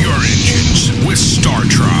 Kickstart your engines with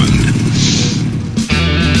StarTron.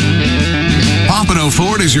 Pompano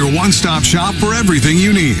Ford is your one-stop shop for everything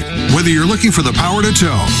you need. Whether you're looking for the power to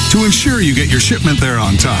tow, to ensure you get your shipment there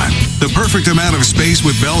on time, the perfect amount of space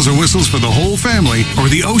with bells and whistles for the whole family, or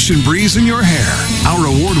the ocean breeze in your hair, our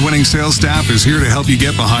award-winning sales staff is here to help you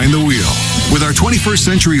get behind the wheel. With our 21st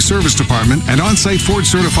century service department and on-site Ford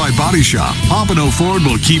certified body shop, Pompano Ford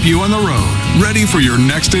will keep you on the road, ready for your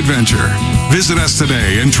next adventure. Visit us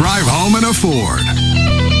today and drive home in a Ford.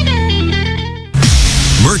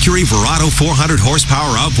 Mercury Verado 400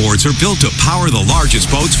 horsepower outboards are built to power the largest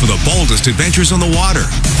boats for the boldest adventures on the water.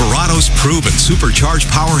 Verado's proven supercharged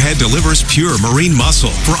powerhead delivers pure marine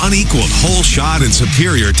muscle for unequaled whole shot and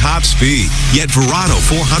superior top speed. Yet Verado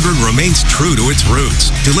 400 remains true to its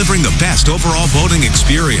roots, delivering the best overall boating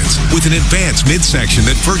experience with an advanced midsection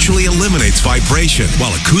that virtually eliminates vibration,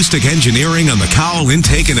 while acoustic engineering on the cowl,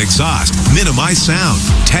 intake, and exhaust minimize sound.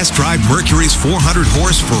 Test drive Mercury's 400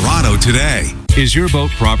 horse Verado today. Is your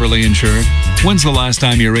boat properly insured? When's the last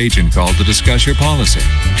time your agent called to discuss your policy?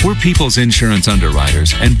 We're people's insurance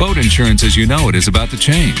underwriters, and boat insurance as you know it is about to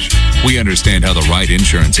change. We understand how the right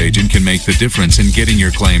insurance agent can make the difference in getting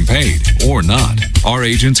your claim paid, or not. Our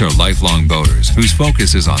agents are lifelong boaters whose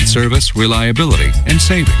focus is on service, reliability, and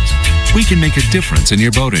savings. We can make a difference in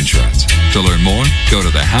your boat insurance. To learn more, go to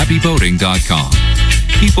thehappyboating.com.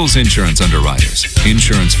 People's Insurance Underwriters.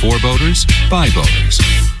 Insurance for boaters, by boaters.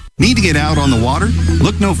 Need to get out on the water?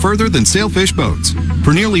 Look no further than Sailfish Boats.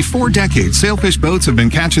 For nearly 4 decades, Sailfish Boats have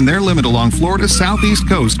been catching their limit along Florida's southeast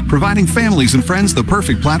coast, providing families and friends the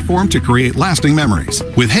perfect platform to create lasting memories.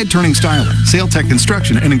 With head-turning styling, SailTech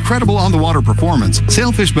construction, and incredible on-the-water performance,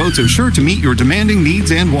 Sailfish Boats are sure to meet your demanding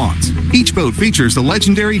needs and wants. Each boat features the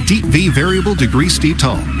legendary Deep V variable degree steeped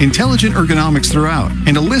hull, intelligent ergonomics throughout,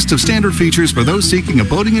 and a list of standard features for those seeking a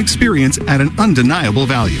boating experience at an undeniable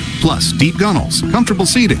value. Plus, deep gunnels, comfortable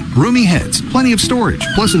seating, roomy heads, plenty of storage,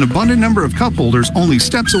 plus an abundant number of cup holders only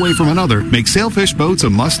steps away from another make Sailfish Boats a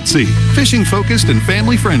must-see. Fishing-focused and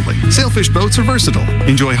family-friendly, Sailfish Boats are versatile.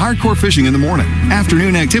 Enjoy hardcore fishing in the morning,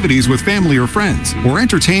 afternoon activities with family or friends, or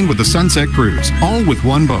entertain with the sunset cruise, all with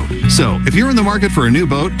one boat. So, if you're in the market for a new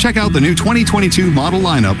boat, check out the new 2022 model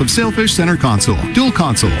lineup of Sailfish Center Console, Dual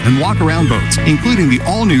Console, and Walk-Around boats, including the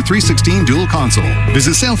all-new 316 Dual Console.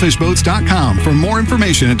 Visit sailfishboats.com for more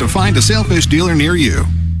information and to find a Sailfish dealer near you.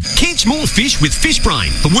 Catch more fish with FishBrain,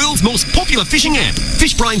 the world's most popular fishing app.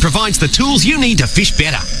 FishBrain provides the tools you need to fish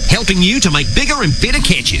better, helping you to make bigger and better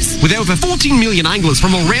catches. With over 14 million anglers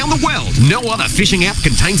from around the world, no other fishing app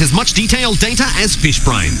contains as much detailed data as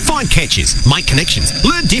FishBrain. Find catches, make connections,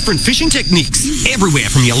 learn different fishing techniques, everywhere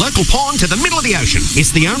from your local pond to the middle of the ocean. It's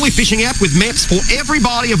the only fishing app with maps for every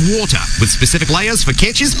body of water, with specific layers for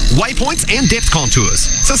catches, waypoints, and depth contours.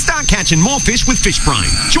 So start catching more fish with FishBrain.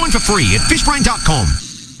 Join for free at fishbrain.com.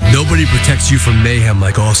 Nobody protects you from mayhem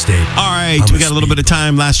like Allstate. All right, we got a little bit of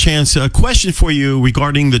time. Last chance. A question for you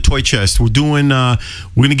regarding the toy chest. We're going to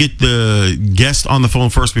get the guest on the phone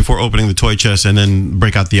first before opening the toy chest, and then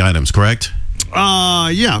break out the items. Correct?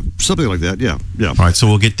 Yeah, something like that. Yeah. All right, so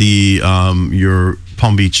we'll get the your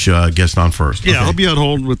Palm Beach guest on first. Yeah, okay. I'll be on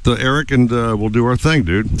hold with Eric, and we'll do our thing,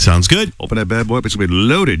 dude. Sounds good. Open that bad boy up. It's going to be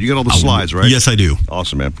loaded. You got all the slides, right? Yes, I do.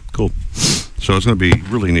 Awesome, man. Cool. So it's going to be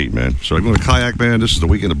really neat, man. So I'm going to kayak, man. This is the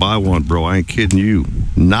weekend to buy one, bro. I ain't kidding you.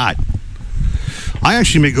 Not. I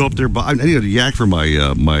actually may go up there. I needed a yak for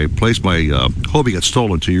my my place. My Hobie got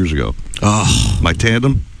stolen 2 years ago. Oh. My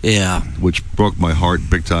tandem. Yeah. Which broke my heart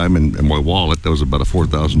big time, and my wallet. That was about a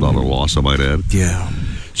 $4,000 loss, I might add. Yeah.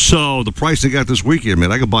 So the price they got this weekend,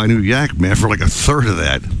 man, I could buy a new yak, man, for like a third of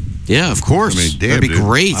that. Yeah, of course. I mean, damn, that'd be dude.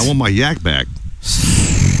 great. I want my yak back.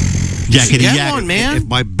 Yakety yak, one, man. If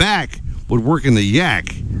my back would work in the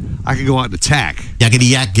yak, I could go out and attack. Yakety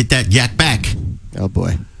yak, get that yak back. Oh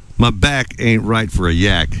boy. My back ain't right for a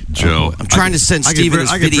yak, Joe. I'm trying to send Steven this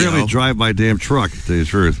video. I can barely drive my damn truck, to tell you the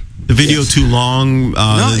truth. The video too long?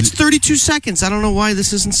 No, it's 32 seconds. I don't know why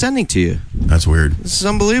this isn't sending to you. That's weird. This is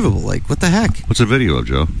unbelievable. Like, what the heck? What's the video of,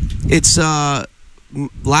 Joe? It's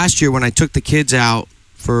last year when I took the kids out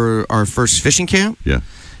for our first fishing camp. Yeah.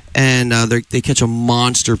 And they catch a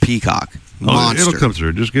monster peacock. Monster. It'll come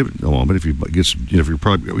through. Just give it. Oh, but if you get, if you're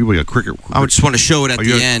probably we got cricket. I would just want to show it at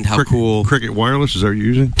the end. How cool! Cricket wireless, is that what you're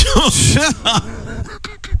using?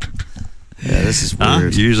 Yeah, this is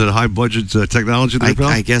weird. You using high budget technology there, pal?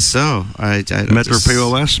 I guess so. Metro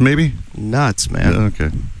POS, maybe? Nuts, man. Yeah, okay.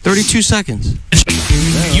 32 seconds.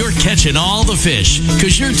 You're catching all the fish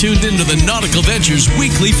because you're tuned into the Nautical Ventures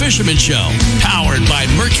Weekly Fisherman Show, powered by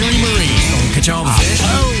Mercury Marine. Catch all the fish.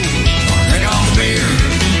 Drink all the beer.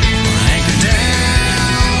 Anchor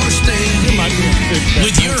down, stay.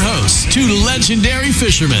 With your hosts, two legendary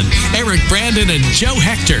fishermen, Eric Brandon and Joe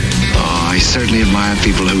Hector. Oh, I certainly admire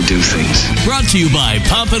people who do things. Brought to you by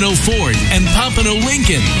Pompano Ford and Pompano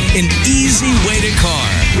Lincoln, an easy way to car.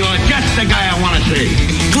 You're just the guy I want to see.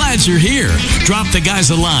 Glad you're here. Drop the guys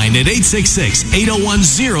a line at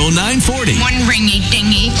 866-801-0940. One ringy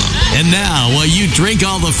dingy. And now, while you drink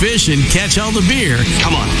all the fish and catch all the beer,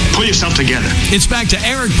 Come on, pull yourself together. it's back to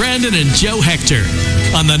Eric Brandon and Joe Hector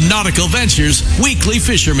on the Nautical Ventures Weekly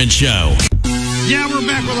Fisherman Show. Yeah, we're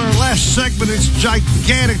back with our last segment. It's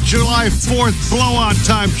gigantic July 4th blowout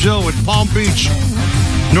time, Joe, at Palm Beach.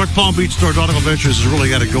 North Palm Beach store, Nautical Ventures has really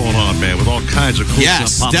got it going on, man, with all kinds of cool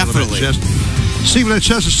stuff popping out of that chest. Stephen, that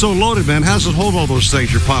chest is so loaded, man. How does it hold all those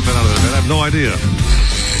things you're popping out of there, man? I have no idea.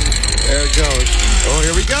 There it goes. Oh,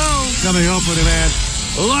 here we go. Coming open, man.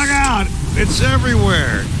 Look out. It's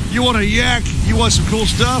everywhere. You want a yak? You want some cool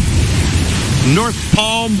stuff? North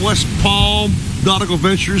Palm, West Palm, Nautical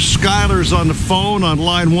Ventures. Skyler's on the phone on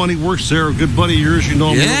line 1. He works there. A good buddy of yours, you know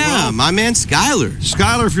him well. My man Skyler.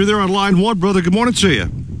 Skyler, if you're there on line 1, brother, good morning to you.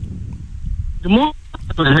 Good morning.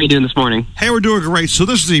 How are you doing this morning? Hey, we're doing great. So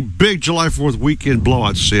this is the big July 4th weekend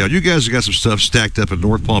blowout sale. You guys have got some stuff stacked up at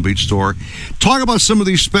North Palm Beach store. Talk about some of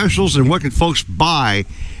these specials and what can folks buy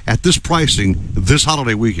at this pricing this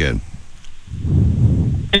holiday weekend.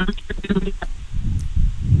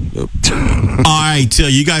 All right,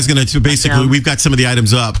 you guys going to basically, we've got some of the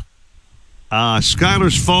items up.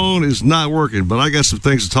 Skyler's phone is not working, but I got some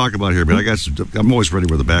things to talk about here, man. I'm always ready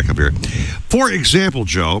with the backup here. For example,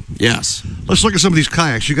 Joe. Yes. Let's look at some of these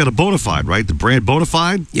kayaks. You got a Bonafide, right? The brand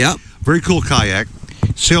Bonafide? Yep. Very cool kayak.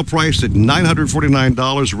 Sale price at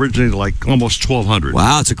 $949, originated like almost $1,200.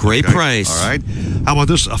 Wow, it's a great price. All right. How about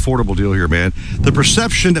this affordable deal here, man? The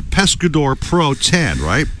Perception Pescador Pro 10,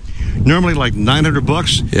 right? Normally like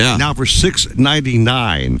 $900. Yeah. Now for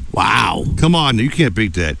 $699. Wow. Come on, you can't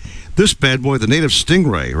beat that. This bad boy, the Native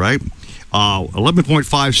Stingray, right?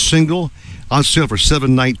 11.5 single, on sale for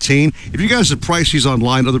 $719. If you guys have priced these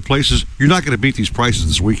online other places, you're not going to beat these prices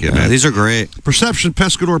this weekend, man. These are great. Perception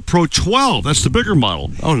Pescador Pro 12, that's the bigger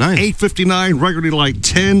model. Oh, nice. $859, regularly like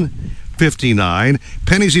 $10.59.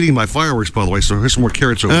 Penny's eating my fireworks, by the way, so here's some more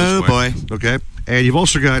carrots over this way. Boy. Okay. And you've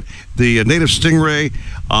also got the Native Stingray,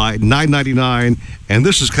 $9.99, and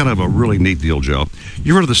this is kind of a really neat deal, Joe.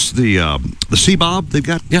 You heard of the Sea Bob? They've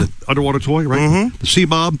got the underwater toy, right? Mm-hmm. The Sea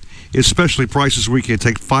Bob is specially priced this weekend.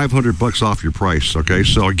 Take $500 off your price. Okay,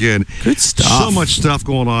 so again, good stuff. So much stuff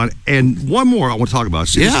going on, and one more I want to talk about.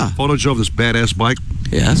 See this photo, Joe, of this badass bike.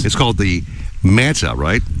 Yes, it's called the Manta,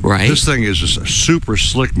 right? Right. This thing is just super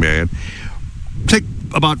slick, man. Take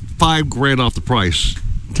about $5,000 off the price.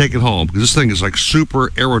 Take it home, because this thing is like super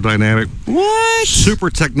aerodynamic. What? Super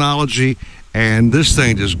technology, and this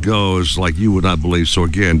thing just goes like you would not believe. So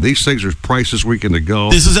again, these things are priced this weekend to go.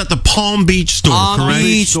 This is at the Palm Beach store, correct? Palm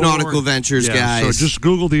Beach Nautical Ventures, guys. So just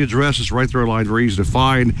Google the address. It's right there online, very easy to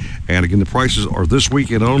find. And again, the prices are this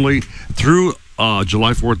weekend only through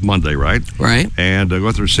July 4th, Monday, right? Right. And go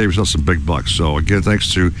out there and save yourself some big bucks. So again,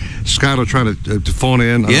 thanks to Skyler trying to phone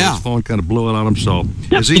in. I know his phone kind of blew it on him. So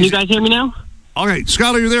can you guys hear me now? All right,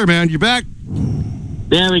 Skyler, you're there, man. You back?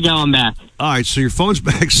 There we go. I'm back. All right, so your phone's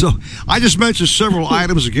back. So I just mentioned several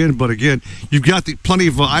items again, but again, you've got plenty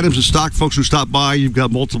of items in stock. Folks who stop by, you've got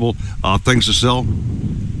multiple things to sell.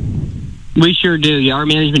 We sure do. Yeah, our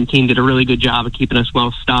management team did a really good job of keeping us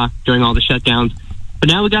well stocked during all the shutdowns. But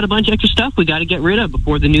now we got a bunch of extra stuff we got to get rid of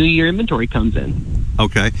before the new year inventory comes in.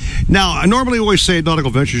 Okay. Now, I normally always say at Nautical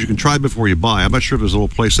Ventures, you can try before you buy. I'm not sure if there's a little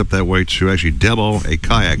place up that way to actually demo a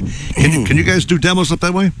kayak. Can you guys do demos up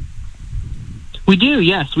that way? We do,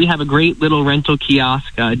 yes. We have a great little rental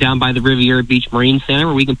kiosk down by the Riviera Beach Marine Center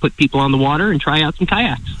where we can put people on the water and try out some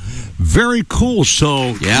kayaks. Very cool.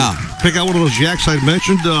 So, pick out one of those yaks I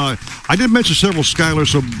mentioned. I did mention several Skylers,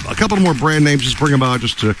 so a couple more brand names. Just bring them out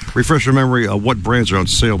just to refresh your memory of what brands are on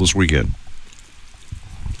sale this weekend.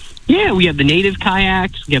 Yeah, we have the Native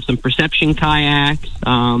kayaks. We have some Perception kayaks.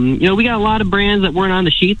 We got a lot of brands that weren't on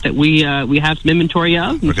the sheet that we have some inventory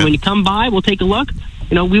of. And so when you come by, we'll take a look.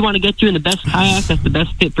 We want to get you in the best kayak that's the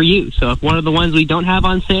best fit for you. So if one of the ones we don't have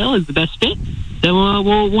on sale is the best fit, then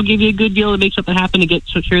we'll give you a good deal to make something happen to get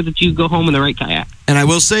sure that you go home in the right kayak. And I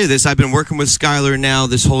will say this, I've been working with Skyler now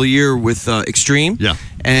this whole year with Extreme. Yeah.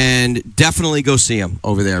 And definitely go see him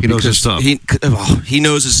over there. He knows his stuff. He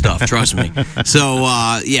knows his stuff, trust me.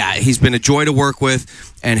 So, he's been a joy to work with,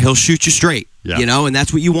 and he'll shoot you straight. Yeah. And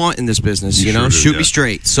that's what you want in this business, You sure do, shoot me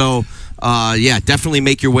straight. So, definitely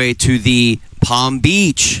make your way to the Palm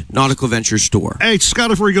Beach Nautical Ventures store. Hey,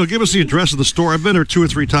 Scott, before you go, give us the address of the store. I've been there 2 or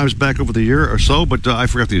 3 times back over the year or so, but I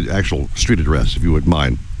forgot the actual street address, if you wouldn't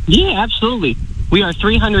mind. Yeah, absolutely. We are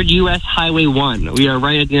 300 U.S. Highway 1. We are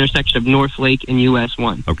right at the intersection of North Lake and U.S.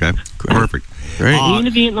 1. Okay, perfect. Great. Even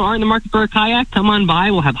if you are in the market for a kayak, come on by.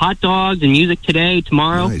 We'll have hot dogs and music today,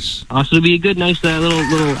 tomorrow. Nice. So it'll be a good, nice little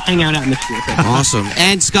hangout atmosphere. Awesome.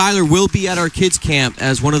 And Skylar will be at our kids' camp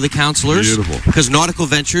as one of the counselors. Beautiful. Because Nautical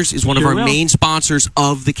Ventures is one of our main sponsors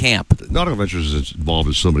of the camp. Nautical Ventures is involved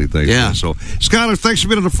in so many things. Yeah. Man. So, Skylar, thanks for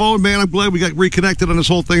being on the phone, man. I'm glad we got reconnected on this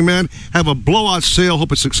whole thing, man. Have a blowout sale.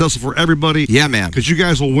 Hope it's successful for everybody. Yeah, man. Because you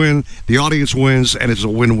guys will win. The audience wins, and it's a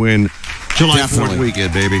win-win July 4th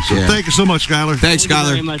weekend, baby. So thank you so much, Skylar. Thanks, Thank you Skylar.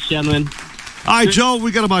 very much, gentlemen. All right, Joe,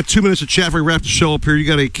 we got about 2 minutes of chat before we wrap the show up here. You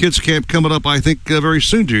got a kids camp coming up, I think, very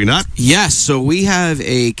soon, do you not? Yes, so we have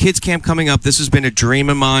a kids camp coming up. This has been a dream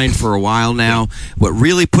of mine for a while now. What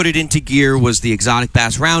really put it into gear was the Exotic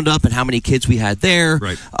Bass Roundup and how many kids we had there.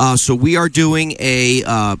 Right. So we are doing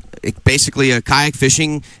basically a kayak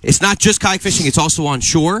fishing. It's not just kayak fishing, it's also on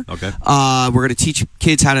shore. Okay. We're going to teach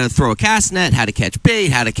kids how to throw a cast net, how to catch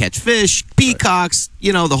bait, how to catch fish, peacocks,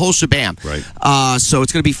 the whole shabam. Right. So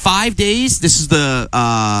it's going to be 5 days. This is the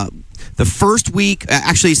first week.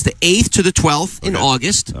 Actually, it's the 8th to the 12th in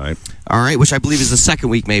August. All right, which I believe is the second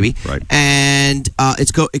week, maybe. Right. And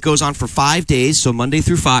it goes on for 5 days, so Monday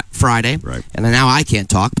through Friday. Right. And then now I can't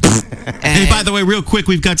talk. Hey, by the way, real quick,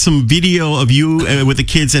 we've got some video of you with the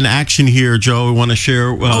kids in action here, Joe. We want to share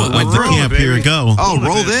of the camp. Here we go. Oh,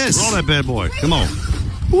 roll this. Roll that bad boy. Come on.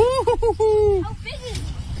 How big is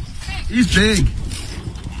he? He's big.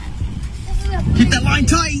 Keep that line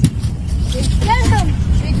tight. Get him!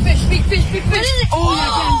 Big fish, big fish, big fish. Oh,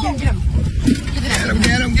 yeah, get him.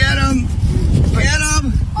 Get him.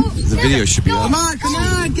 The video should be up. Come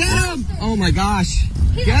on, get him. Oh, my gosh.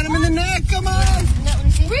 Get him in the neck, come on.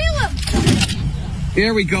 Reel him!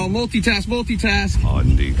 There we go, multitask.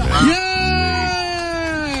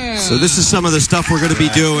 Yeah! So this is some of the stuff we're going to be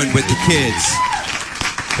doing with the kids.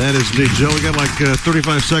 That is neat, Joe. We got like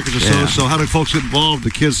 35 seconds or so. Yeah. So how do folks get involved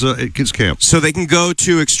at kids camp? So they can go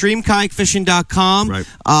to extremekayakfishing.com. Right.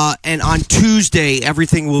 And on Tuesday,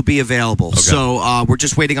 everything will be available. Okay. So we're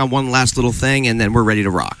just waiting on one last little thing, and then we're ready to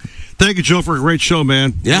rock. Thank you, Joe, for a great show,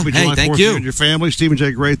 man. Yeah, Happy hey, July thank 4th you. and your family. Stephen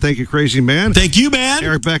J. Gray, thank you, crazy man. Thank you, man.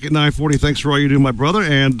 Eric back at 9:40. Thanks for all you do, my brother.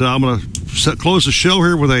 And I'm going to close the show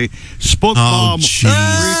here with a spoke bomb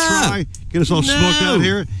retry. Get us all smoked out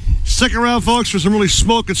here. Stick around, folks, for some really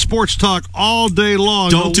smoking sports talk all day long.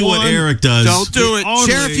 Don't do what Eric does. Don't do it.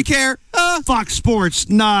 Share if you care. Fox Sports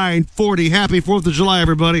 940. Happy 4th of July,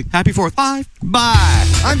 everybody. Happy 4th. Bye. Bye.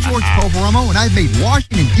 I'm George Poveromo, and I've made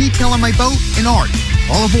washing and detailing my boat an art.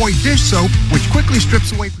 I'll avoid dish soap, which quickly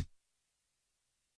strips away